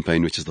my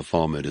campaign, which is the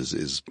farmer,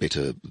 is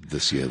better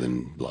this year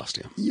than last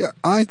year. Yeah,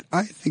 I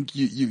think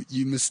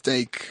you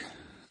mistake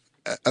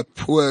a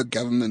poor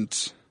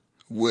government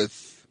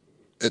with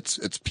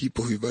its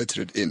people who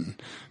voted it in,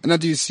 and I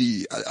do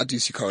see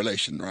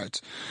correlation, right?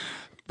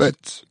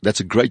 But that's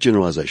a great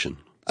generalization.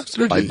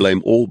 Absolutely,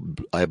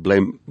 I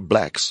blame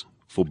blacks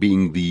for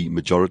being the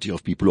majority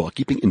of people who are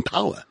keeping in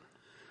power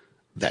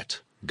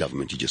that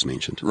government you just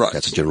mentioned. Right,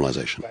 that's a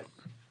generalization.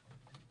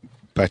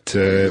 But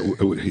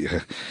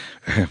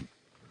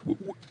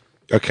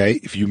okay,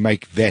 if you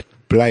make that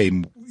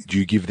blame, do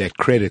you give that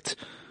credit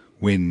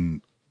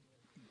when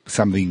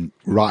something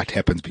right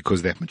happens because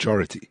of that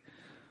majority?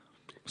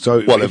 So,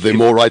 if there are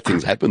more right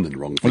things happen than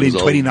wrong things, in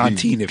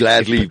 2019, I'll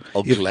gladly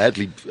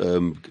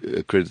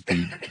credit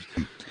the.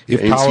 If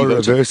ANC power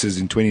voted. reverses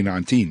in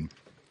 2019,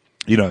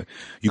 you got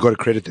to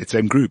credit that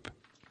same group.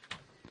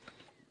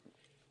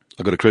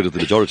 I've got to credit the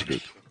majority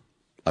group.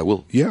 I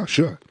will. Yeah,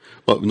 sure.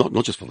 Well,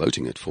 not just for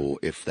voting it, for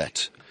if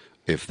that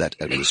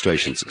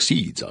administration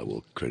succeeds, I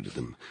will credit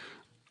them.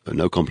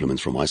 No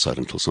compliments from my side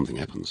until something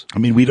happens. I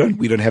mean, we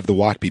don't have the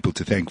white people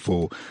to thank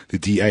for the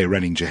DA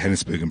running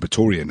Johannesburg and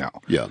Pretoria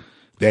now. Yeah.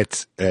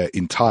 That's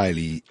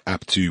entirely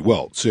up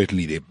to,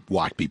 certainly there are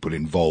white people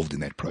involved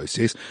in that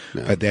process,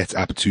 but that's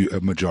up to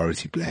a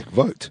majority black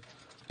vote.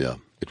 Yeah,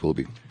 it will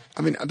be.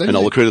 I mean, I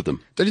will credit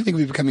them. Don't you think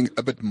we're becoming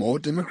a bit more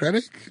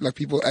democratic? Like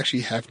people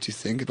actually have to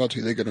think about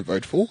who they're going to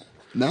vote for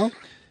now?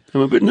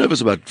 I'm a bit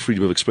nervous about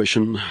freedom of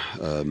expression,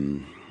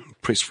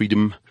 press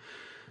freedom.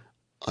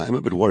 I'm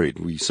a bit worried.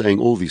 We're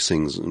saying all these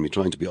things and we're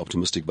trying to be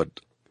optimistic,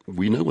 but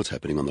we know what's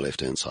happening on the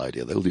left-hand side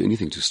here. They'll do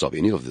anything to stop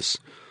any of this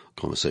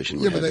conversation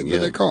we're having.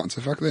 But they can't,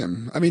 so fuck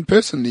them. I mean,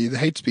 personally, the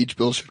hate speech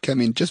bill should come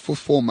in just for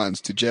 4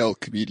 months to jail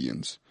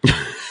comedians.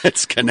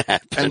 It's gonna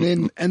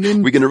happen. And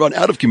then we're gonna run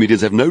out of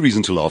comedians, have no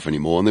reason to laugh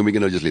anymore, and then we're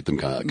gonna just let them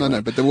go.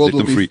 No, but the world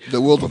will be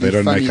funnier. They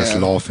don't make us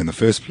laugh in the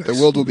first place. The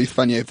world will be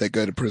funnier if they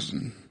go to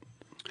prison.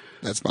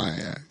 That's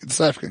my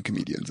South African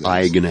comedians.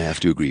 I'm gonna have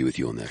to agree with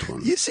you on that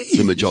one. You see,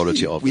 the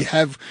majority of we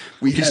have.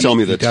 Please tell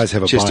me that does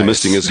have a Chester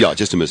bias. Missing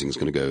Chester Missing is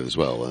going to go as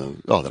well.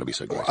 That'll be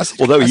so great. I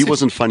said- Although I he said-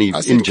 wasn't funny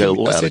I said in jail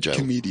or I out said of jail.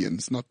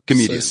 Comedians, not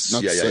Comedians,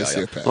 not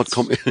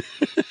sociopaths.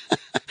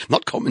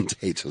 Not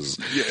commentators.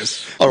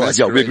 Yes. All right. That's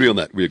Yeah, we great. agree on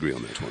that. one.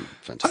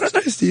 I Fantastic.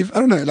 don't know, Steve. I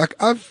don't know. Like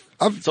I've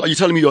So are you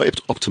telling me you're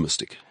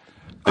optimistic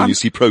and you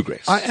see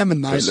progress? I am a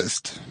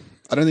nihilist.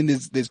 I don't think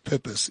there's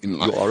purpose in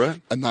life. You are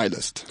a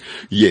nihilist.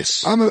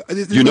 Yes.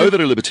 You know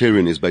that a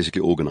libertarian is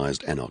basically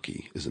organized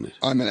anarchy, isn't it?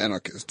 I'm an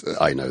anarchist.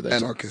 I know that.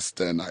 Anarchist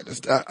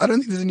nihilist. I don't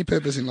think there's any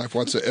purpose in life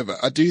whatsoever.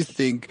 I do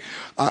think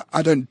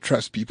I don't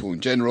trust people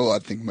in general. I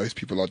think most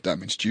people are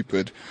dumb and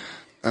stupid,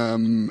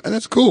 and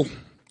that's cool.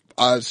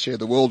 I share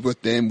the world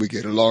with them. We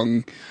get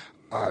along.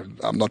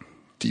 I'm not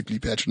deeply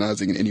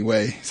patronizing in any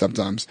way.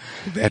 Sometimes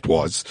That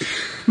was.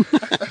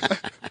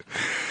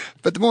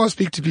 but the more I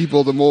speak to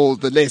people,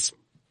 the less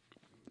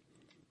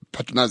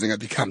patronizing I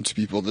become to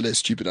people, the less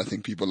stupid I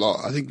think people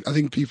are. I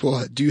think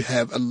people do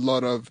have a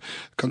lot of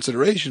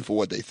consideration for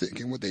what they think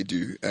and what they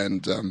do.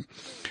 And,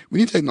 we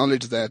need to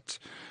acknowledge that,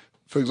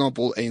 for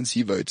example,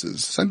 ANC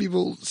voters, some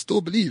people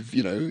still believe,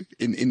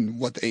 in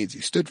what the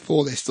ANC stood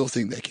for. They still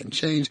think they can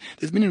change.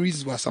 There's many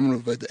reasons why someone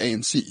will vote the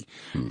ANC.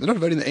 They're not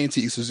voting the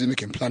ANC so Zuma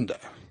can plunder.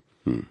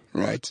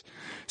 Right?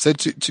 So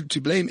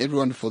to blame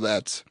everyone for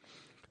that,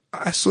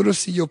 I sort of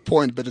see your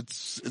point, but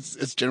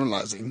it's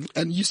generalizing.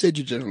 And you said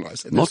you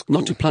generalize. And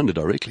Not to plunder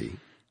directly.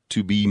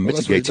 to be that's what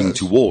he mitigating does.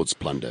 towards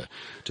plunder,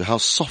 to how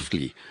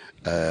softly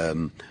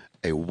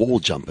a wall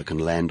jumper can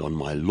land on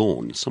my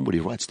lawn. Somebody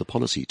writes the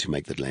policy to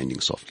make that landing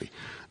softly.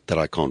 That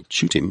I can't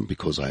shoot him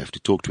because I have to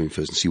talk to him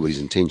first and see what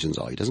his intentions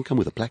are. He doesn't come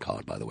with a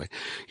placard, by the way.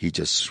 He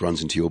just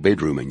runs into your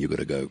bedroom and you got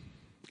to go,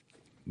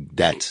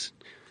 that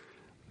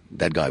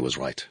guy was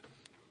right.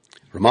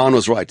 Rahman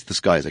was right. This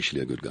guy is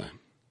actually a good guy.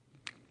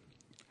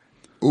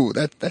 Oh,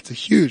 that's a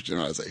huge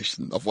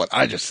generalization of what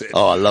I just said.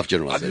 Oh, I love I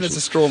generalization. think that's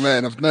a straw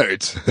man of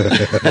note.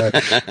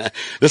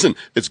 Listen,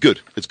 it's good.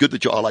 It's good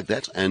that you are like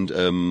that. And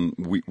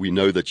we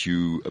know that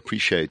you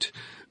appreciate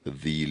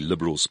the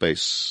liberal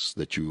space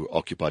that you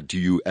occupy. Do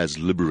you as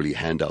liberally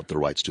hand out the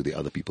rights to the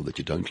other people that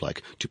you don't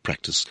like to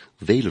practice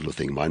their little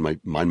thing?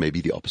 Mine may be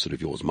the opposite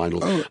of yours. I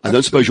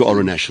don't suppose you are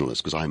a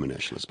nationalist, because I'm a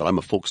nationalist, but I'm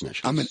a Volks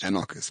nationalist. I'm an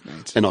anarchist,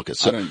 mate. Anarchist.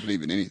 So, I don't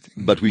believe in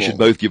anything. but we should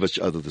both give each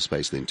other the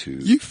space then to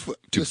Listen,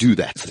 do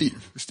that.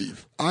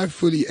 Steve, I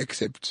fully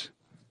accept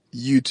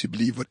you to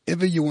believe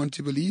whatever you want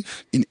to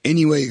believe in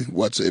any way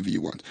whatsoever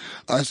you want.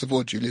 I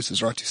support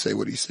Julius's right to say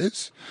what he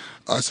says.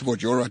 I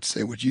support your right to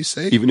say what you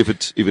say. Even if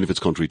it's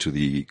contrary to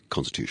the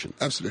Constitution.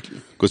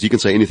 Absolutely. Because he can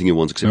say anything he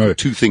wants except for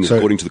two things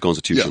according to the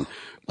Constitution. Yeah.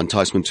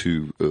 Enticement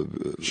to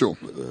Sure.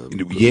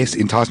 Yes,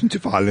 enticement to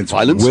violence.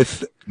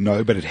 Violence?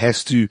 But it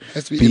has to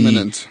be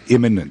imminent.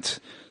 Imminent.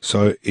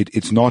 So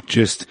it's not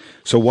just.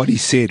 So what he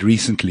said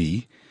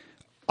recently,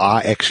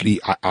 I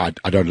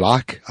don't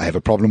like. I have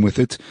a problem with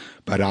it,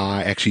 but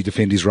I actually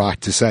defend his right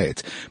to say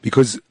it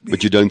because.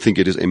 But you don't think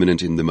it is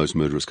imminent in the most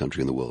murderous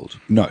country in the world?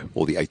 No.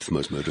 Or the 8th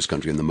most murderous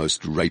country and the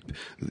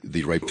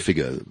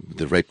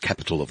rape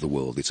capital of the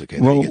world. It's okay.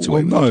 Well, that he gets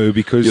away with no, it.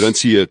 because you don't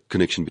see a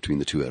connection between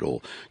the two at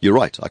all. You're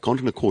right. I can't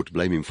in a court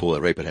blame him for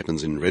a rape that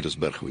happens in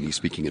Reddersburg when he's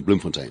speaking at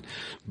Bloemfontein.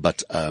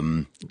 But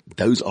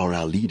those are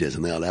our leaders,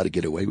 and they're allowed to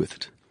get away with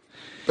it.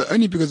 But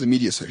only because the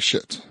media is so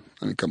shit.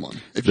 I mean, come on.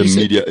 If the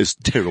media is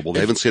terrible. They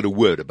haven't said a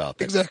word about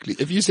that. Exactly.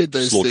 If you said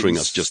those slaughtering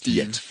things, us just Steve,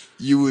 yet,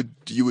 you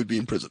would be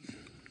in prison.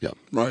 Yeah.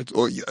 Right?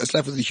 Or a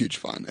slap with a huge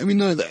fine. And we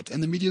know that.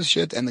 And the media's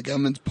shit and the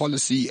government's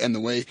policy and the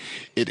way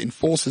it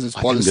enforces its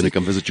policy. I'm going to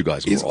come visit you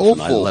guys more is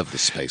often. awful. I love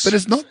this space. But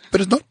it's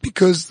not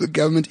because the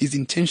government is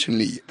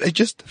intentionally. They're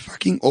just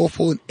fucking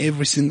awful in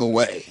every single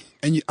way.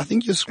 And I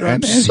think you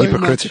ascribe so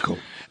hypocritical.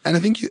 much. And I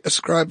think you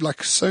ascribe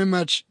like so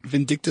much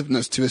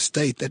vindictiveness to a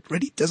state that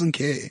really doesn't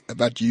care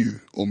about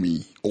you or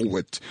me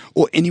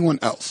or anyone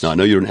else. No, I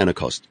know you're an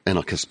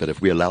anarchist, but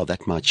if we allow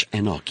that much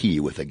anarchy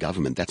with a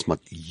government, that's much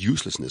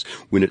uselessness.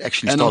 When it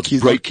actually starts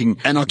breaking.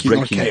 Anarchy,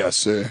 not chaos,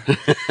 sir.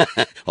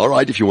 All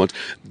right, if you want.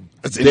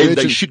 Then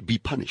they should be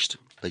punished.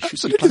 They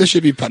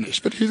should be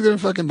punished. But who's going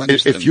to fucking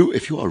punish them?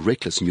 If you are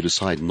reckless and you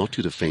decide not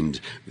to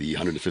defend the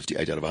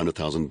 158 out of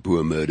 100,000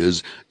 Boer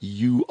murders,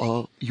 you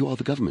are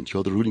the government. You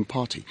are the ruling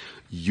party.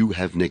 You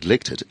have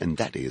neglected, and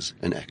that is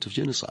an act of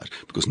genocide.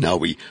 Because now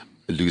we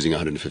are losing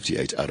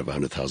 158 out of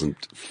 100,000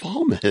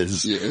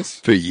 farmers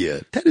per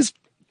year. That's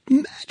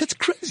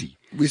crazy.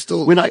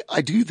 When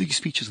I do these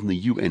speeches in the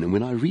UN, and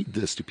when I read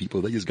this to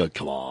people, they just go,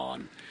 "Come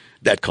on,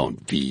 that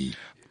can't be."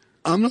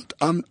 I'm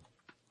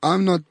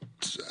not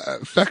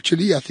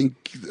factually. I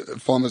think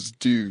farmers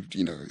do,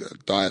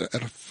 die at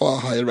a far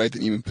higher rate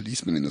than even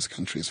policemen in this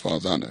country, as far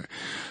as I know.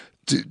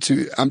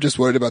 I'm just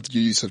worried about the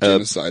use of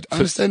genocide. I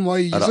understand why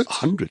you use it.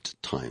 100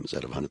 times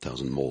out of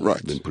 100,000 more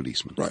than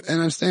policemen. Right, and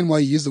I understand why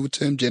you use the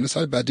term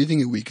genocide, but I do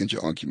think it weakens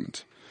your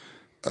argument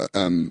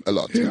a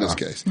lot in this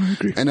case. I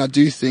agree. And I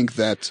do think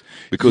that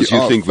because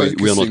you think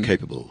we are not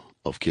capable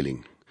of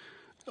killing.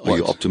 Are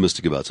you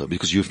optimistic about that?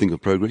 Because you think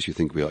of progress, you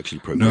think we are actually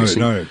progressing.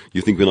 No.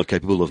 You think we're not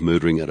capable of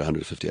murdering at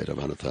 158 out of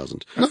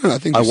 100,000. No, I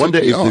think I wonder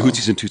if the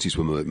Houthis and Tutsis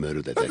were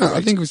murdered at that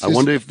rate. I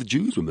wonder if the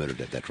Jews were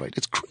murdered at that rate.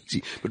 It's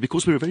crazy. But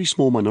because we're a very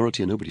small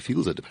minority and nobody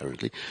feels it,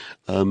 apparently,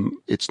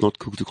 it's not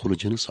cool to call it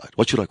genocide.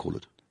 What should I call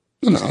it?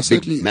 No,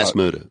 certainly. Mass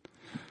murder.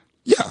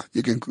 Yeah,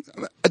 you can.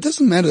 It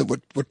doesn't matter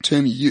what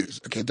term you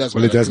use. Okay, it does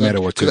matter. Well, it does matter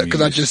what term you use.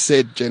 Because I just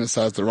said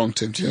genocide is the wrong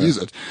term to use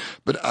it.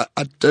 But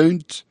I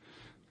don't.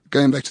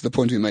 Going back to the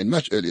point we made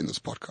much earlier in this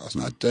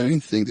podcast, I don't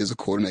think there's a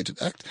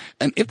coordinated act.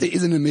 And if there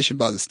is an admission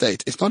by the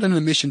state, it's not an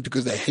admission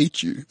because they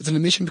hate you. It's an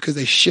admission because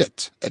they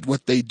shit at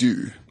what they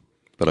do.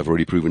 But I've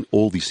already proven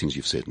all these things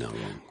you've said now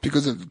wrong.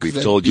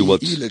 We've told you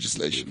what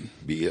legislation.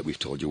 We've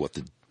told you what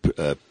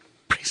the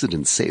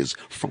president says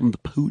from the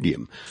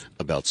podium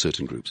about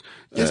certain groups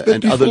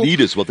and other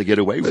leaders, what they get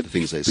away with, the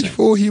things they say.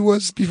 Before he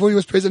was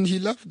president, he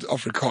loved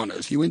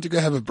Afrikaners. He went to go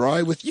have a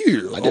braai with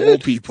you, of all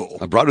people.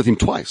 I braaied with him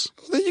twice.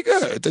 Well, there you go.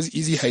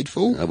 Is he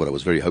hateful? But I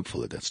was very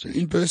hopeful at that stage.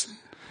 In person?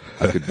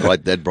 I could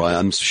write that braai.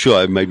 I'm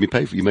sure you made me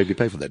pay for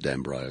that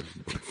damn braai.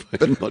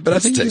 But I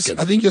think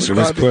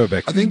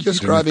you're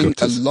ascribing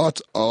a lot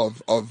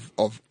of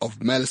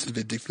malice and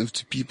vindictiveness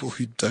to people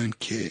who don't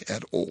care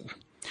at all.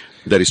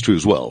 That is true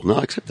as well. No,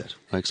 I accept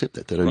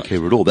that. They don't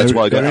care at all. That's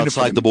why I go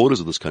outside the borders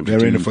of this country.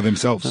 They're in it for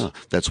themselves.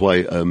 That's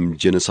why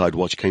Genocide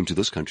Watch came to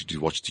this country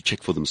to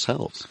check for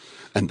themselves.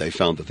 And they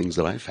found the things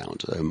that I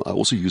found. I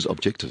also use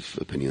objective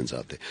opinions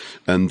out there.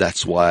 And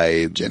that's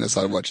why...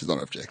 Genocide Watch is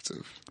not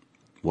objective.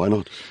 Why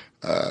not?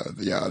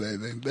 Yeah, they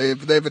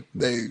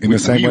In the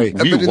same way,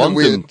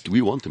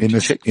 we want them in to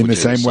the, check in for the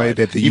same way genocide,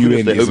 that the even UN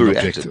if they is an overreacted,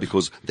 objective.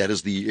 because that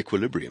is the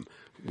equilibrium.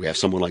 We have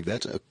someone like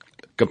that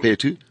compared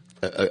to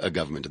a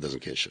government that doesn't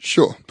care shit.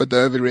 Sure, but the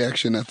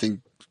overreaction, I think,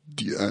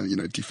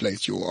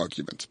 deflates your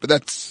argument. But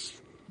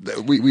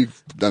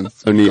we've done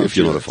Only if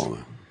you're not a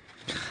farmer.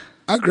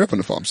 I grew up on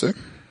a farm, sir.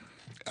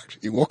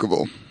 Actually, in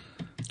Walkerville.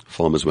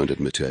 Farmers won't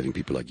admit to having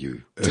people like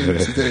you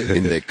Today.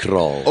 in their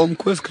kraal.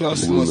 Quiz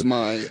Klaassen was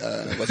my.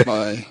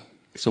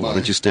 So why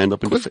don't you stand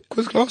up and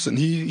Quiz Klaassen,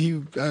 he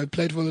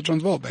played for the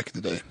Transvaal back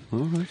in the day, All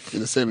right. in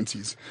the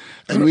 70s,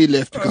 and we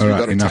left because All we right,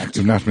 got attacked.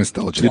 enough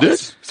nostalgia. You did?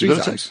 Three You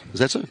got times. attacked? Is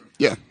that so?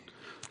 Yeah,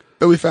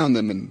 but we found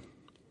them, and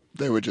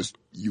they were just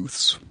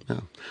youths.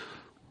 Yeah.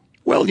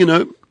 Well,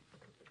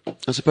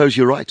 I suppose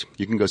you're right.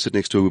 You can go sit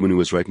next to a woman who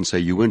was raped and say,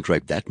 you weren't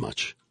raped that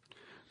much.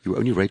 You were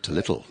only raped a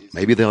little.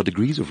 Maybe there are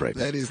degrees of rape.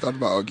 That is not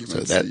my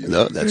argument. So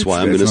that's why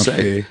I'm going to That's not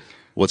say fair.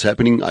 what's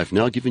happening. I've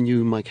now given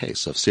you my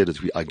case. I've said that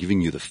I've given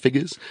you the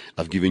figures.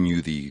 I've given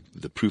you the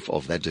proof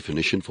of that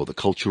definition for the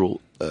cultural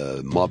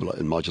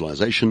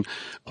marginalization,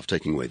 of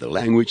taking away the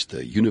language,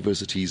 the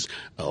universities,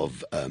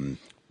 of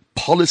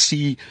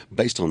policy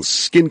based on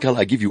skin color.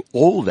 I give you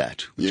all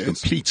that, which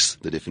completes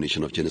the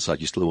definition of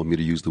genocide. You still want me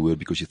to use the word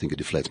because you think it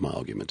deflates my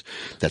argument.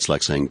 That's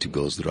like saying to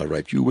girls that are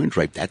raped, you weren't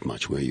raped that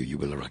much, were you? You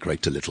were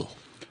raped a little.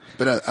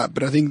 But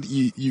I think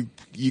you're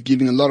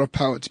giving a lot of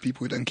power to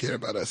people who don't care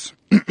about us.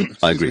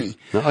 I agree.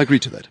 No, I agree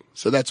to that.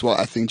 So that's why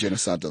I think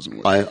genocide doesn't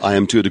work. I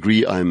am to a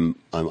degree. I'm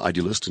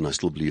idealist, and I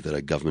still believe that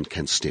a government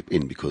can step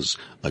in because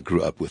I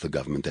grew up with a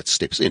government that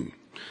steps in.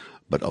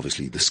 But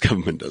obviously, this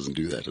government doesn't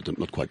do that. I'm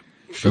not quite sure.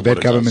 So that what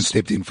it government does.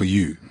 stepped in for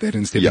you. They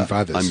didn't step in for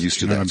others. I'm used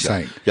to you know that. what I'm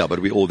saying? Yeah, but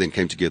we all then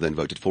came together and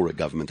voted for a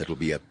government that will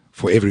be a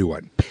For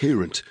everyone.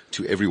 parent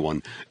to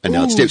everyone, and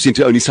now it steps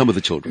into only some of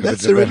the children.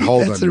 That's but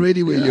hold that's on.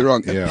 already where you're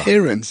wrong. Yeah. A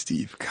parent,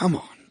 Steve. Come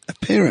on. A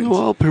parent.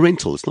 Well,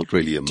 parental. It's not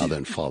really a mother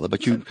and father,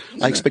 but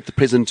I expect the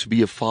president to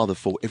be a father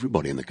for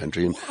everybody in the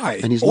country, and Why?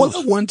 and he's all not.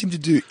 I want him to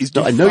do is do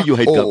No, I know fuck you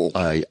hate all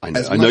government. I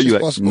as know much you.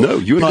 as possible. No,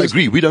 you and I Because-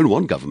 agree. We don't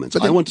want governments.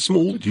 But I then- want a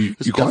small. You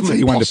as can't say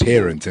you government want a possible.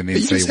 parent and then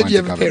But you say just you said want you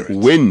a have a government.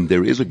 parent. When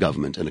there is a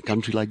government in a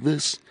country like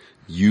this,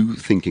 you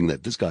thinking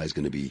that this guy is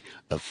going to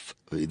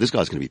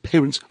be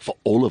parents for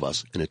all of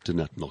us, and it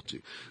turned out not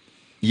to.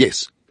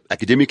 Yes,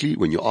 academically,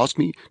 when you ask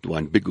me, do I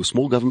want big or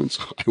small governments?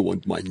 I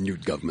want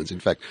minute governments. In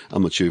fact,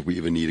 I'm not sure if we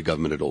even need a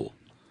government at all.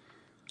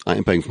 I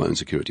am paying for my own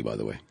security, by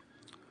the way.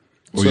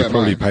 Well, So you're am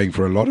probably I. paying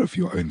for a lot of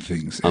your own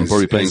things. I'm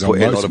probably paying as for a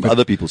most lot of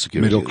other people's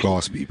security. Middle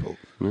class people.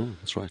 No,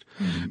 that's right.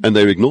 And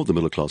they ignored the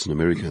middle class in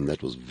America, and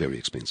that was very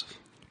expensive.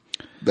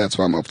 That's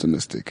why I'm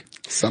optimistic.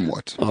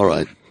 Somewhat. All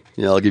right.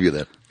 Yeah, I'll give you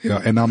that.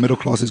 Yeah, and our middle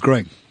class is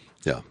growing.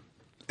 Yeah.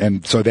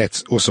 And so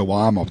that's also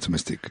why I'm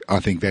optimistic. I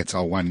think that's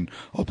our one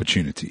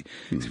opportunity.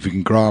 If we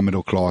can grow our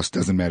middle class,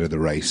 doesn't matter the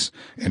race,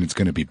 and it's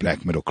going to be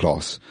black middle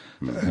class,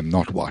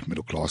 not white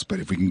middle class. But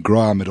if we can grow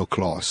our middle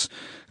class,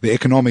 the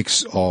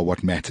economics are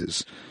what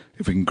matters.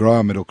 If we can grow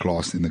our middle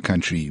class, then the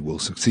country will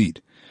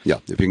succeed. Yeah,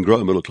 if we can grow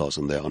a middle class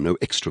and there are no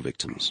extra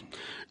victims,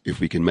 if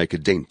we can make a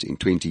dent in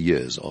 20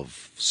 years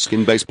of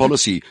skin-based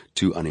policy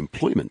to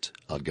unemployment,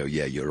 I'd go,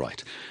 yeah, you're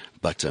right.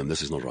 But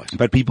this is not right.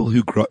 But people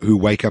who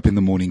wake up in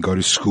the morning, go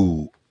to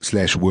school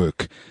 /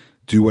 work,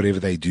 do whatever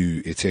they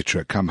do,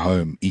 etc., come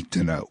home, eat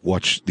dinner,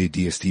 watch their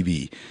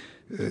DSTV.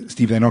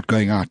 Steve, they're not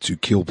going out to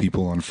kill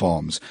people on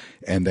farms,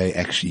 and they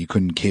actually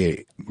couldn't care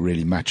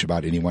really much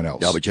about anyone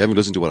else. Yeah, but you haven't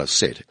listened to what I've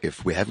said.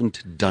 If we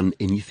haven't done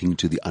anything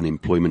to the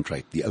unemployment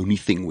rate, the only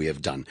thing we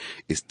have done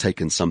is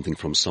taken something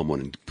from someone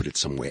and put it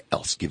somewhere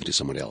else, give it to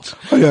someone else.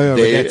 Oh, yeah,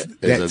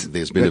 but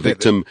There's been a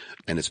victim,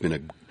 and it's been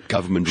a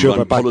government-run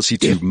but policy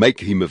to make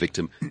him a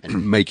victim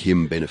and make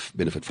him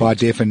benefit from by it.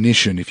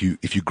 definition, if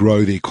you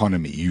grow the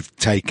economy, you've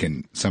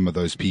taken some of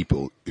those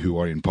people who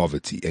are in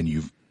poverty and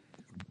you've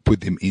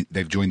put them in,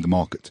 they've joined the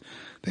market.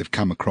 They've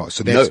come across.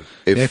 So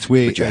that's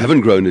where. But you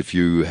haven't grown if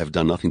you have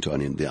done nothing to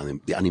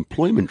the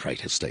unemployment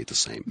rate has stayed the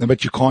same. No,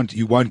 but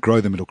you won't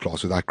grow the middle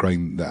class without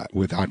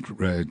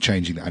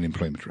changing the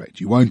unemployment rate.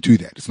 You won't do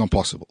that. It's not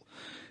possible.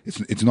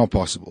 It's not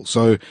possible.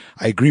 So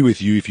I agree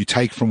with you. If you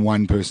take from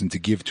one person to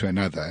give to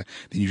another,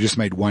 then you've just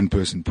made one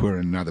person poor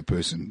and another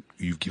person,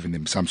 you've given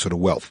them some sort of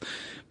wealth.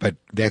 But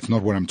that's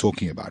not what I'm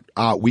talking about.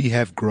 We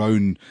have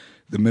grown,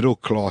 the middle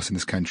class in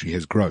this country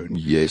has grown.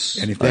 Yes,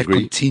 And if I that agree.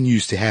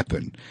 continues to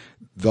happen,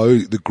 though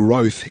the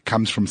growth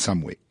comes from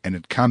somewhere, and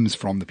it comes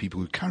from the people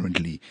who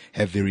currently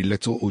have very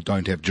little or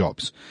don't have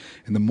jobs.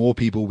 And the more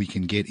people we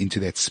can get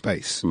into that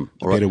space, the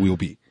all right. better we'll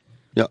be.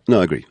 Yeah,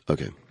 no, I agree.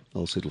 Okay,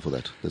 I'll settle for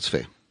that. That's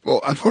fair. Well,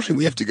 unfortunately,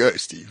 we have to go,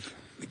 Steve.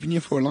 We've been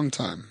here for a long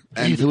time.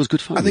 Yeah, that was good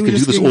fun. I think We we're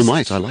can do just this all getting-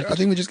 night. I like I it.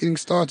 think we're just getting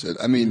started.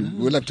 I mean,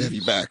 we'll have to have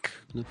you back.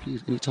 No,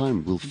 please,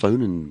 anytime. We'll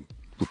phone and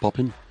we'll pop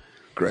in.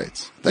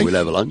 Great. We'll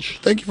have a lunch.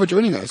 Thank you for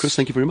joining us. Chris,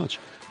 thank you very much.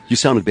 You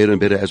sounded better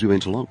and better as we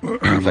went along.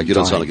 In fact, you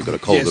don't sound like you've got a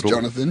cold Yes, at all.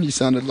 Jonathan, you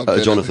sounded a lot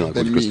better Jonathan, I than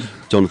called you me.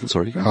 Chris. Jonathan,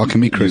 sorry. How can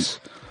me, Chris?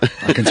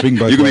 I can swing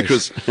both You can ways. be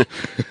Chris.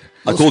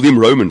 I called him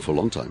Roman for a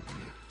long time.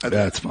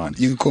 That's fine.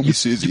 You can call me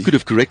Susie. You could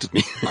have corrected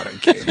me. I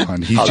don't care.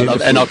 Fine. He's I love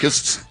gender-fluid.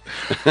 anarchists.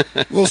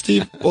 Well,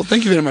 Steve,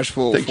 thank you very much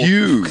for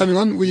you. coming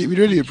on. We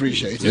really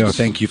appreciate it. Yeah,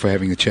 thank you for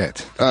having the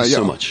chat.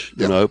 So much.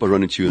 Yeah. And I hope I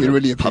run into you We in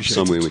really a pub appreciate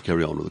somewhere it. and we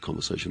carry on with the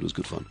conversation. It was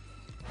good fun.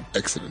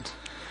 Excellent.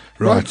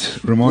 Right,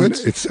 Ramon, Good.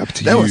 it's up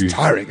to That you. was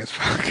tiring as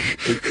fuck.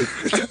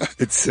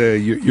 It's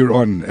you're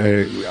on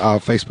our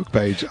Facebook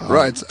page.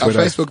 Right. Our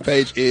Twitter. Facebook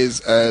page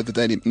is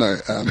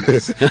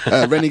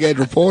Renegade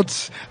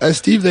Reports.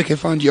 Steve, they can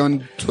find you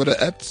on Twitter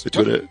at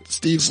Twitter, what?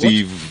 Steve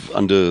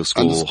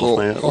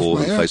Steve_Hofmeyr or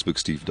on Hofmeyr. Facebook,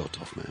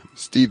 Steve.Hofmeyr.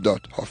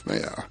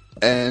 Steve.Hofmeyr.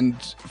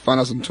 And find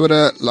us on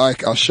Twitter,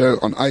 like our show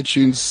on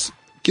iTunes,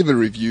 give a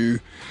review,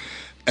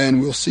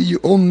 and we'll see you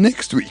all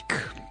next week.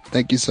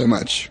 Thank you so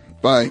much.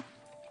 Bye.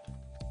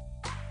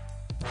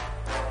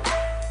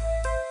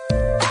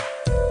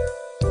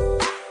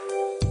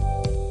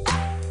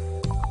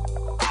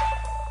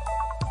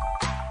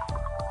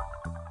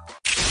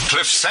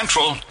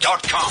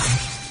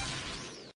 CliffCentral.com